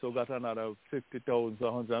 they also got another 50,000,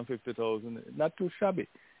 150,000. Not too shabby,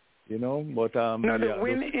 But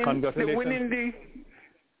congratulations.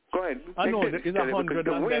 Go ahead. I know it's 100,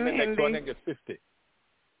 and then the next one gets 50.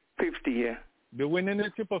 50, yeah. The win in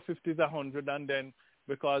the Super 50 is 100, and then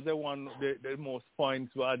because they won the most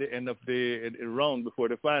points at the end of the round before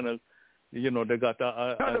the finals, they got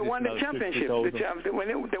they won the championship. When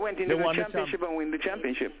they went into the championship and win the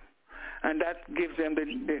championship, and that gives them the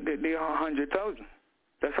 100,000.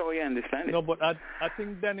 That's how I understand it. No, but I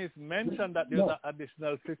think Dennis mentioned that there's an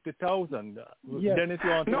additional 50,000. Yes. Dennis, you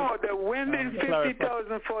want to? No, they won the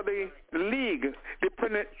 50,000 for the league, the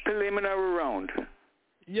preliminary round.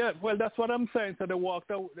 Yeah, well, that's what I'm saying. So they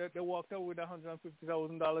walked out with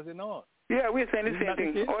 $150,000 in all. Yeah, we're saying the same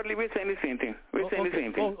thing. Oddly, we're saying the same thing. The same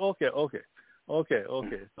thing. Okay. So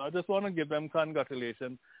I just want to give them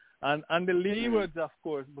congratulations, and the Leewards, of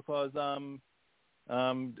course, because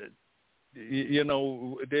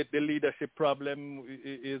the leadership problem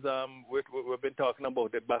is we've been talking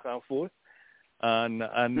about it back and forth, and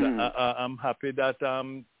I'm happy that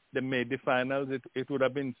they made the finals. It would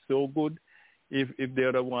have been so good if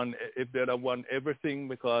they'd have won everything,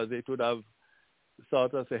 because it would have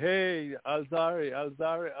sort of say, hey, Alzari,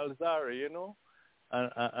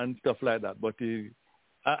 and stuff like that. But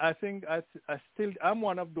I think I'm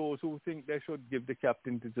one of those who think they should give the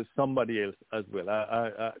captaincy to somebody else as well.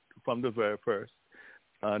 I from the very first,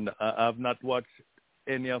 and I've not watched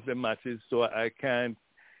any of the matches, so I can't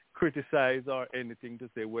criticize or anything to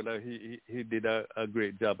say whether he did a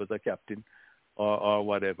great job as a captain or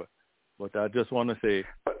whatever. But I just want to say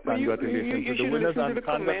congratulations to the winners and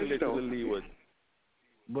congratulations to the Leewards.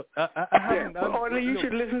 But I haven't. Only you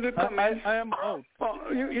should listen to the comments. I am out.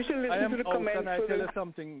 You should listen to the comments. And I tell you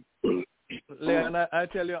something, Leon. I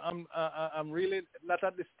tell you, I'm really not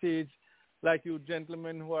at the stage like you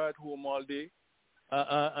gentlemen who are at home all day.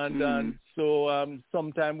 So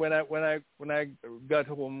sometime when I got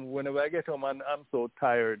home, whenever I get home, and I'm so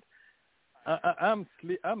tired, I'm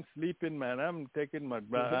sleeping, man. I'm taking my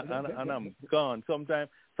bath and I'm gone. Sometimes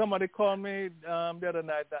somebody called me the other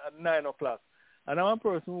night at 9 o'clock, and I'm a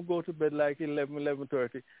person who go to bed like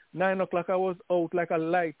 11:30. 9 o'clock, I was out like a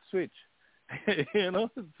light switch, you know.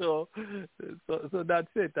 So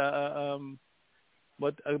that's it.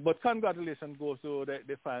 But congratulations goes to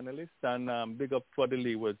the finalists, and big up for the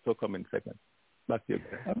Leewards for coming second. Back to you.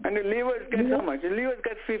 And the Leewards get how much? The Leewards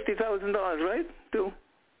get $50,000, right? Too.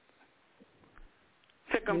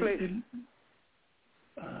 Second place.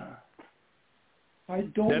 I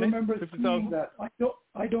don't remember seeing that.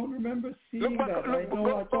 I don't remember seeing that.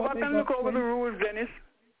 Go back and look over the rules, Dennis.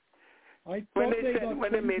 I thought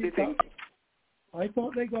when they made it thing. I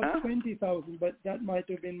thought they got 20,000, but that might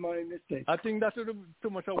have been my mistake. I think that would be too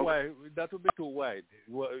much wide. That would be too wide.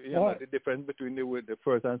 The difference between the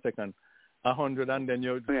first and second, 100, and then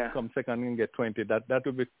you come second and get 20. That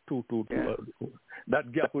would be too.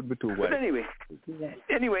 That gap would be too wide. But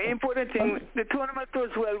anyway, important thing. The tournament goes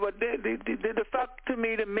well, but the fact to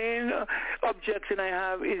me, the main objection I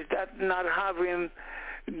have is that not having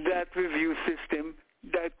that review system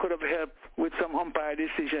that could have helped with some umpire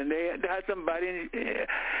decision. They had some bad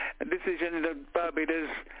decision in the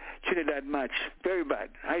Barbados-Trinidad match. Very bad.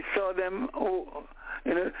 I saw them,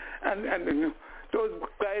 and those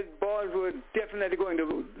guys' balls were definitely going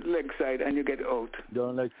to the leg side, and you get out.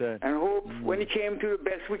 Don't like that. And Hope, when he came to the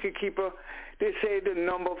best wicketkeeper, they say the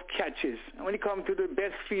number of catches. And when he come to the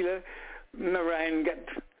best fielder, Narayan get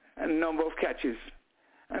a number of catches.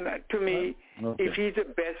 And to me, if he's the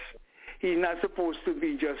best, he's not supposed to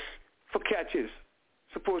be just for catches.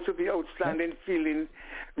 Supposed to be outstanding fielding,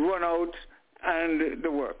 run out, and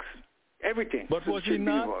the works. Everything. But was he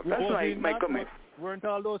not? That's my comment. Weren't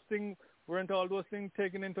all those things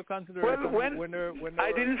taken into consideration? Well, when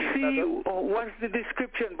I didn't see what's the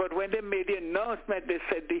description, but when they made the announcement, they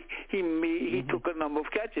said he took a number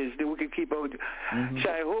of catches. The wicketkeeper,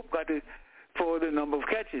 Shai Hope, got it for the number of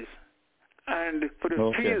catches. And for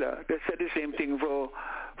the fielder, they said the same thing for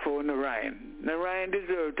Narayan. Narayan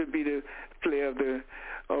deserved to be the player of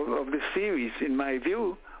the series, in my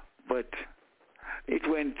view, but it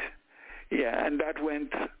went, and that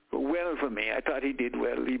went well for me. I thought he did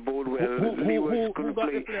well. He bowled well. Who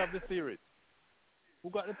got the player of the series? Who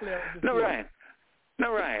got the player of the series?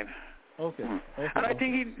 Narayan. Okay. And I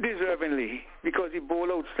think he deservingly, because he bowled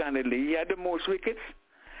outstandingly. He had the most wickets,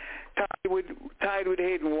 tied with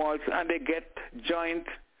Hayden Walsh, and they get joint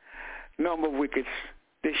number of wickets.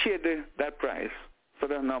 They shared that prize for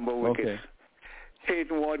the number of wickets.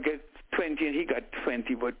 Hayden Walsh gets 20 and he got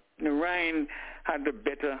 20, but Narayan had the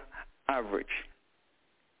better average.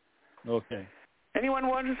 Okay. Anyone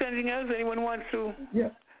wants anything else? Anyone wants to? Yeah.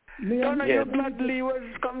 Leon, you're glad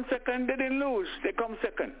Leewards come second. They didn't lose. They come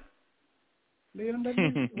second. Leon,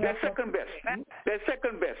 They're second best. They're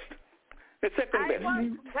second best.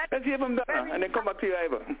 Let's hear from Donna and then come back to you,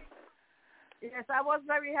 Ivor. Yes, I was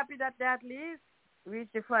very happy that they at least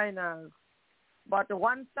reached the finals. But the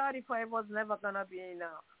 135 was never going to be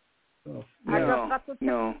enough. I just got to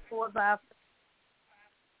check was after.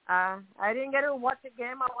 I didn't get to watch the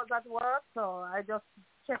game. I was at work, so I just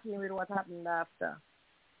checked in with what happened after.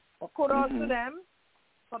 But kudos to them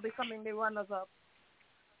for becoming the runners-up.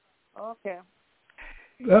 Okay.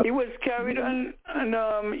 It was carried on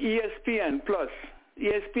ESPN Plus.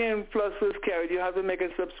 ESPN Plus was carried. You have to make a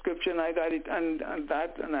subscription. I got it and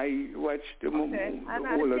I watched the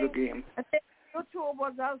whole of the game. I think YouTube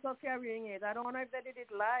was also carrying it. I don't know if they did it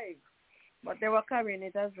live, but they were carrying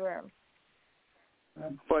it as well.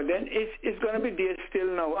 But then it's going to be there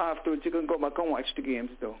still now afterwards. You can go back and watch the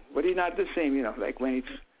games though. But it's not the same, like when it's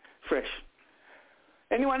fresh.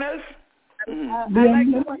 Anyone else? I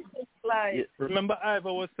like to watch it live. Remember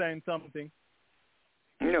Ivor was saying something?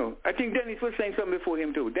 No, I think Dennis was saying something before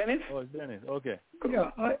him too. Dennis? Oh, Dennis. Okay.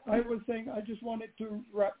 Yeah, I was saying I just wanted to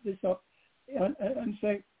wrap this up and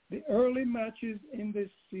say the early matches in this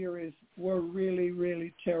series were really,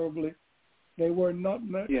 really terribly. They were not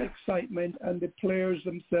much excitement, and the players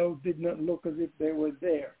themselves did not look as if they were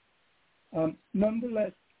there.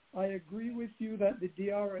 Nonetheless, I agree with you that the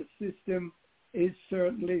DRS system is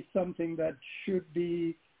certainly something that should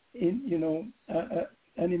be in,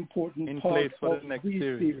 an important part of the next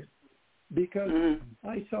series. Because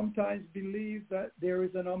I sometimes believe that there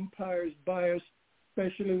is an umpire's bias,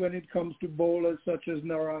 especially when it comes to bowlers such as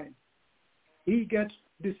Narayan. He gets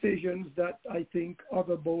decisions that I think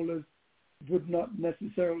other bowlers would not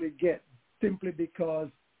necessarily get simply because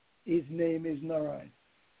his name is Narayan.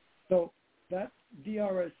 So that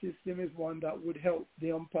DRS system is one that would help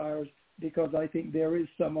the umpires, because I think there is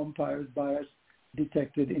some umpires bias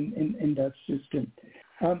detected in that system.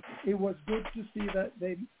 It was good to see that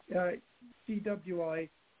they CWI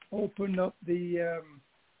opened up the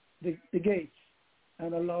gates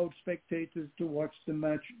and allowed spectators to watch the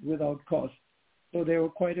match without cost. So there were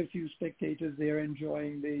quite a few spectators there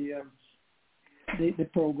enjoying the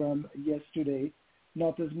program yesterday.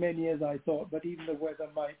 Not as many as I thought, but even the weather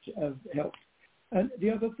might have helped. And the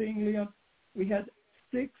other thing, Leon, we had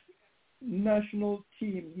 6 national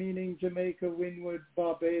teams, meaning Jamaica, Windward,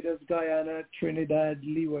 Barbados, Guyana, Trinidad,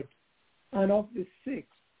 Leeward. And of the 6,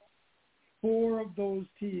 4 of those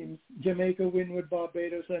teams, Jamaica, Windward,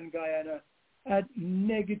 Barbados, and Guyana, had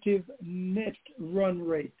negative net run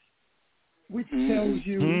rate, which tells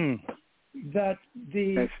you that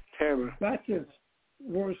the batters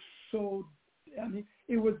were so... I mean,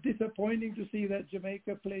 it was disappointing to see that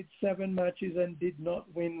Jamaica played 7 matches and did not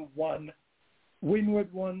win 1.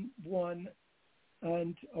 Windward won 1,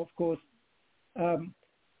 and of course,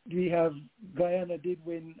 we have Guyana did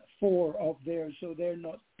win 4 of theirs, so they're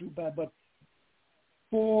not too bad. But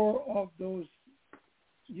 4 of those,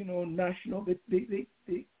 national,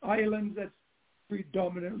 the islands that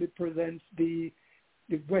predominantly presents the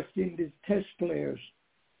West Indies Test players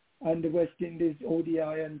and the West Indies ODI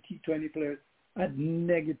and T20 players at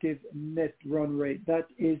negative net run rate. That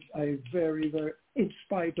is a very, very, in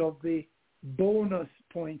spite of the bonus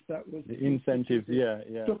points that was the incentives,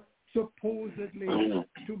 So supposedly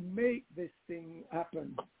to make this thing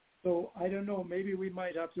happen. So I don't know, maybe we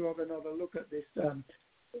might have to have another look at this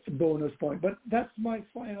bonus point. But that's my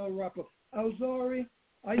final wrap up. Alzarri,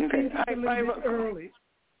 I think it's a little bit early.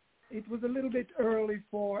 It was a little bit early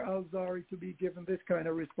for Alzarri to be given this kind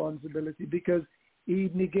of responsibility, because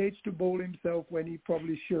he negates to bowl himself when he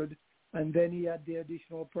probably should, and then he had the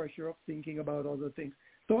additional pressure of thinking about other things.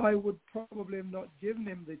 So I would probably have not given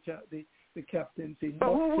him the captaincy.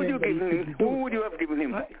 But who would you give him? Who would you have given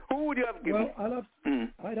him? Who would you have given him? Well,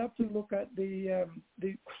 I'd have to look at the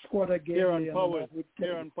squad again.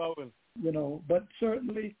 Kieran Powell. But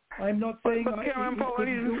certainly I'm not saying... But Kieran Powell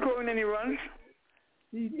isn't scoring any runs.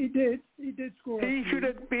 He did score. He should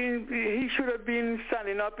have been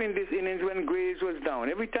standing up in this innings when Graves was down.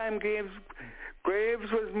 Every time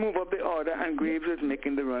Graves was moved up the order and Graves was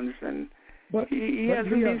making the runs, and he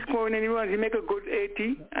hasn't been scoring any runs. He make a good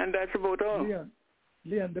 80, and that's about all.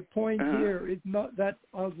 Leon, the point here is not that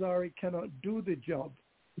Alzarri cannot do the job,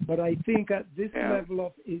 but I think at this level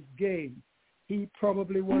of his game, he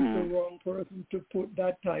probably was the wrong person to put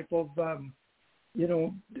that type of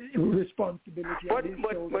responsibility.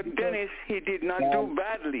 But Dennis, he did not do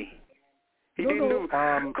badly. He didn't do.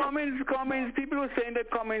 Cummins. People were saying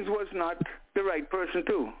that Cummins was not the right person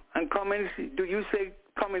too. And Cummins, do you say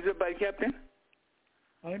Cummins is a bad captain?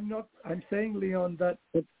 I'm not. I'm saying, Leon, that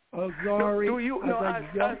Alzarri.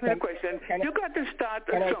 Ask me a question. You got to start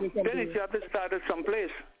at some. Dennis, you have to start at some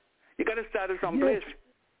place. You got to start at some place.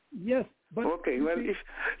 Yes, but okay. Well, it's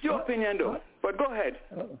your opinion, though. But go ahead.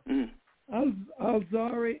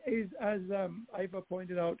 Alzarri is, as Ivor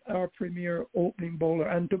pointed out, our premier opening bowler,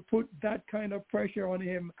 and to put that kind of pressure on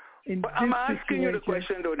him in but I'm asking you the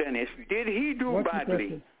question, though, Dennis. Did he do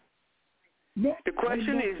badly? No. The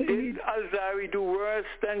question is, did Alzarri do worse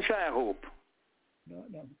than Shyhope?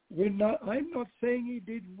 No. I'm not saying he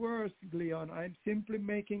did worse, Leon. I'm simply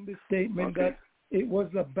making the statement that it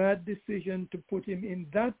was a bad decision to put him in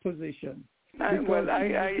that position. I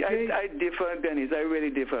differ, Dennis. I really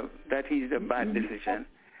differ that he's a bad decision.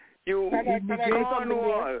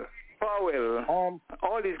 Cornwall, Powell,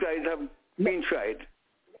 all these guys have been tried.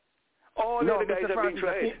 All the other guys have been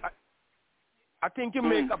tried. I think you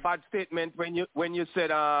make a bad statement when you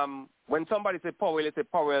said when somebody said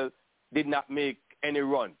Powell did not make any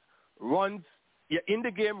runs. Runs in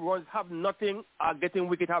the game, runs have nothing. Getting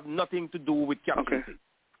wicket have nothing to do with captaincy. Okay.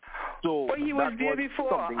 So but he was there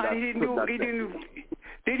before, and he didn't.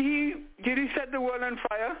 Did he set the world on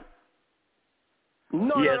fire?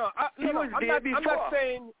 No. I'm not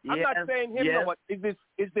saying him. No, but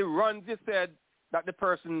is the runs you said that the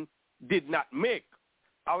person did not make?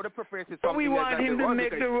 I would have preferred something. But we want him to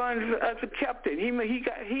make the runs as a captain. He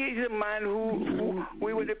is a man who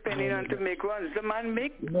we were depending on to make runs. The man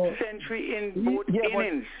make century in both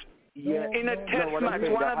innings. In a test match,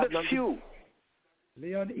 one of the few.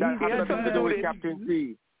 Leon, that has nothing to do with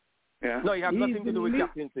captaincy. No, you have nothing to do with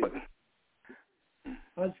captaincy.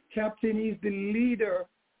 As captain, he's the leader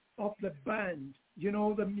of the band. You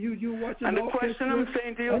watch. And the question I'm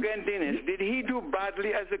saying to you again, Dennis, did he do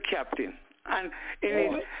badly as a captain? And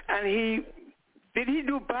he Did he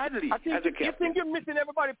do badly as a captain? You think you're missing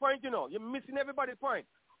everybody's point, You're missing everybody's point.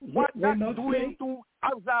 What that's doing to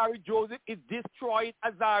Alzarri Joseph is destroying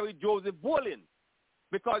Alzarri Joseph bowling.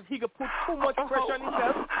 Because he could put too much pressure on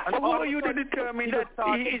himself. And who are you to determine that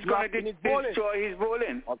he's going to destroy his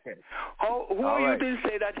bowling? Okay. Who are you to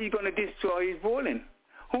say that he's going to destroy his bowling?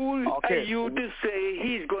 Who are you to say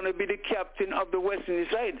he's going to be the captain of the West Indies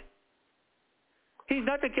side? He's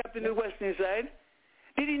not the captain of the West Indies side.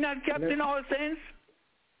 Did he not captain All Saints?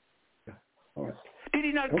 Did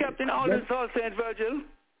he not captain All Saints, Virgil?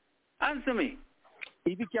 Answer me.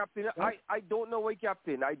 Is he captain? I don't know why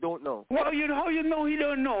captain. I don't know. Well, how you know he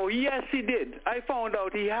don't know? Yes, he did. I found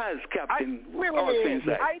out he has captain. Wait.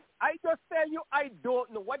 I just tell you I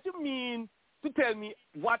don't know. What you mean to tell me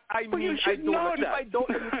what I mean? You should know that. If I don't,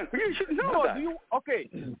 you should know that. Okay.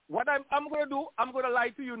 What I'm going to do, I'm going to lie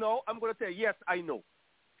to you now. I'm going to say, yes, I know.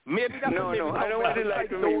 Maybe that's no, I don't want to lie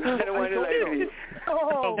to me. I don't want to lie to me.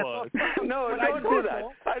 No, don't do that.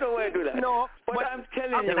 I don't want to do that. No, but I'm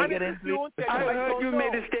telling you, I heard you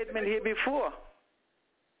made a statement here before.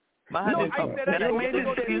 No, I said you made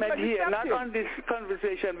a statement here, not on this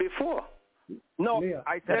conversation before. No,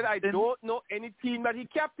 I said I don't know any team that he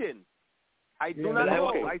captained. I do not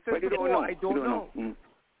know. I said before, I don't know.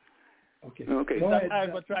 Okay.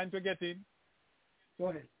 Ivor trying to get in. Go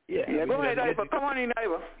ahead. Yeah, go ahead, Ivor. Come on in,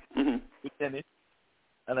 Ivor.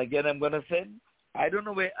 And again, I'm going to say, I don't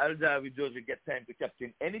know where Alzarri Joseph get time to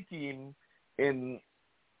captain any team in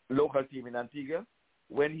local team in Antigua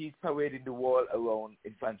when he's parading the wall around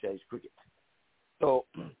in franchise cricket. So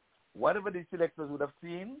whatever the selectors would have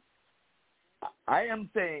seen, I am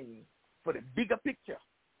saying for the bigger picture,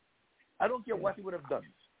 I don't care what he would have done.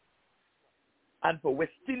 And for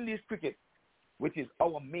West Indies cricket, which is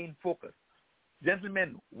our main focus,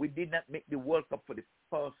 gentlemen, we did not make the World Cup for the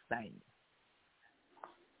first time.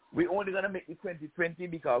 We're only going to make the 2020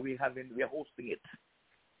 because we're hosting it.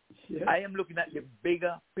 Yeah. I am looking at the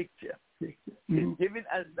bigger picture. Giving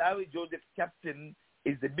Alzarri Joseph captain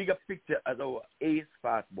is the bigger picture as our ace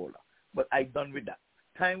fast bowler. But I'm done with that.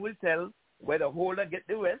 Time will tell whether Holder get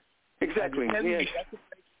the rest. Exactly. Yes.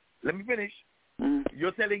 Let me finish.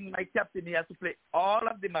 You're telling my captain he has to play all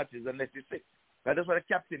of the matches unless he's sick. That's what a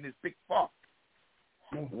captain is picked for.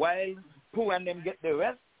 While Pooh and them get the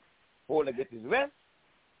rest, Holder get his rest,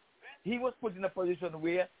 he was put in a position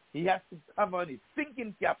where he has to have on his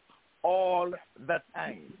thinking cap all the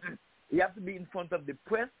time. He has to be in front of the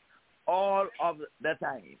press all of the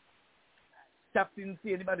time.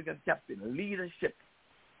 Captaincy, anybody can captain. Leadership,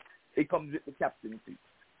 it comes with the captaincy.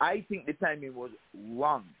 I think the timing was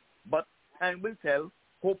wrong, but time will tell.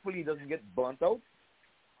 Hopefully he doesn't get burnt out.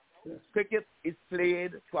 Cricket is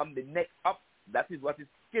played from the neck up. That is what is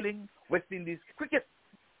killing West Indies cricket.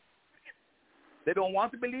 They don't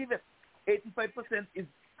want to believe it. 85% is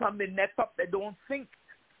from the neck up. They don't think.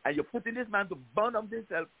 And you're putting this man to burn up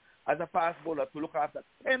himself as a fast bowler to look after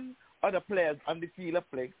 10 other players on the field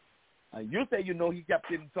of play. And you say he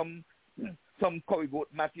captained some Corey Goat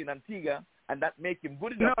match in Antigua, and that make him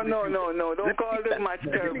good enough. No. Don't call this match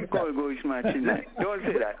Corey Goat match in that. Don't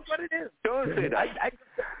say that. What it is. Don't say that.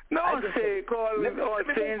 Don't say call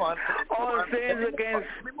all Saints against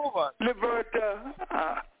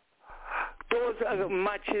Liberta. Those are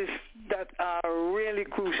matches that are really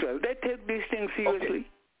crucial. They take these things seriously. Okay.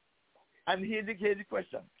 And here's the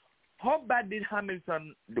question. How bad did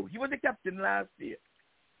Hamilton do? He was the captain last year.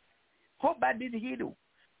 How bad did he do?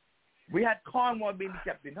 We had Cornwall being the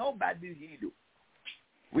captain. How bad did he do?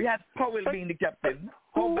 We had Powell being the captain.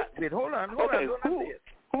 How bad? Wait, hold on. Don't answer it.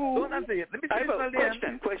 Don't answer it. Let me say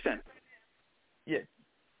it. Question. Yes.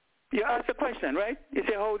 You asked the question, right? You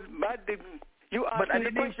say how bad did you ask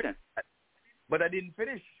the question? But I didn't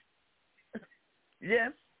finish.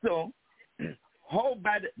 Yes. So, how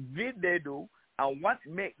bad did they do, and what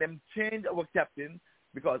made them change our captain?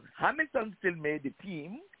 Because Hamilton still made the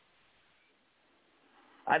team,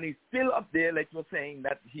 and he's still up there, like you're saying,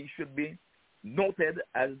 that he should be noted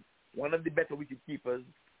as one of the better wicket keepers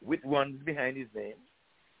with runs behind his name.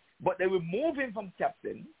 But they remove him from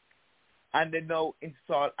captain, and they now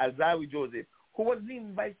install Alzarri Joseph, who was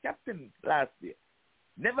named vice captain last year.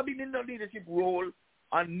 Never been in a leadership role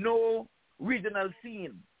on no regional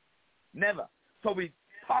scene. Never. So we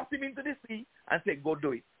toss him into the sea and say, go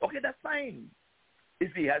do it. Okay, that's fine.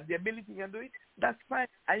 If he has the ability to do it, that's fine.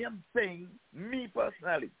 I am saying, me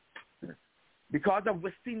personally, because of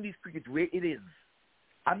West Indies cricket where it is,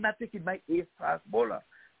 I'm not taking my ace fast bowler.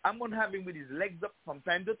 I'm going to have him with his legs up from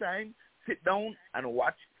time to time, sit down and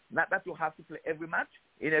watch. Not that you have to play every match,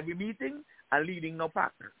 in every meeting, and leading no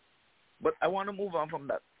pack. But I want to move on from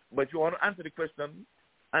that. But you want to answer the question,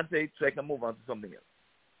 and say it so I can move on to something else.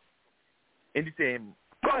 In the same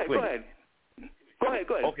Go ahead.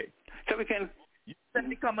 Okay. So we can... You said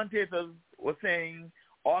the commentators were saying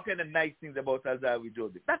all kind of nice things about Alzawi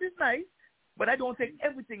Joseph. That is nice, but I don't take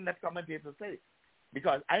everything that commentators say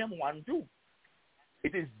because I am one too.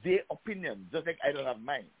 It is their opinion, just like I don't have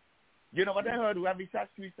mine. You know what I heard Ravi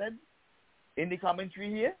Shastri said in the commentary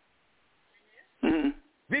here? Mm-hmm.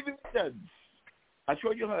 Vivi Richards, I'm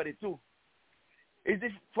sure you heard it too, is the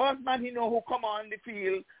first man he know who come on the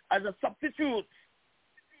field as a substitute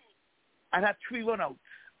and had 3 run-outs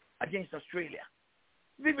against Australia.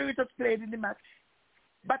 Vivi Richards played in the match,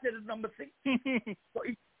 batted at number 6. So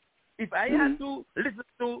if I had to listen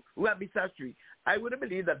to Ravi Shastri, I would have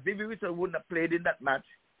believed that Vivi Richards wouldn't have played in that match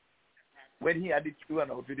when he had the 2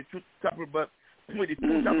 run-outs with the two Chapel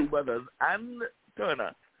brothers and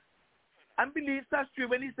Turner. And believe Shastri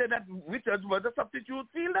when he said that Richards was a substitute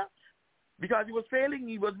fielder because he was failing,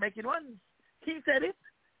 he was making runs. He said it.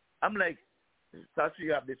 I'm like, Shastri,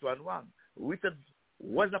 you have this one wrong. Richards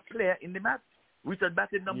was a player in the match. Richards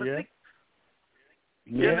batted number 6.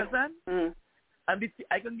 You understand? Mm. And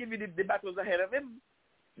I can give you the battles ahead of him.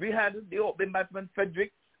 We had the opening batsman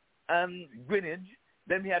Frederick and Greenwich.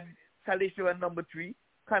 Then we had Salisho at number 3,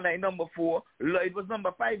 Kanai number 4, Lloyd was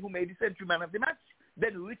number 5 who made the century man of the match.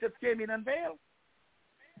 Then Richards came in and failed.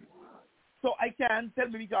 So I can't tell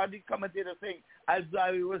me because the commentator saying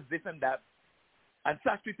Alzawi was this and that, and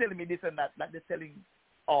Shastri telling me this and that, like they're telling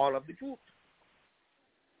all of the truth.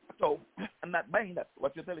 So I'm not buying that.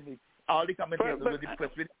 What you're telling me, all the commentators were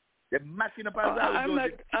depressed with. They're matching up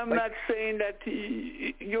Alzawi. I'm not saying that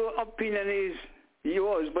your opinion is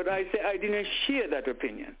yours, but I say I didn't share that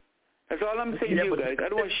opinion. That's all I'm saying to you guys. I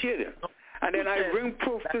don't want to share them. And then I bring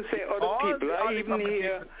proof to say other people. I even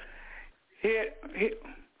hear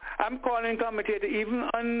I'm calling commentator even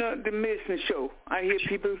on the Mason show. I hear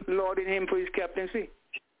people lauding him for his captaincy.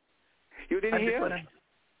 You didn't hear?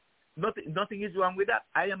 Nothing is wrong with that.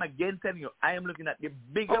 I am again telling you, I am looking at the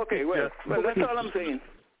bigger picture. Well, that's all I'm saying.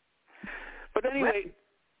 But anyway,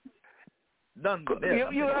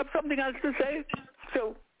 you have something else to say?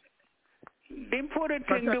 So, the important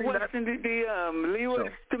thing, Lewis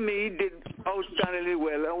to me did outstandingly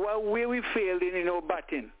well, and where we failed in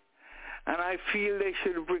batting, and I feel they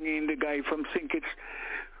should bring in the guy from Sinkits,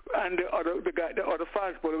 and the other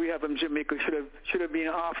fast bowler we have from Jamaica should have been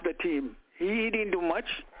off the team. He didn't do much.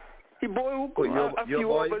 He bowled a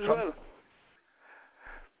few overs as well.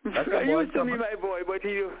 I used to be my boy, but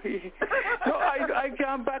no, I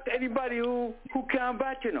can't back anybody who can't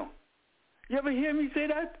bat. You ever hear me say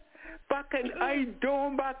that? I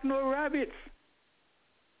don't back no rabbits.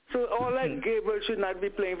 So all like Gabriel should not be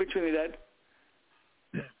playing for Trinidad.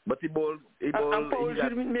 But he bowled. And Paul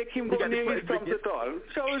should make him go near his stumps at all.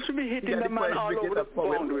 So he should be hitting the man all over the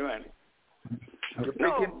boundary, man.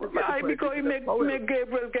 No, because he make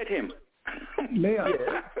Gabriel get him.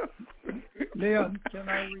 Leon, can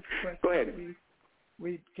I request? Go ahead.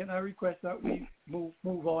 Can I request that we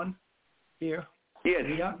move on here? Yes.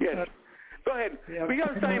 Go ahead. We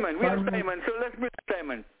got Simon. So let's bring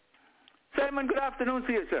Simon. Simon, good afternoon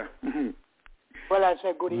to you, sir. Well, I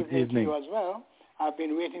said good evening to you as well. I've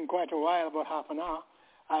been waiting quite a while, about half an hour.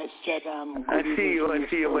 I said I see you,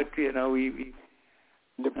 but we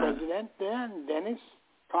the president there, and Dennis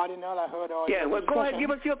Cardinal, I heard all your well, go ahead,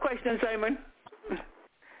 give us your question, Simon.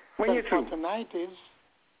 When you're through. Tonight is,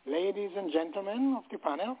 ladies and gentlemen of the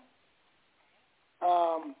panel,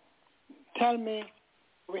 tell me,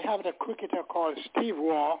 we have a cricketer called Steve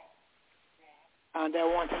Waugh, and I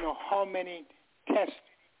want to know how many test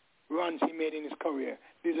runs he made in his career.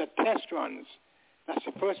 These are test runs. That's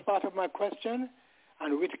the first part of my question.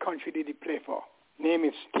 And which country did he play for? Name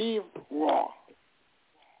is Steve Waugh.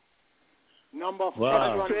 Number of test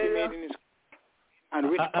runs he made in his and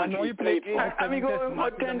which country he played for? I'm going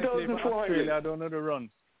for 10,400. I don't know the run.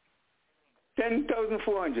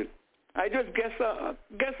 10,400. I just guess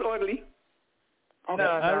oddly. Okay.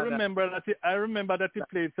 I remember that he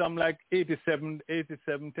played some like 87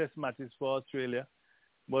 test matches for Australia,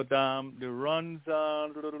 but the runs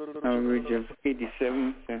average of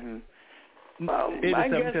 87.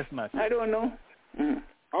 87 test matches. I don't know.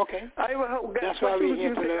 Okay, that's why we're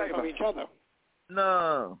here to learn from each other.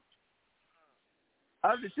 No,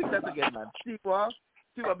 I'll just think that again, man. Steve Waugh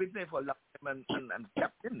been playing for a long time and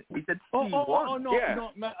captain. He said Steve Waugh. No,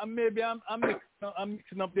 maybe I'm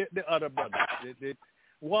mixing up the other brothers.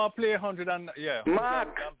 Waugh play 100 and Mark.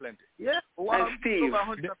 Plenty. Yeah, Waugh and Steve. Over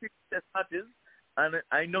 150 test matches, and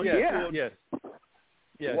I know Yes,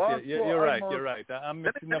 you're right. I'm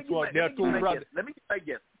mixing up. There are two brothers. Let me give my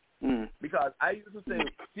guess. Because I used to say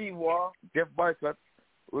Steve Waugh, Jeff Bartlett,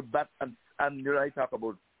 would bat, and you know, I talk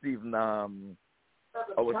about Stephen, our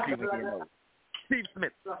Stephen, you know, Steve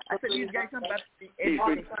Smith. I said these guys can bat the eight.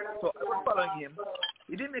 So I was following him.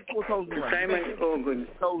 He didn't make 4,000. Simon, oh good.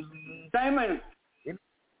 Simon,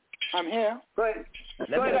 I'm here. Go ahead.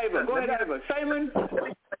 Go ahead, Ivor. Simon.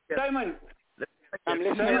 I'm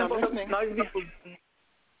listening.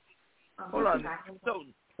 Hold on.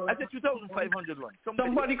 I said 2,501.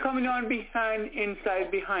 Somebody coming on behind. I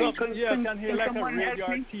can hear like a radio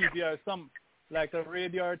or TV or some, like a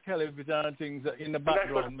radio or television and things in the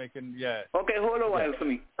background making, Okay, hold a while for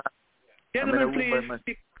me. Gentlemen, please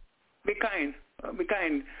be kind. Go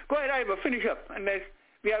ahead, Ivor, finish up. And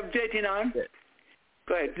we have JT on. Yeah.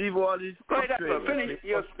 Go ahead. Steve Wall is Go ahead, Ivor, finish.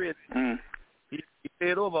 He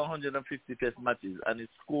played over 150 test matches and he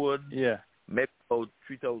scored maybe about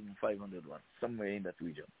 3,500 runs, somewhere in that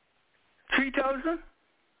region. 3,000?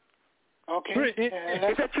 Okay.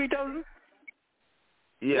 Is that 3,000?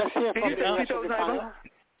 Yeah. Let's hear from the 3,000, Ivor?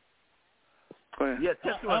 Go ahead. Yeah,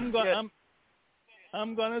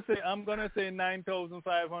 I'm gonna say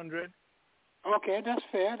 9,500. Okay, that's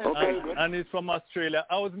fair. That's very good. And it's from Australia.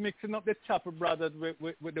 I was mixing up the Chopper brothers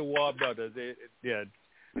with the War brothers.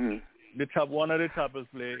 One of the Choppers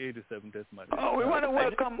play 87 test matches. Oh, we want to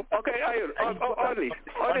welcome. Okay, Audley,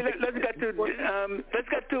 let's get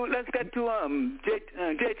to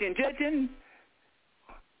Jatin.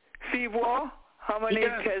 Steve Waugh. How many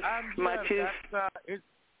test matches?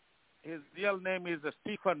 His real name is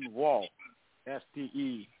Stephen Waugh.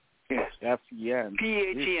 STEFEN.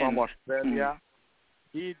 He's from Australia.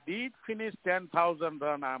 He did finish 10,000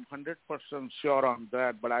 runs. I'm 100% sure on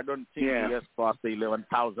that, but I don't think he has crossed the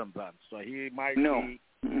 11,000 runs. So he might be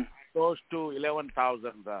close to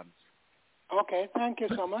 11,000 runs. Okay, thank you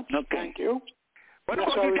so much. Okay. Thank you. What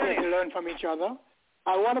That's about why you, we Dennis? get to learn from each other.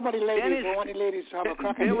 What about the ladies? Dennis, We want the ladies to have a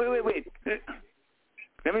crack at it. Wait.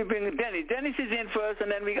 Let me bring Dennis. Dennis is in first,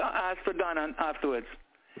 and then we ask for Donna afterwards.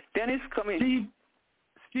 Dennis, come in.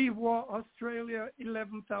 Steve Waugh, Australia,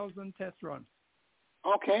 11,000 test runs.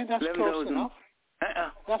 Okay, that's 11, close enough.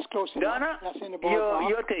 That's close enough. Donna, that's in the ballpark.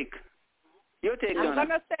 your take. I'm Donna. going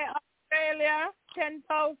to say Australia,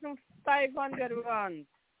 10,500 runs.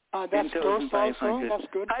 That's close also. That's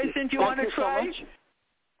good. Since you want to try. So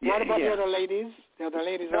what about the other ladies? The other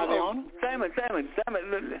ladies, are they on? Simon,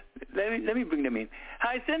 let me bring them in.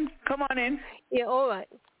 Hyacinth, come on in. Yeah, all right.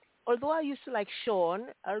 Although I used to like Sean,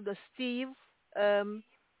 I'll go Steve,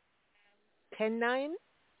 10,900.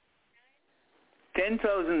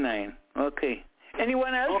 10,009. Okay.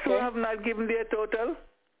 Anyone else who have not given their total?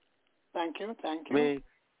 Thank you.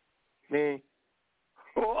 Me.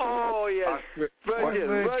 Oh yes.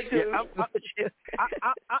 Virgil. Yeah,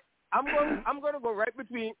 I'm going to go right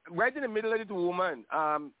in the middle of the two women.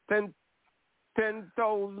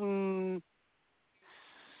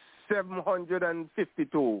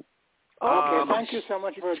 10,752. Okay, thank you so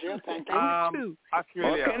much, Virgil. Thank you.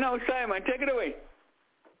 Australia. Okay, now Simon, take it away.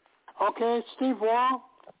 Okay, Steve Waugh,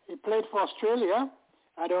 he played for Australia.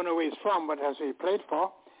 I don't know where he's from, but that's where he played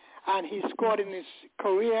for. And he scored in his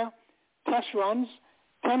career test runs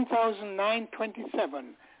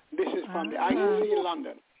 10,927. This is from the ICC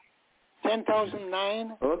London.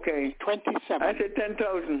 10,009. Okay. 27. I said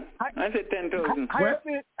 10,000.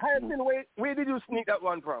 Harrison, where did you sneak that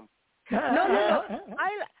one from? No.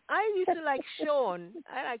 I used to like Sean.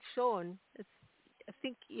 I like Sean. I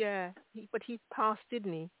think, but he passed,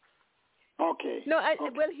 didn't he? Okay. No,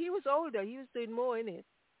 well, he was older. He was doing more in it.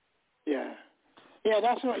 Yeah,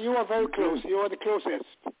 that's what, you were very close. You were the closest.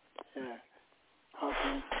 Yeah.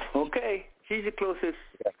 Okay. He's the closest.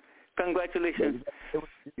 Congratulations.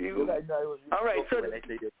 All right. So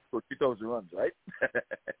 2,000 runs, right?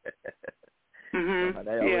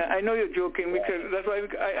 Yeah, I know you're joking because that's why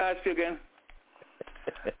I asked you again.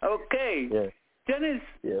 Okay. Yeah. Dennis,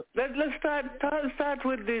 let's start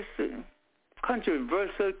with this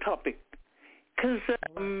controversial topic. Because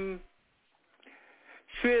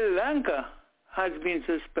Sri Lanka has been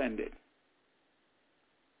suspended.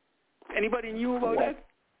 Anybody knew about that?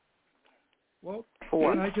 Well,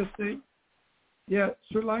 can I just say,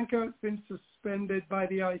 Sri Lanka has been suspended by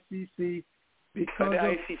the ICC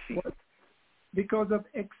because of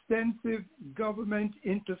extensive government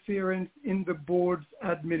interference in the board's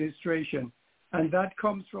administration. And that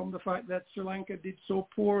comes from the fact that Sri Lanka did so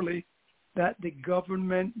poorly that the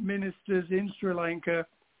government ministers in Sri Lanka,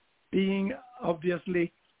 being obviously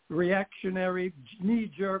reactionary,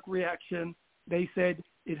 knee-jerk reaction, they said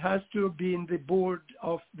it has to have been the board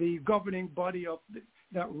of the governing body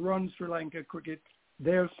that runs Sri Lanka cricket,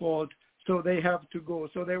 their fault, so they have to go.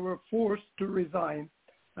 So they were forced to resign,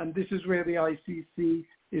 and this is where the ICC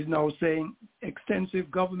is now saying extensive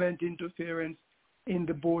government interference in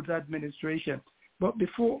the board's administration. But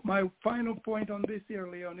before my final point on this here,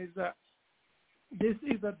 Leon, is that this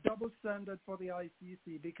is a double standard for the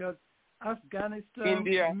ICC because Afghanistan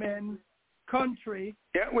men country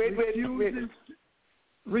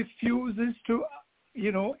refuses to,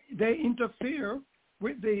 they interfere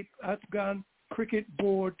with the Afghan cricket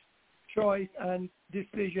board choice and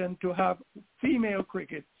decision to have female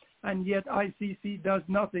cricket, and yet ICC does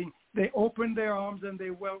nothing. They open their arms and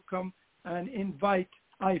they welcome and invite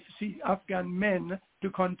Afghan men to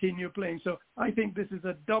continue playing. So I think this is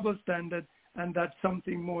a double standard and that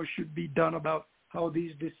something more should be done about how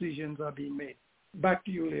these decisions are being made. Back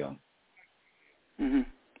to you, Leon. Mm-hmm.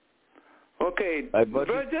 Okay.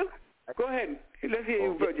 Virgil, go ahead. Let's hear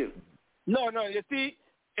you, Virgil. No, you see,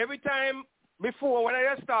 every time before when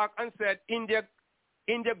I just talked and said India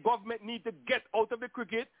government need to get out of the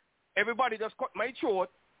cricket, everybody just cut my throat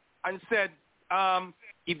and said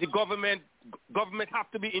if the government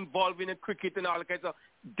have to be involved in the cricket and all that kind of stuff.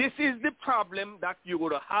 This is the problem that you're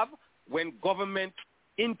going to have when government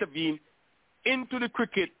intervene into the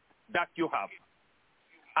cricket that you have.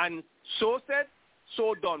 And so said,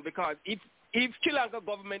 so done. Because if Sri Lanka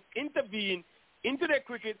government intervene into their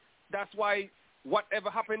cricket, that's why whatever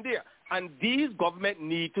happened there. And these government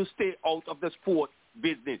need to stay out of the sport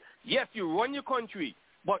business. Yes, you run your country,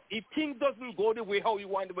 but if things doesn't go the way how you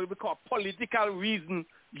want it, because political reason,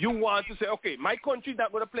 you want to say, okay, my country's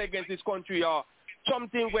not going to play against this country, or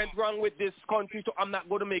something went wrong with this country, so I'm not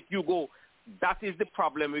going to make you go. That is the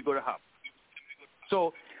problem we're going to have.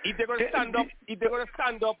 So if they're going to stand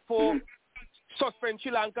up, for suspend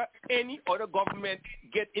Sri Lanka, any other government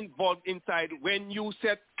get involved inside. When you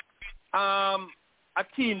set a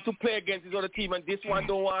team to play against this other team, and this one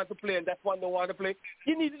don't want to play and that one don't want to play,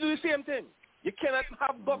 you need to do the same thing. You cannot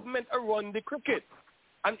have government run the cricket,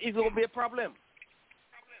 and it will be a problem.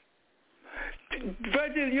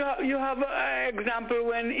 Virgil, you have an example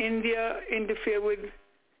when India interfered with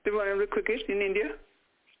the running of the cricket in India?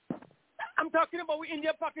 I'm talking about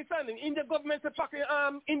India, Pakistan. India government said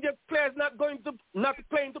India players not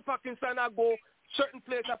playing to Pakistan or go certain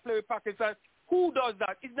players that play with Pakistan. Who does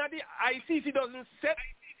that? It's not the ICC doesn't set,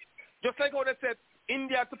 just like how they said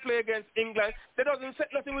India to play against England. They doesn't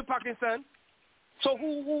set nothing with Pakistan. So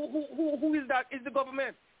who is that? Is the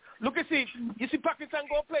government? Look at you see Pakistan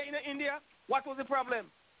go play in India. What was the problem?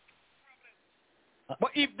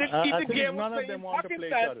 But if the game was playing in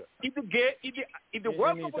Pakistan, if the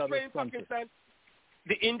World Cup was playing in Pakistan,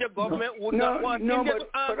 the India government would not want India to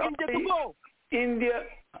go.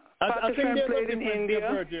 Pakistan played in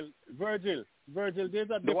India. Virgil, there's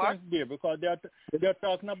a difference there because they're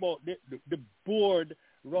talking about the board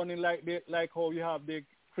running like how you have the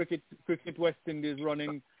cricket West Indies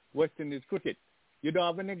running West Indies cricket. You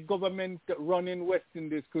don't have any government running West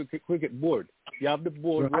Indies cricket board. You have the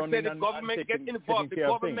board running. I said the government get involved. The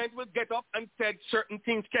government will get up and said certain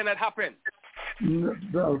things cannot happen.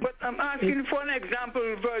 No. But I'm asking for an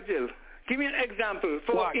example, Virgil. Give me an example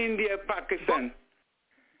for India, Pakistan.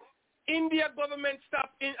 India government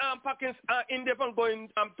stopped India from going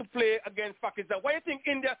to play against Pakistan. Why do you think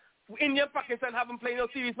India and Pakistan haven't played no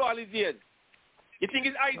series for all these years? You think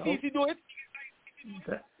it's ICC do it?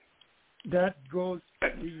 That goes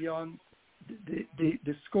beyond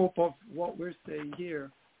the scope of what we're saying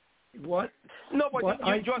here. You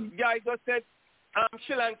just said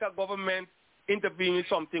Sri Lanka government intervene in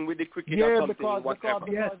something with the cricket or something. Because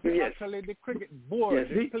actually the cricket board,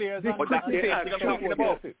 the players but that's the same thing I'm talking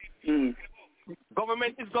about.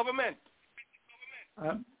 Government is government.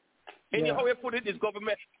 Anyhow you put it is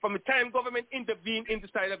government. From the time government intervene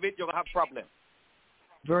inside of it, you're going to have problems.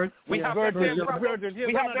 We have the same problem.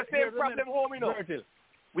 We have the same problem home,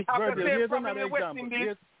 We have the same problem in West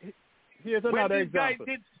Indies. Here's another example.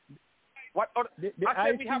 I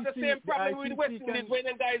said we have the same problem with West Indies when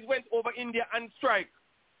the guys went over India and strike.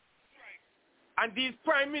 And these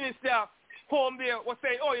prime minister home there was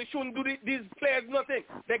saying, oh, you shouldn't do these players nothing.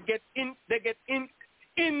 They get in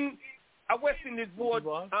a West Indies board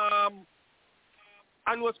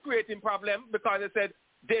and was creating problem because they said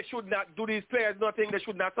they should not do these players nothing. They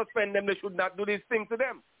should not suspend them. They should not do these things to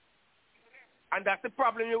them. And that's the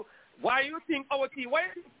problem. Why you think our team?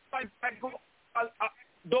 Why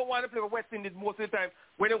don't want to play with West Indies most of the time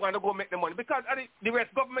when they want to go make the money? Because the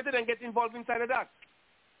West government didn't get involved inside of that.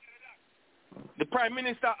 The Prime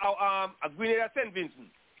Minister of Grenada, St.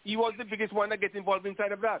 Vincent, he was the biggest one that gets involved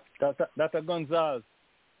inside of that. That's a Gonzalez.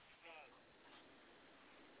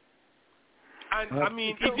 And I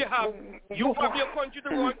mean, if you have your country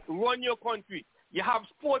to run your country. You have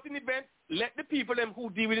sporting events, let the people who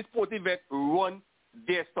deal with the sporting event run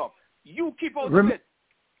they stop. You keep out of it.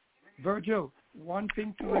 Virgil, one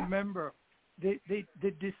thing to remember, the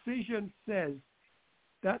decision says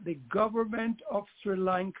that the government of Sri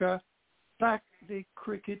Lanka sacked the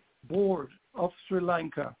cricket board of Sri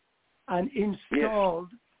Lanka and installed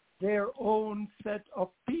their own set of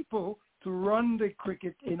people to run the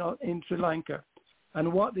cricket in Sri Lanka.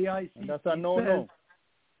 And what the ICC that's a no-no. says,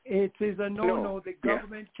 it is a no-no. The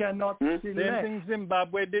government cannot select. Same thing.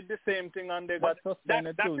 Zimbabwe did the same thing and they got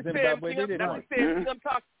suspended too. Zimbabwe did it.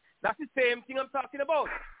 That's the same thing I'm talking about.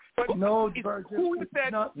 But no, Virgil.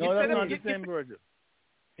 That's not the same, Virgil.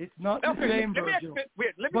 It's not the same, Virgil.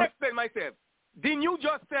 Let me explain myself. Didn't you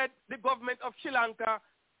just said the government of Sri Lanka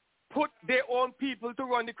put their own people to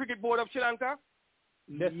run the cricket board of Sri Lanka?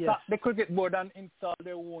 They sacked the cricket board and installed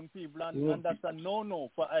their own people, and that's a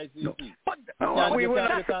no-no for ICC. No. But we were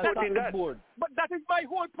not supporting that. But that is my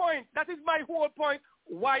whole point. That is my whole point.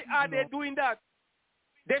 Why are they doing that?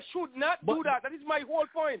 They should not do that. That is my whole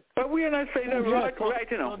point. But we are not saying that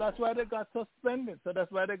right, you know. So that's why they got suspended.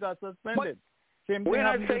 Same thing we're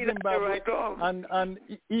not happened saying in Zimbabwe. That right, and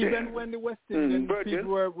even when the West Indian people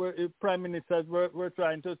were prime ministers were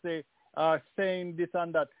trying to say, saying this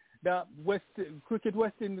and that, the Cricket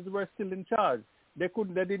West Indies were still in charge. They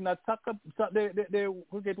did not sack up the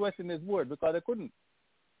Cricket West Indies board because they couldn't.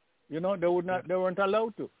 You know, they weren't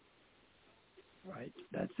allowed to. Right,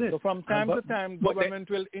 that's it. So from time to time, government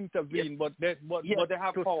will intervene, but they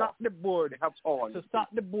have to stop the board. They have power. To start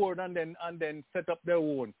the board and then set up their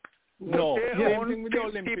own. No, same thing with the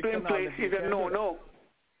Olympics people in place is a no.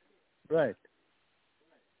 Right.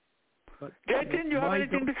 Jetin, you have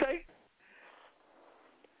anything to say?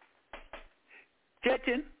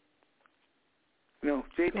 Jetin? No,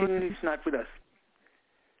 Jetin is not with us.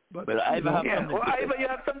 Well, Ivan have something to say. Ivan, you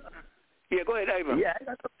have some? Yeah, go ahead, Ivan. Yeah, I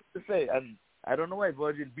got something to say, and I don't know why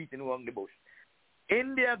Virgil beating around the bush.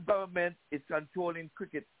 India government is controlling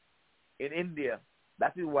cricket in India.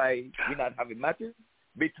 That is why we're not having matches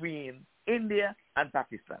between India and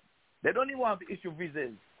Pakistan. They don't even want to issue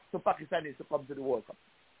visas to Pakistanis to come to the World Cup.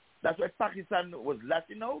 That's why Pakistan was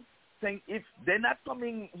lashing out, saying if they're not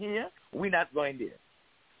coming here, we're not going there.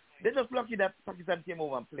 They're just lucky that Pakistan came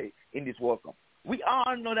over and played in this World Cup. We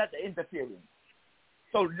all know that they're interfering.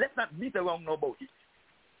 So let's not beat around no bush.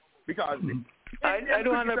 Because I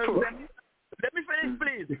don't understand. Let me finish,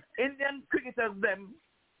 please. Indian cricketers, them,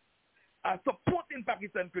 are supporting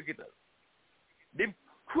Pakistan cricketers. The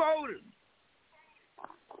crowd,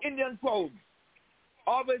 Indian crowd,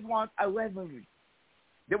 always want a rivalry.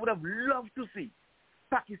 They would have loved to see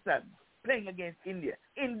Pakistan playing against India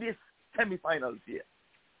in this semi-finals here.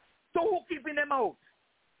 So who keeping them out?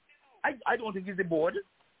 I don't think it's the board.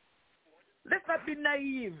 Let's not be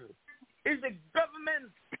naive. It's the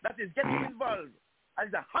government that is getting involved. And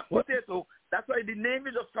it's a hot potato. That's why the name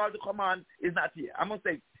is just called the command is not here. I must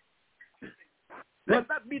say. Let's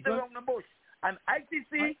not beat around the bush. And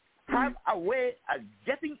ICC have a way of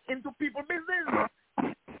getting into people's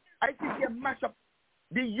business. ICC mash up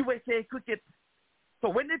the USA cricket. So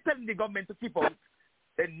when they tell the government to keep out,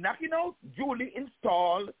 they're knocking out, duly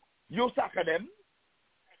install, you soccer them,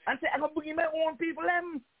 and say, I'm going to bring in my own people.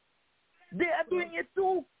 They are doing it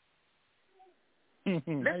too.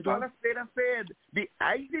 Let's call a spade and spade. The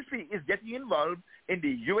ICC is getting involved in the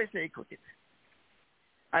USA cricket.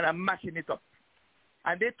 And I'm mashing it up.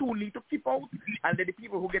 And they too need to keep out, and then the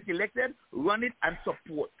people who get elected run it and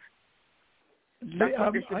support.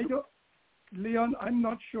 Leon, I'm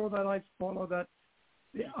not sure that I follow that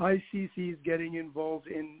the ICC is getting involved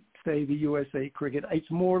in, say, the USA cricket. It's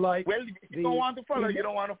more like... Well, you don't want to follow. You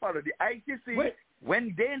don't want to follow. The ICC,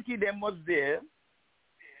 when Dainty them was there,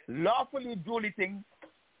 lawfully duly thing,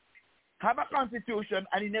 have a constitution,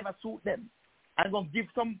 and it never suit them. I'm going to give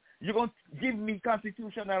you're going to give me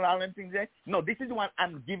constitution and all them things there? No, this is the one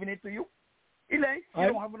I'm giving it to you. Eli, you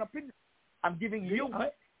don't have an opinion. I'm giving you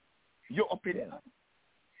your opinion.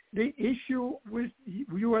 The issue with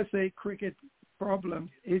USA cricket problems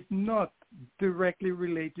is not directly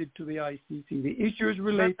related to the ICC. The issue is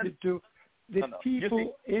related to the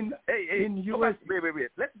people in US. Wait.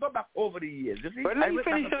 Let's go back over the years. You see? But let me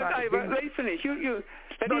finish that, Ivan. Let me finish.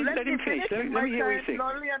 Let him finish. Let me hear what you say.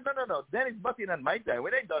 No. Then it's butting on my time.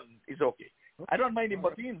 When I'm done, it's okay. I don't mind him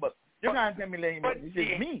butting, but you can't tell me letting him. This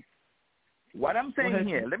is me. What I'm saying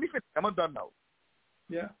here, let me finish. I'm not done now.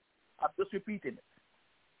 Yeah. I'm just repeating it.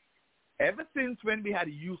 Ever since when we had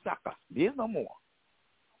USACA, there's no more.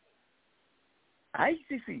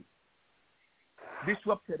 ICC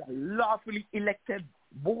disrupted a lawfully elected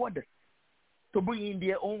board to bring in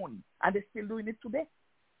their own, and they're still doing it today.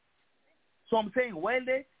 So I'm saying while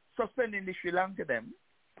they suspending the Sri Lanka them,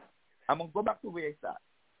 I'm going to go back to where I start.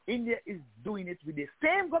 India is doing it with the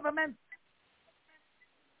same government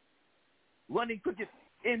running cricket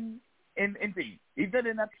in things. Either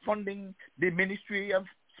they're not funding the Ministry of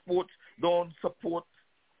Sports, don't support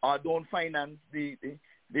or don't finance the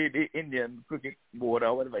Indian Cricket Board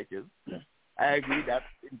or whatever it is. I agree that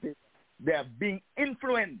they are being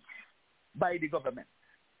influenced by the government.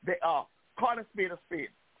 They are. Call a spade a spade.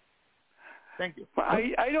 Thank you.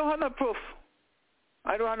 I don't have no proof.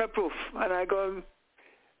 I don't have no proof. And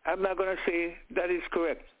I'm not going to say that is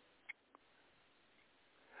correct.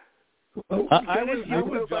 I will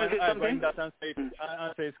join Ivan that and say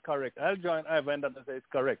it's correct. I'll join Ivan that and say it's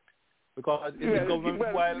correct. Because it's the government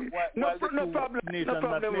no problem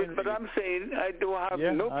but I'm saying I don't have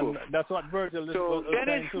no proof. That's what Virgil is so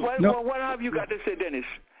Dennis, what have you got to say, Dennis?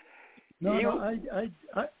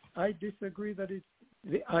 I disagree that it's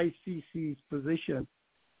the ICC's position.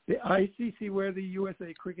 The ICC, where the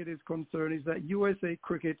USA Cricket is concerned, is that USA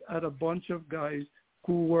Cricket had a bunch of guys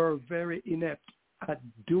who were very inept at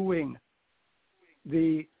doing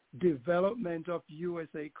the development of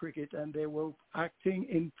USA Cricket, and they were acting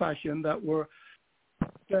in fashion that were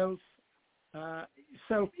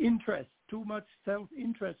self-interest. Too much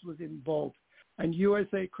self-interest was involved, and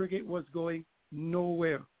USA Cricket was going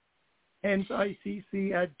nowhere. Hence,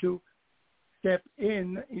 ICC had to step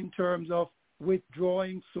in terms of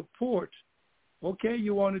withdrawing support. Okay,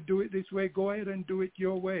 you want to do it this way, go ahead and do it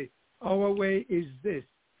your way. Our way is this.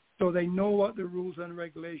 So they know what the rules and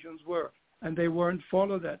regulations were, and they weren't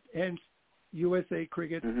followed that. Hence, USA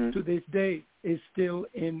Cricket to this day is still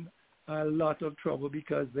in a lot of trouble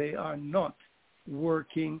because they are not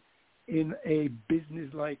working in a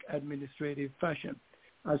business-like administrative fashion.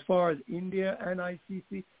 As far as India and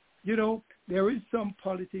ICC, there is some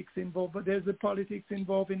politics involved, but there's the politics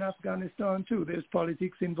involved in Afghanistan too. There's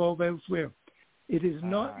politics involved elsewhere. It is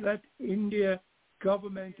not that India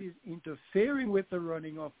government is interfering with the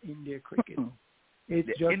running of India cricket. It's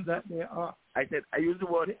just that they are. I use the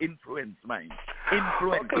word influence, mine.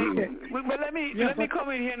 Influence. Okay. Well, let me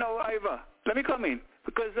come in here now, Ivor. Let me come in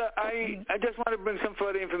because I just want to bring some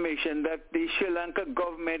further information that the Sri Lanka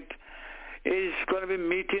government is going to be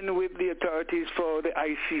meeting with the authorities for the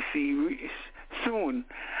ICC soon,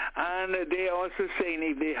 and they are also saying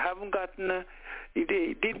if they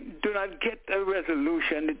do not get a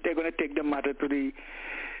resolution, they're going to take the matter to the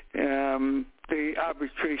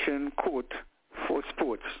arbitration court for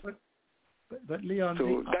sports. But Leon,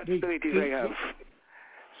 so that's the latest I have.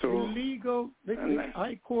 So the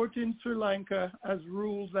High Court in Sri Lanka has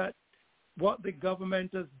ruled that what the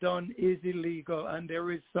government has done is illegal, and there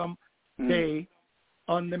is some say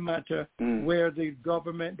on the matter where the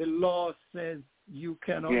law says you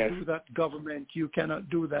cannot do that, government, you cannot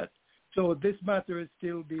do that. So this matter is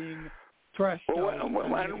still being thrashed out.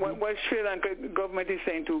 What Sri Lanka government is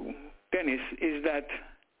saying to Dennis is that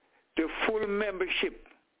the full membership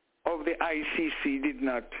of the ICC did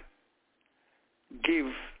not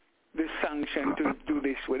give the sanction to do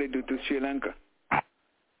this, what they do to Sri Lanka.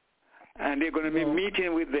 And they're going to be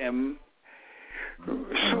meeting with them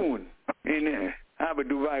soon in Abu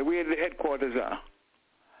Dhabi, where the headquarters are.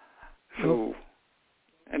 So,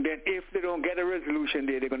 and then if they don't get a resolution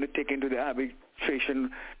there, they're going to take into the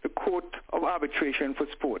arbitration, the Court of Arbitration for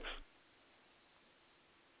Sports.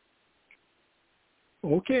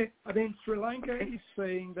 Okay. I mean, Sri Lanka is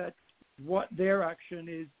saying that what their action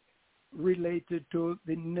is related to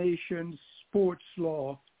the nation's sports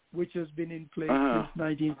law, which has been in place since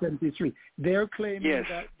 1973. They're claiming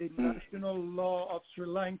that the national law of Sri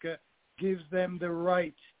Lanka gives them the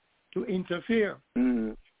right to interfere.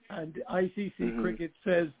 And ICC Cricket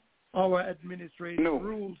says our administrative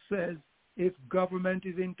rule says if government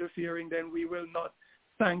is interfering, then we will not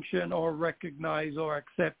sanction or recognize or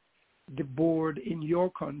accept the board in your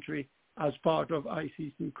country as part of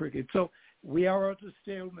ICC Cricket. So we are at a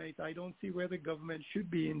stalemate. I don't see where the government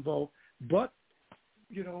should be involved, but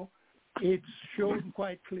it's shown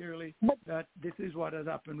quite clearly that this is what has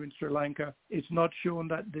happened in Sri Lanka. It's not shown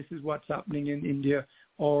that this is what's happening in India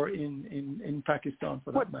or in Pakistan,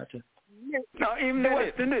 for that matter. Now, even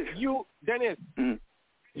Dennis,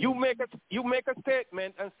 you make a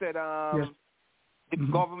statement and said the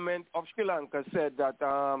government of Sri Lanka said that,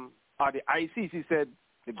 or the ICC said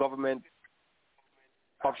the government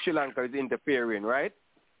of Sri Lanka is interfering, right?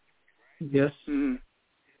 Yes.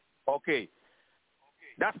 Okay.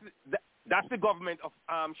 That's the government of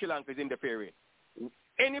Sri Lanka is interfering.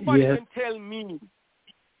 Anybody can tell me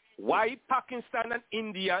why Pakistan and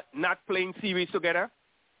India not playing series together?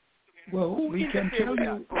 Well, we can tell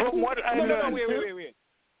you. From what I learned. Wait.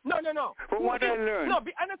 No. No. From what I learned. No,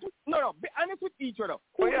 be honest with each other.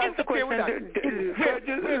 Who interfere with that?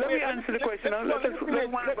 Let me answer the question. Let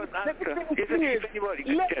one of us answer. If anybody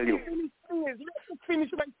can tell you. Let me finish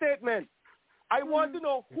my statement. I want to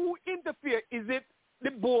know who interfered. Is it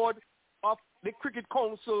the board of the Cricket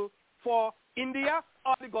Council for India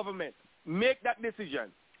or the government? Make that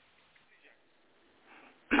decision.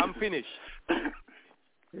 I'm finished.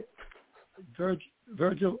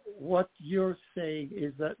 Virgil, what you're saying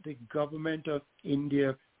is that the government of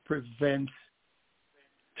India prevents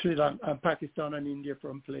Sri Lanka, Pakistan and India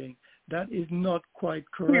from playing. That is not quite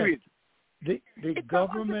correct. The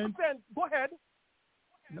government... Go ahead.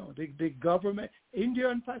 No, the government... India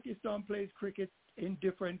and Pakistan plays cricket in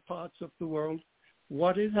different parts of the world.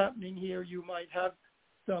 What is happening here, you might have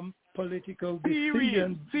some political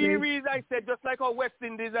decisions. Series, I said, just like how West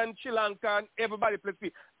Indies and Sri Lanka and everybody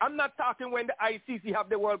plays. I'm not talking when the ICC have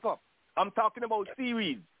the World Cup. I'm talking about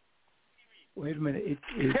series. Wait a minute.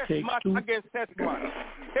 It test takes match against test match.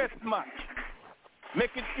 Test match.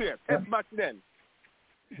 Make it clear. Test match then.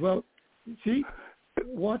 Well, see,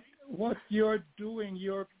 what you're doing,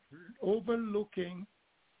 you're overlooking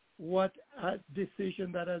what a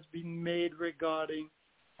decision that has been made regarding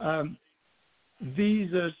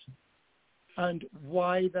visas and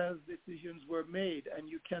why those decisions were made, and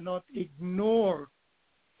you cannot ignore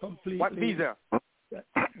completely. What visa?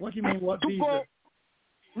 What do you mean, what visa?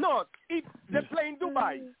 No, if they play in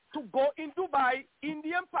Dubai, to go in Dubai,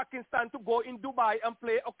 India and Pakistan to go in Dubai and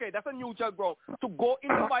play, okay, that's a neutral ground. To go in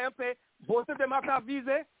Dubai and play, both of them have to have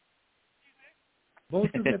visa?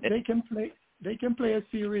 Both of them, they can play a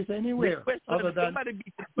series anywhere other than... That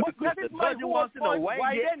is my wants to know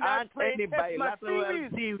why they aren't any bilateral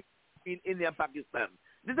series in India and Pakistan.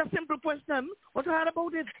 This is a simple question. What's hard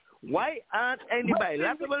about it? Why aren't any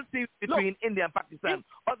bilateral series between India and Pakistan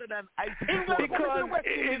other than ICC? Because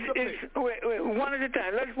it's wait, one at a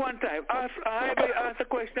time. Let's one time. Ask a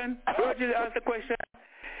question. Roger ask a question.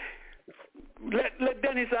 Let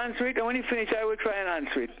Dennis answer it, and when he finishes, I will try and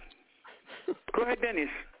answer it. Go ahead, Dennis.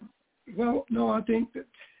 Well, no, I think that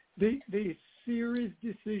the series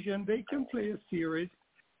decision, they can play a series.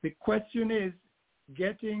 The question is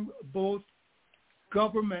getting both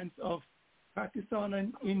governments of Pakistan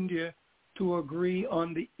and India to agree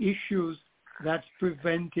on the issues that's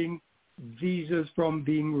preventing visas from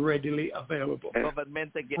being readily available.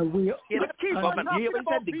 Government again. Visa to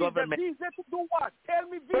do what? Tell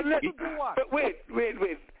me visa to do what? But wait.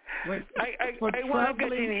 I want to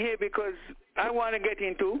get in here because I want to get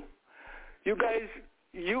into. You guys,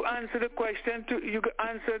 you answer the question. You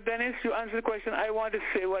answer, Dennis. You answer the question. I want to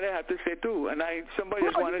say what I have to say too, and somebody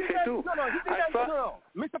else want to say too. No.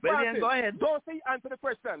 Mr. Francis, go ahead. Don't say answer the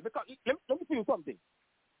question because let me tell you something.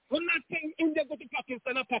 We're not saying India go to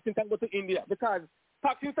Pakistan or Pakistan go to India because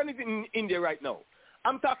Pakistan is in India right now.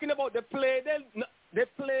 I'm talking about they play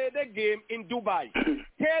the game in Dubai.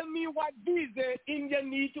 Tell me what visa India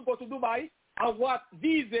need to go to Dubai and what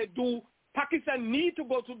visa do Pakistan need to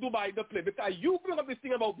go to Dubai to play, because you bring up this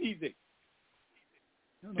thing about visa.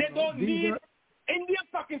 They don't need, India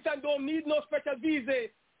and Pakistan don't need no special visa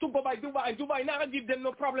to go by Dubai. And Dubai not give them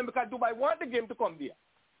no problem because Dubai want the game to come there.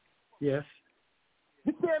 Yes.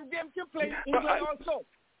 The same game can play in England also.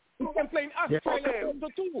 You can play in Australia also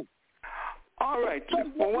too. All right.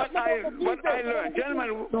 Well, what I learned,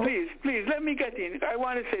 gentlemen, please let me get in. I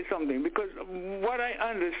want to say something because what I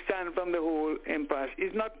understand from the whole impasse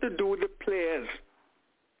is not to do with the players.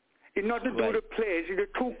 It's not to do with the players. It's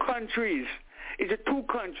the two countries. It's the two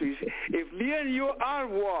countries. If me and you are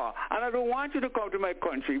war, and I don't want you to come to my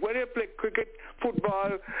country, whether you play cricket,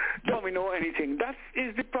 football, domino, anything, that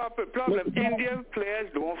is the proper problem. Indian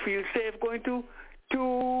players don't feel safe going to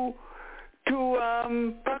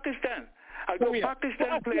Pakistan. Although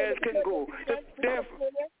Pakistan players can go.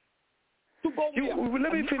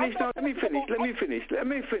 Let me finish now. Let me finish.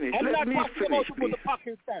 I'm not talking about to go to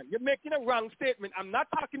Pakistan. You're making a wrong statement. I'm not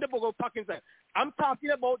talking about Pakistan. I'm talking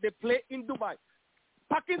about they play in Dubai.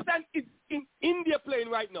 Pakistan is in India playing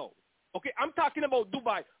right now. Okay, I'm talking about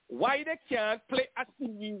Dubai. Why they can't play a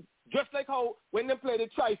series just like how when they play the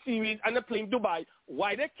tri-series and they play in Dubai,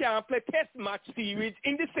 why they can't play test match series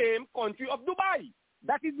in the same country of Dubai?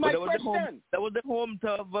 That is my question. That was the home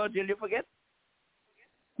to Virgil, you forget?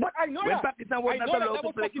 But I know when that. Pakistan was not allowed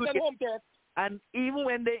to play cricket. And even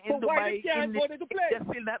when they in Dubai, they're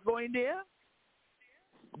still not going there.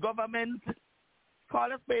 Government,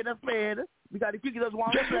 call a spade a spade. We got the cricketers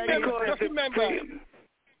want to play.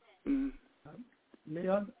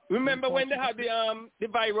 Just remember when they had the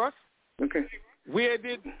virus? Okay. Where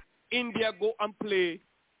did India go and play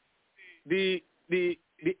the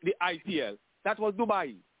IPL? That was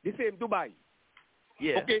Dubai, the same Dubai.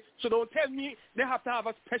 Yeah. Okay, so don't tell me they have to have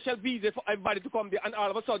a special visa for everybody to come there, and all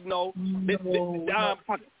of a sudden now,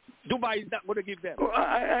 Dubai is not going to give them. Well,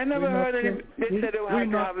 I never heard they said they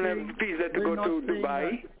had to have a visa to go to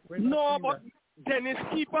Dubai. No, but Dennis,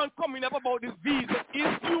 keep on coming up about this visa.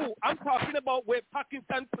 It's true. I'm talking about where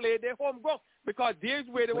Pakistan played their home ground, because there's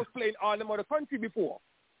where they was playing all the other country before.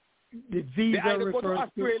 The visa they either go to refers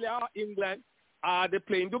Australia or England, or they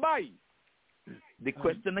play in Dubai. The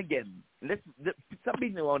question again, let's stop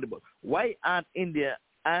being roundabout. Why aren't India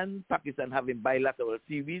and Pakistan having bilateral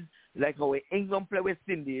series like how England play West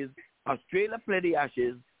Indies, Australia play the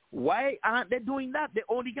Ashes? Why aren't they doing that? They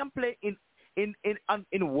only can play in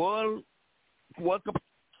World Cup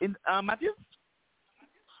in matches.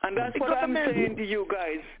 And that's what I'm saying to you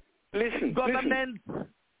guys. Listen, government.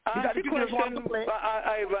 Ask the question,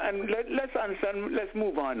 and let's answer. And let's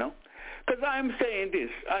move on now. Because I'm saying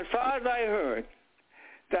this, as far as I heard,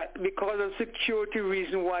 that because of security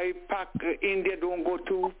reason why India don't go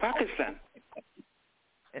to Pakistan.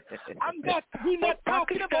 We're not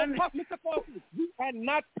talking about Mr. Coffee. We are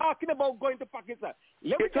not talking about going to Pakistan.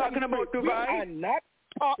 You're talking about Dubai? We are not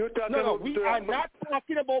we are not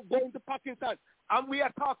talking about going to Pakistan. And we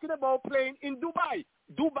are talking about playing in Dubai.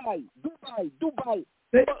 Dubai.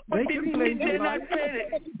 But they're not playing.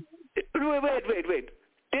 Wait.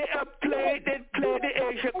 They played the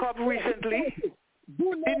Asia Cup recently.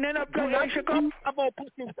 Didn't they not play Asia Cup? About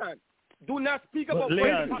Pakistan. Do not speak about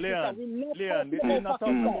Leon, Pakistan. They're not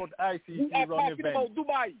talking about ICC run events. About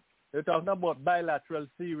Dubai. They're talking about bilateral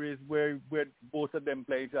series where both of them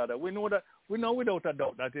play each other. We know without a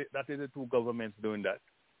doubt that is the two governments doing that.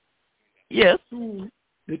 Yes.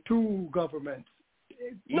 The two governments.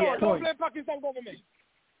 No, don't blame Pakistan government.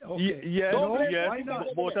 Okay. Yes,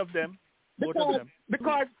 both of them.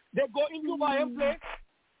 Because they go in Dubai and play.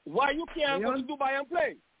 Why you can't go to Dubai and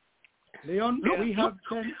play? Leon, we have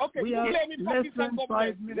less than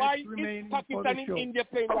 5 minutes remaining for the show. Pakistan and India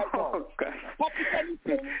playing right now? Pakistan is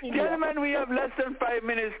playing in India. Gentlemen, we have less than 5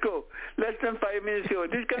 minutes go. This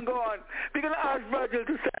can go on. We're going to ask Virgil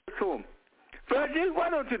to send us home. Virgil, why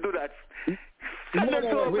don't you do that? Send us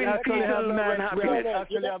home. We actually have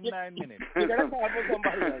 9 minutes. You're going to call for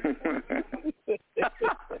somebody else.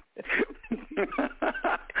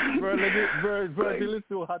 Virgil is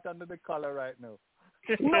so hot under the collar right now.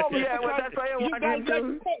 No, that's why I want him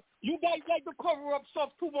to. You guys like to cover up stuff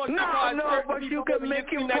too much. No, but you can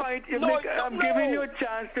make your point. I'm giving you a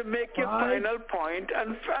chance to make your final point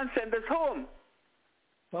and send us home.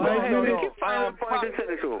 Go ahead, make your final point and send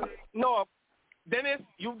us home. No, Dennis,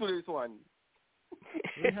 you do this one.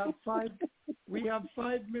 We have 5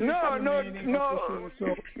 minutes. No.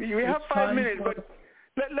 We have 5 minutes, but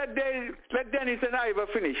let Dennis and Ivor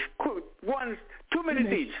finish. 2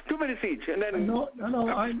 minutes each. 2 minutes each, and then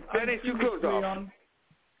Dennis, you close off.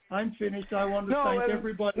 I'm finished. I want to thank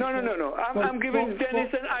everybody. No. I'm giving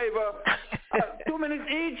Dennis and Ivor 2 minutes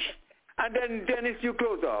each, and then Dennis, you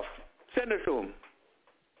close off. Send us home.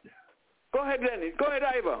 Go ahead, Dennis. Go ahead,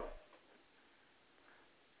 Ivor.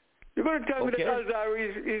 You're going to tell me that Al-Zawi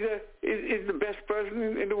is the best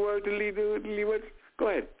person in the world to lead us? Go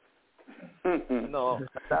ahead. No,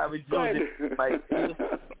 Al-Zawi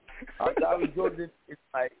Joseph is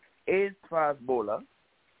my eighth fast bowler,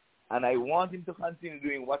 and I want him to continue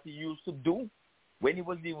doing what he used to do when he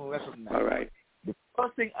was even recognized. All right. The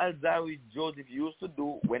first thing Al-Zawi Joseph used to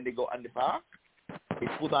do when they go on the park is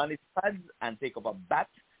put on his pads and take up a bat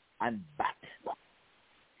and bat.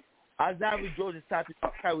 Al-Zawi Joseph started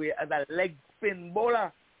his career as a leg spin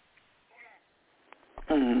bowler.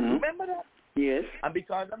 Mm-hmm. Remember that? Yes. And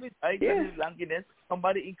because of his height and his lankiness,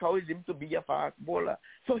 somebody encouraged him to be a fast bowler.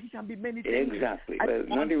 So he can be many things. Exactly. There's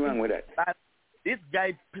nothing wrong with that. But this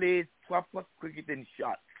guy plays proper cricketing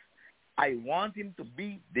shots. I want him to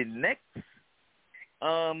be the next.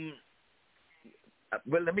 Well,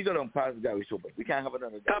 let me go down past Gary Sobert. We can't have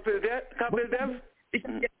another guy. Kapil Dev? It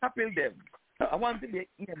can get Kapil Dev. I want to be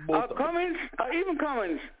both. Cummins? Even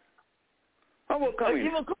Cummins? How about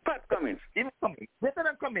Cummins? Pat Cummins. Even Cummins. Better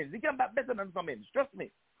than Cummins. He can bat better than Cummins. Trust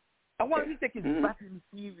me. I want him to take his batting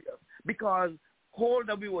serious because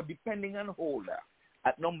Holder, we were depending on Holder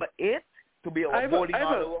at number 8 to be our bowling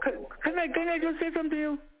order. Can I just say something to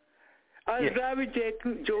you? Al-Zawi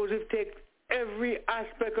Joseph takes every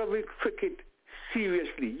aspect of his cricket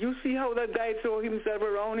seriously. You see how that guy throw himself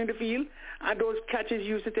around in the field and those catches he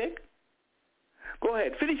used to take? Go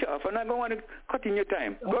ahead. Finish off. I'm not going to want to cut in your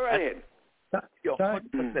time. Go right ahead. You're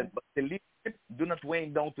 100%, but the leadership do not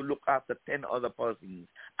weighing down to look after 10 other persons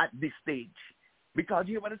at this stage. Because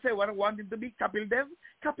you want to say what I want him to be, Kapil Dev?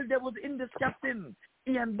 Kapil Dev was India's captain.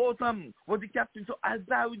 Ian Botham was the captain. So as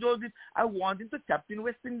I was it, I want him to captain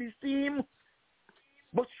West Indies team.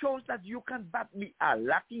 But shows that you can bat. We are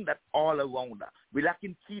lacking that all-arounder. We're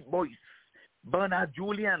lacking Keith Boyce, Bernard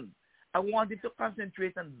Julian. I want him to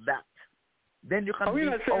concentrate on that. Then you can. Are we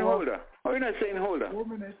not saying Holder? Are we not saying Holder? 4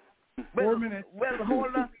 minutes. Well, 4 minutes. Well,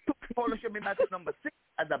 Holder should be match number 6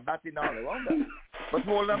 as a batting all-arounder. But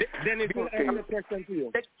Holder, then it's I have a question to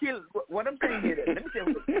you. They kill. What I'm saying here, let me say,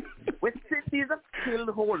 West Indies have killed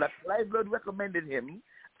Holder. Clive Blood recommended him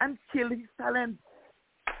and killed his talent.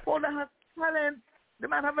 Holder has talent. The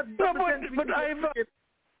man have a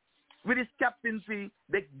with his captaincy.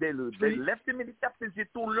 They left him in the captaincy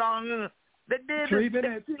too long. They did. They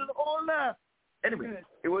killed Holder. Anyway,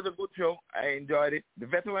 it was a good show. I enjoyed it. The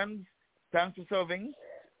veterans, thanks for serving.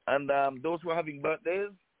 And those who are having birthdays,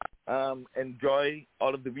 enjoy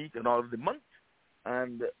all of the week and all of the month.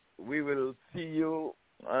 And we will see you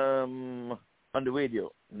on the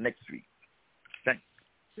radio next week. Thanks.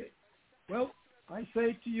 Well, I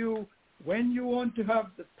say to you, when you want to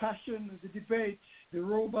have the passion, the debate, the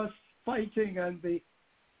robust fighting, and the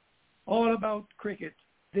all about cricket,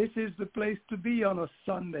 this is the place to be on a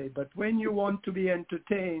Sunday. But when you want to be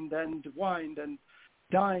entertained and wined and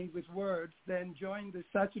dine with words, then join the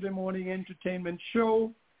Saturday morning entertainment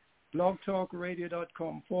show,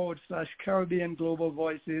 blogtalkradio.com/Caribbean Global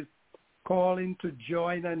Voices. Call in to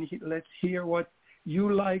join and let's hear what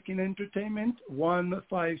you like in entertainment.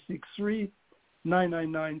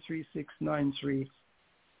 1-563-999-3693.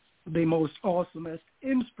 The most awesomest,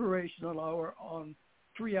 inspirational hour on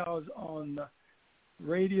 3 hours on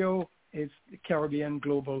radio is the Caribbean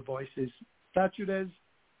Global Voices. Saturdays,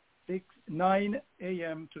 9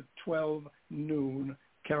 a.m. to 12 noon,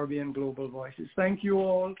 Caribbean Global Voices. Thank you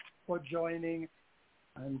all for joining,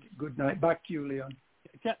 and good night. Back to you, Leon.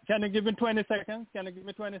 Can you give me 20 seconds?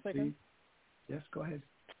 Please. Yes, go ahead.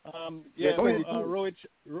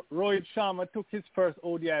 Rohit Sharma took his first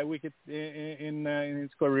ODI wicket in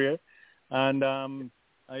his career, and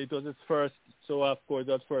it was his first. So of course,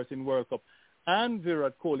 that was first in World Cup. And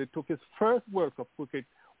Virat Kohli took his first World Cup wicket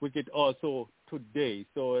also today.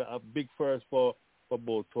 So a big first for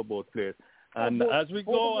both players. And as we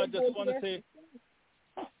go, I just want to say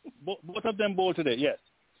both of them bowled today. Yes.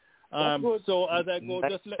 So as I go,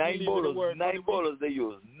 just let me leave the word. 9 bowlers they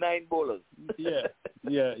use. 9 bowlers. Yeah.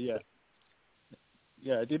 It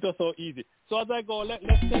was so easy. So as I go, let's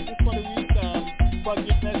take this for the week.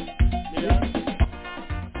 Forgiveness.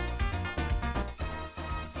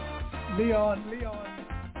 Leon,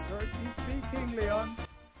 Bertie speaking, Leon.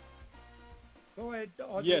 Go ahead.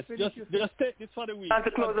 Yes, just take this for the week. And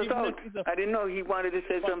to close us out. I didn't know he wanted to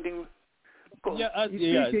say something.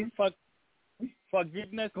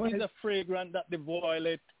 Forgiveness is a fragrance that the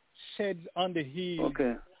violet sheds on the heel,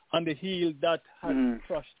 on the heel that has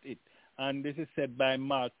crushed it. And this is said by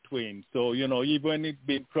Mark Twain. So, even when it's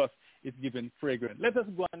been crushed, it's given fragrance. Let us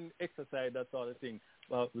go and exercise that sort of thing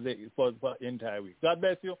for the entire week. God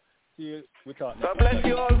bless you. See you. God bless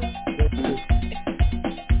you all.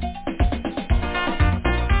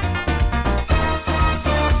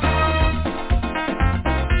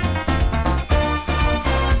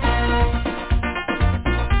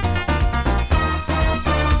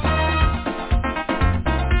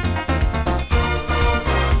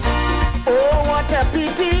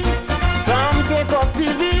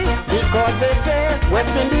 Because they say West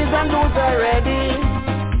Indies and lose already.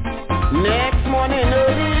 Next morning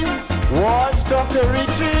early was tough to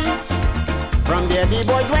retreat. From there the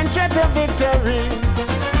boys went straight to victory.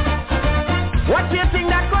 What do you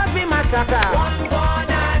think that caused the massacre? One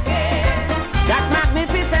gone again. That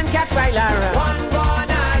magnificent catch by Lara. One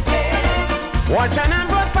gone again. Watching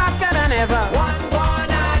and broke faster than ever. One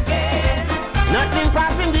gone again. Nothing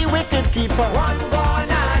passing the wicket keeper. One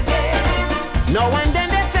gone again. No one then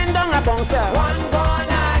a bouncer. One gone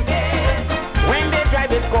again. When they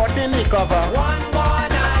drive it caught in the cover. One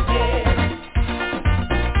gone again.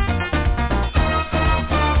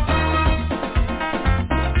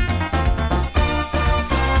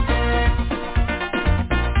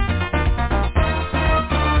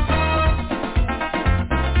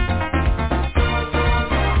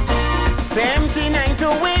 $79 to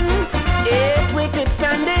win, 8 wickets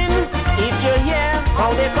standing. If you hear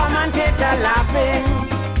how they commentator laughing.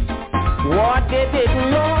 What they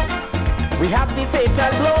didn't know, we have the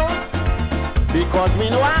fatal blow, because we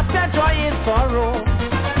know after joy is sorrow.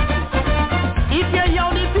 If you hear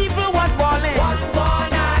the people was balling, one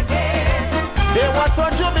gone again. They were so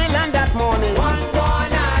jubilant that morning, one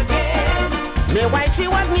gone again. My wife, she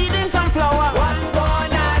was needing some flour, one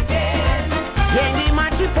gone again. Then the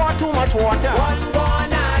match, she poured too much water, one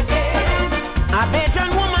gone again. I bet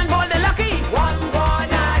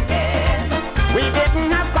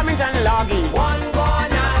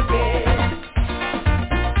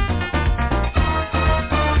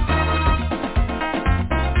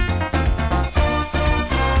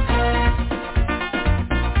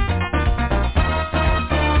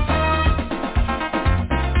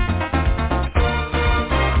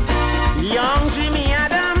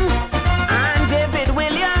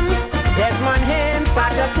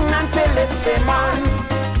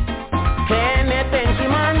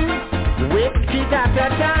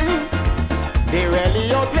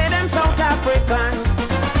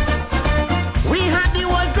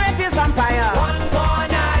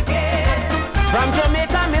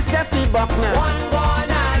Buckner. One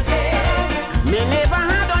born again. Me never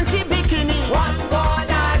had on cheap bikini. One born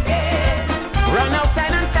again. Run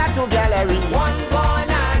outside and start to gallery. One born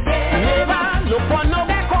again. Never look for no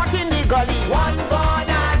get caught in the gully. One born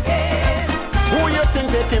again. Who you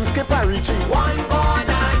think they him Skipper Richie? One born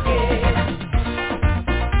again.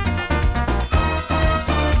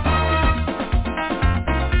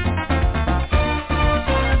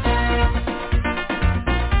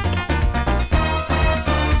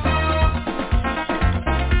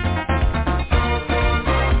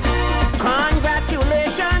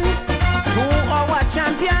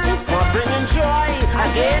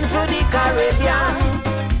 Again to the Caribbean,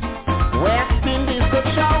 West Indies could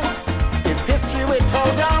shout, if history will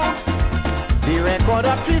hold out, the record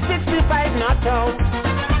of 365 not out.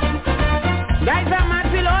 Guys, a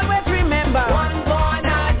match will always remember. One born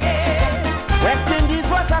again. West Indies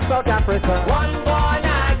versus South Africa. One born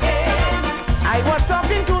again. I was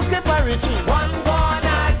talking to Skipper Richie. One born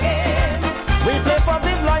again. We play for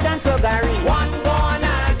Big Lloyd and Sir Gary. One born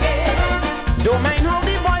again. Don't mind how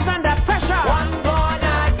the boys under pressure. One born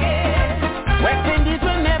again. West Indies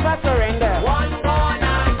will never surrender. One born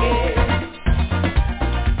again.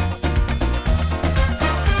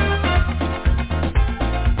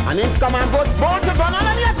 And it's come and both balls are done,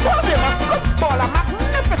 and you told him a good ball, a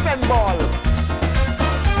magnificent ball.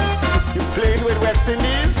 You played with West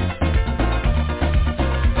Indies.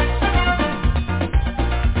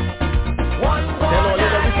 One born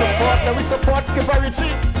That we support Skipper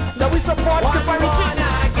Richie. That we support Skipper Richie.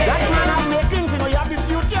 That man has makings, you know, you have the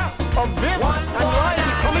future of this, and you're already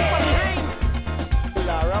coming from behind.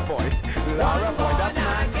 Lara boy, that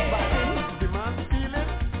man back in, the man feeling,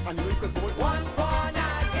 and you could go one born again.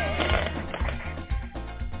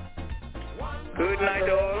 Good night,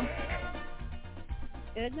 all.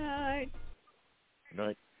 Good night. Good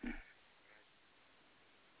night.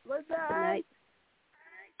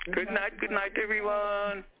 Good night. Good night,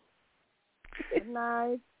 everyone. Good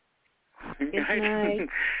night. Good night.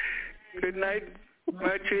 Good night,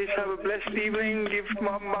 Mertrice. Have a blessed evening. Give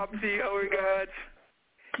Mom Mopsy our regards.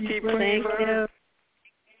 Keep praying for her.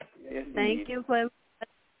 Yes, Thank you for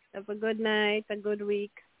have a good night, a good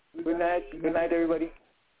week. Good night. Good night, everybody.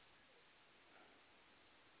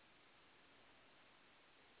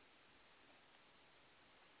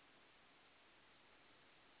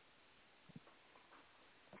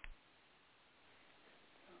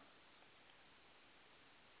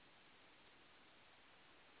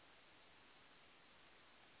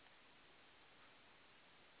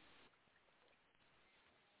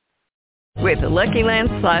 With the Lucky Land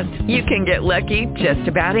Slots, you can get lucky just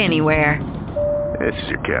about anywhere. This is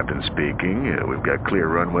your captain speaking. We've got clear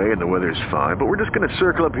runway and the weather's fine, but we're just going to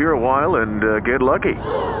circle up here a while and get lucky.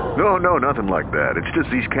 No, nothing like that. It's just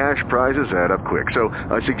these cash prizes add up quick. So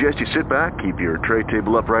I suggest you sit back, keep your tray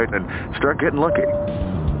table upright, and start getting lucky.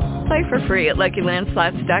 Play for free at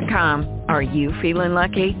LuckyLandSlots.com. Are you feeling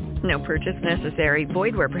lucky? No purchase necessary.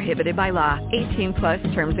 Void where prohibited by law.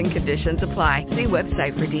 18+ terms and conditions apply. See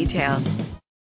website for details.